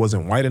Kinte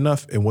wasn't white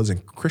enough and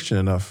wasn't Christian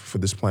enough for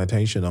this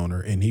plantation owner,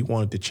 and he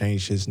wanted to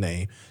change his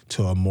name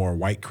to a more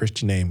white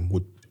Christian name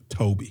with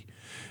Toby.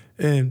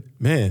 And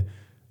man,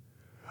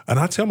 and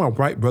I tell my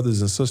white brothers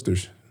and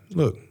sisters,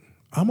 look,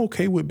 I'm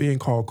okay with being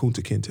called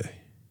Kunta Kinte.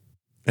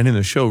 And in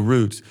the show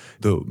Roots,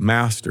 the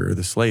master,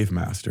 the slave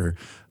master,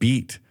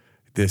 beat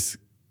this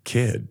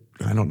kid.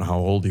 I don't know how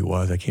old he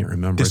was. I can't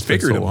remember. It's been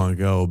so long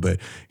ago, but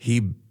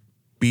he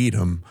beat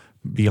him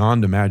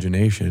beyond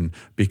imagination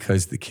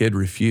because the kid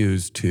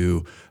refused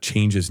to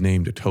change his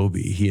name to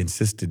Toby. He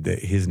insisted that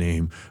his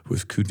name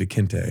was Kunta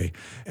Kinte.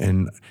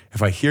 And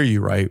if I hear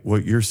you right,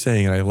 what you're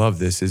saying, and I love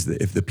this, is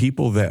that if the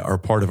people that are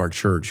part of our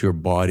church who are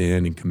bought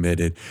in and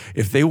committed,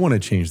 if they want to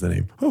change the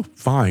name, oh,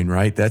 fine,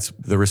 right? That's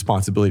the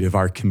responsibility of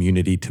our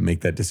community to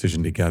make that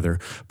decision together.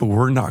 But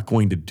we're not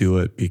going to do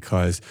it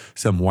because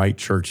some white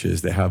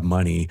churches that have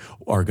money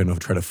are going to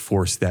try to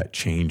force that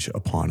change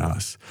upon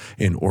us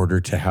in order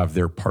to have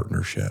their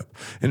partnership.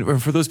 And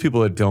for those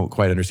people that don't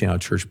quite understand how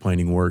church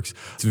planting works,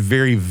 it's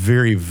very,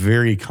 very,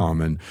 very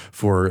common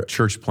for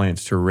church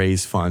plants to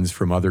raise funds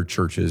from other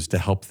churches to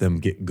help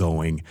them get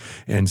going.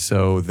 And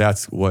so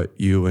that's what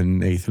you and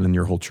Nathan and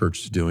your whole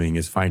church is doing,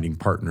 is finding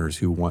partners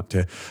who want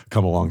to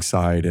come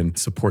alongside and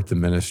support the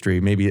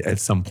ministry. Maybe at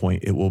some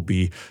point it will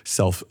be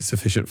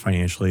self-sufficient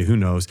financially, who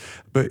knows?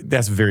 But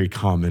that's very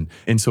common.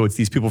 And so it's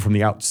these people from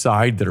the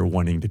outside that are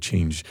wanting to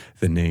change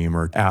the name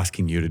or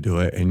asking you to do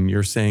it. And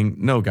you're saying,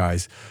 no,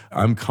 guys,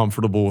 I'm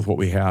comfortable with what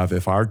we have.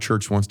 If our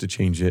church wants to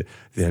change it,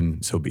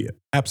 then so be it.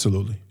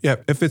 Absolutely. Yeah,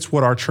 if it's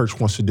what our church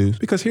wants to do.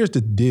 Because here's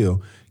the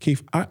deal,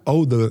 Keith, I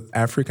owe the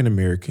African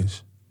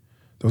Americans,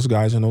 those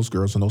guys and those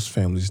girls and those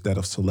families that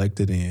have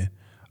selected in,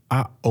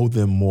 I owe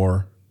them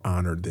more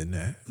honor than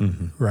that.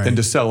 Right? And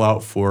to sell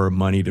out for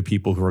money to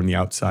people who are on the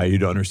outside, you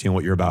don't understand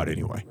what you're about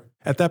anyway.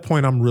 At that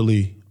point, I'm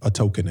really a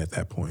token at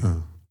that point.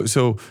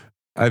 So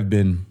I've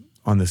been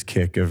on this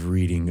kick of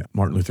reading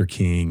Martin Luther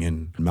King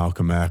and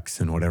Malcolm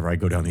X and whatever. I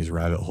go down these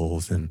rabbit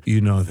holes. And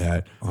you know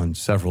that on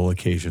several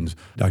occasions,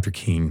 Dr.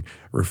 King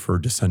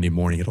referred to Sunday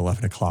morning at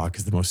 11 o'clock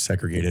as the most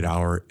segregated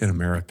hour in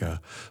America.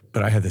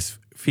 But I had this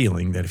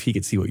feeling that if he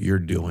could see what you're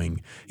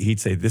doing, he'd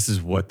say, this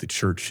is what the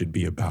church should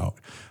be about.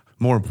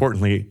 More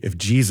importantly, if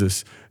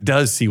Jesus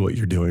does see what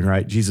you're doing,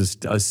 right? Jesus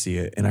does see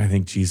it. And I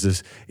think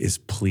Jesus is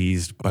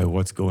pleased by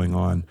what's going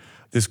on.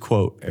 This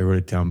quote, I wrote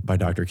it down by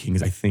Dr. King,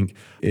 is I think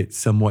it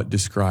somewhat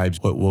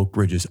describes what Woke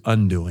Bridge is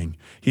undoing.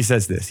 He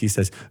says this, he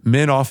says,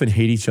 men often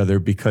hate each other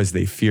because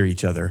they fear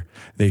each other.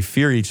 They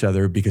fear each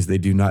other because they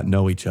do not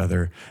know each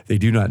other. They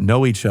do not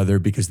know each other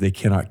because they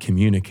cannot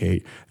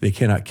communicate. They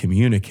cannot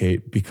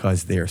communicate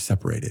because they are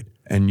separated.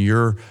 And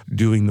you're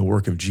doing the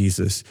work of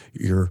Jesus.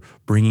 You're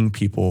bringing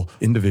people,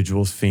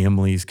 individuals,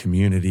 families,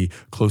 community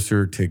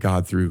closer to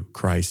God through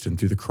Christ and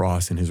through the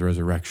cross and his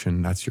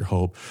resurrection. That's your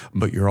hope.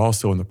 But you're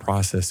also in the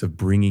process of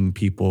bringing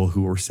people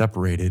who are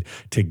separated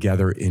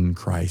together in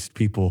Christ,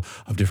 people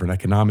of different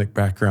economic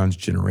backgrounds,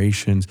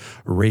 generations,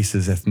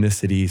 races,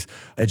 ethnicities,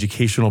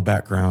 educational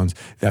backgrounds.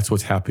 That's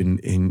what's happened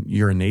in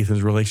your and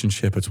Nathan's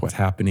relationship. It's what's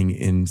happening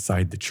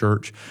inside the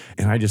church.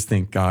 And I just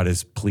think God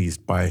is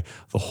pleased by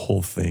the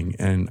whole thing.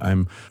 And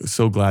I'm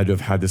so glad to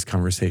have had this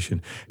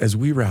conversation. As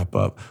we wrap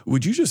up,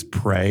 would you just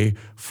pray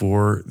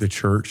for the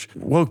church?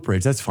 Woke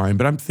Bridge, that's fine,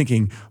 but I'm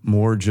thinking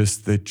more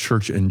just the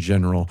church in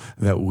general,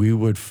 that we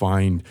would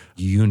find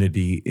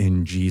unity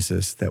in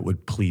Jesus that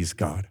would please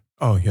God.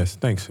 Oh, yes.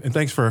 Thanks. And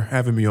thanks for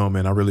having me on,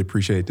 man. I really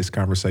appreciate this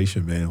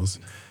conversation, man.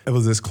 It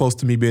was as close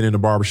to me being in a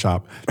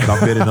barbershop that I've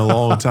been in a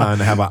long time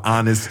to have an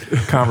honest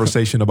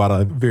conversation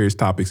about various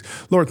topics.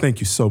 Lord,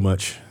 thank you so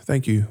much.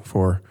 Thank you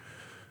for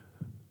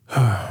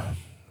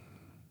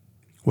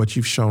what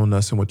you've shown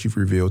us and what you've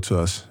revealed to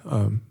us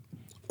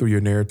through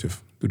your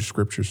narrative, through the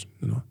scriptures,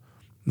 in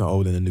the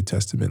Old and the New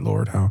Testament,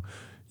 Lord, how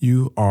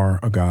you are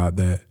a God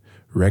that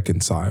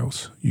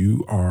reconciles.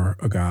 You are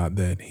a God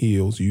that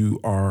heals. You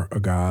are a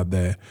God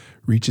that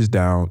reaches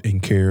down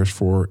and cares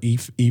for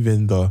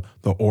even the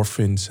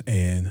orphans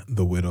and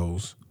the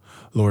widows.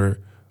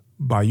 Lord,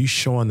 by you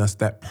showing us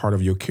that part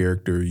of your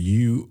character,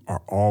 you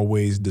are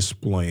always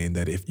displaying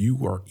that if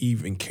you are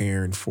even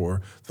caring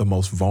for the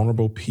most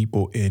vulnerable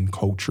people in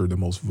culture, the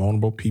most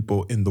vulnerable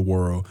people in the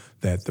world,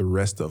 that the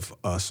rest of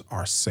us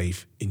are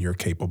safe in your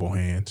capable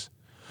hands.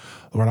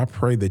 Lord, I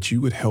pray that you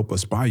would help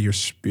us by your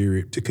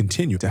Spirit to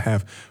continue to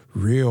have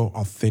real,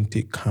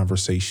 authentic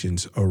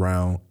conversations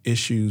around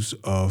issues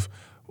of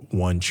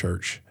one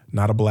church,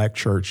 not a black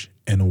church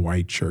and a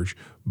white church,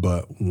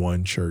 but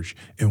one church.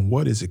 And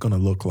what is it going to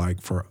look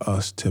like for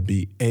us to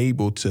be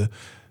able to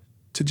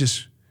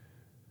just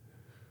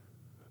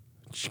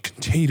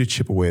continue to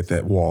chip away at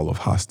that wall of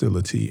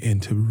hostility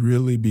and to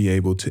really be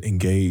able to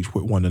engage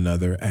with one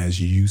another as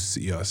you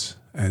see us,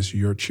 as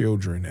your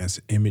children,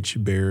 as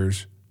image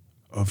bearers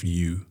of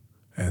you,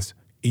 as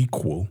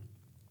equal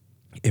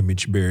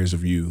image bearers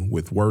of you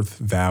with worth,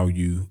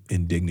 value,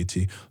 and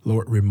dignity.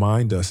 Lord,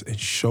 remind us and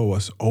show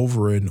us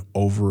over and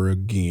over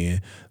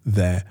again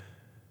that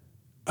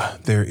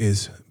there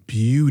is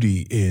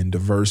beauty in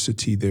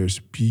diversity. There's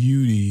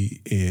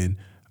beauty in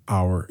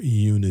our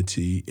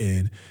unity.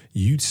 And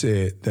you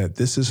said that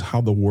this is how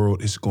the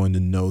world is going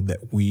to know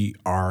that we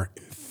are,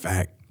 in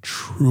fact,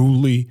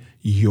 truly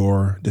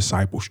your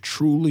disciples,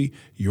 truly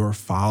your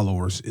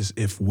followers, is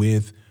if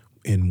with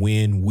and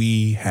when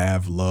we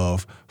have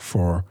love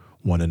for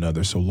one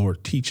another. So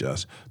Lord, teach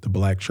us, the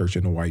black church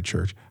and the white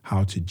church,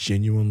 how to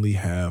genuinely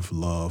have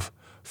love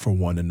for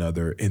one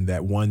another, and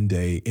that one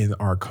day in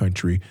our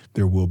country,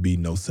 there will be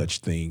no such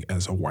thing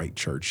as a white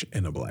church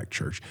and a black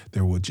church.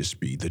 There will just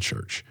be the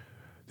church.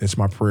 That's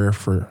my prayer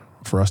for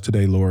us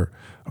today, Lord.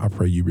 I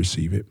pray you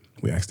receive it.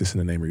 We ask this in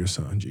the name of your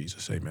Son,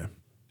 Jesus. Amen.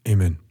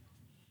 Amen.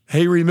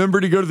 Hey, remember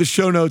to go to the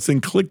show notes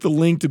and click the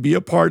link to be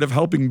a part of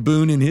helping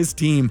Boone and his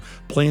team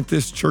plant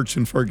this church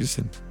in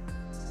Ferguson.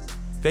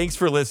 Thanks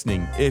for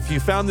listening. If you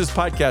found this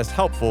podcast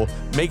helpful,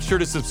 make sure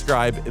to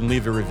subscribe and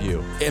leave a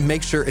review. And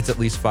make sure it's at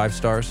least 5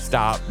 stars.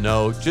 Stop.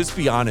 No, just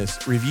be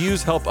honest.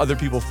 Reviews help other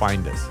people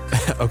find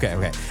us.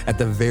 Okay. At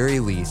the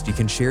very least, you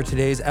can share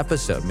today's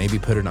episode. Maybe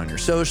put it on your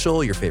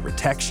social, your favorite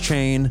text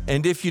chain.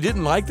 And if you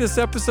didn't like this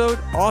episode,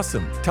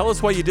 awesome. Tell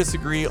us why you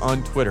disagree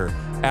on Twitter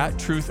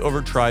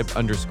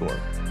 @TruthOverTribe_.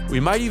 We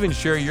might even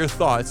share your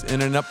thoughts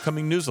in an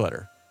upcoming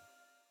newsletter.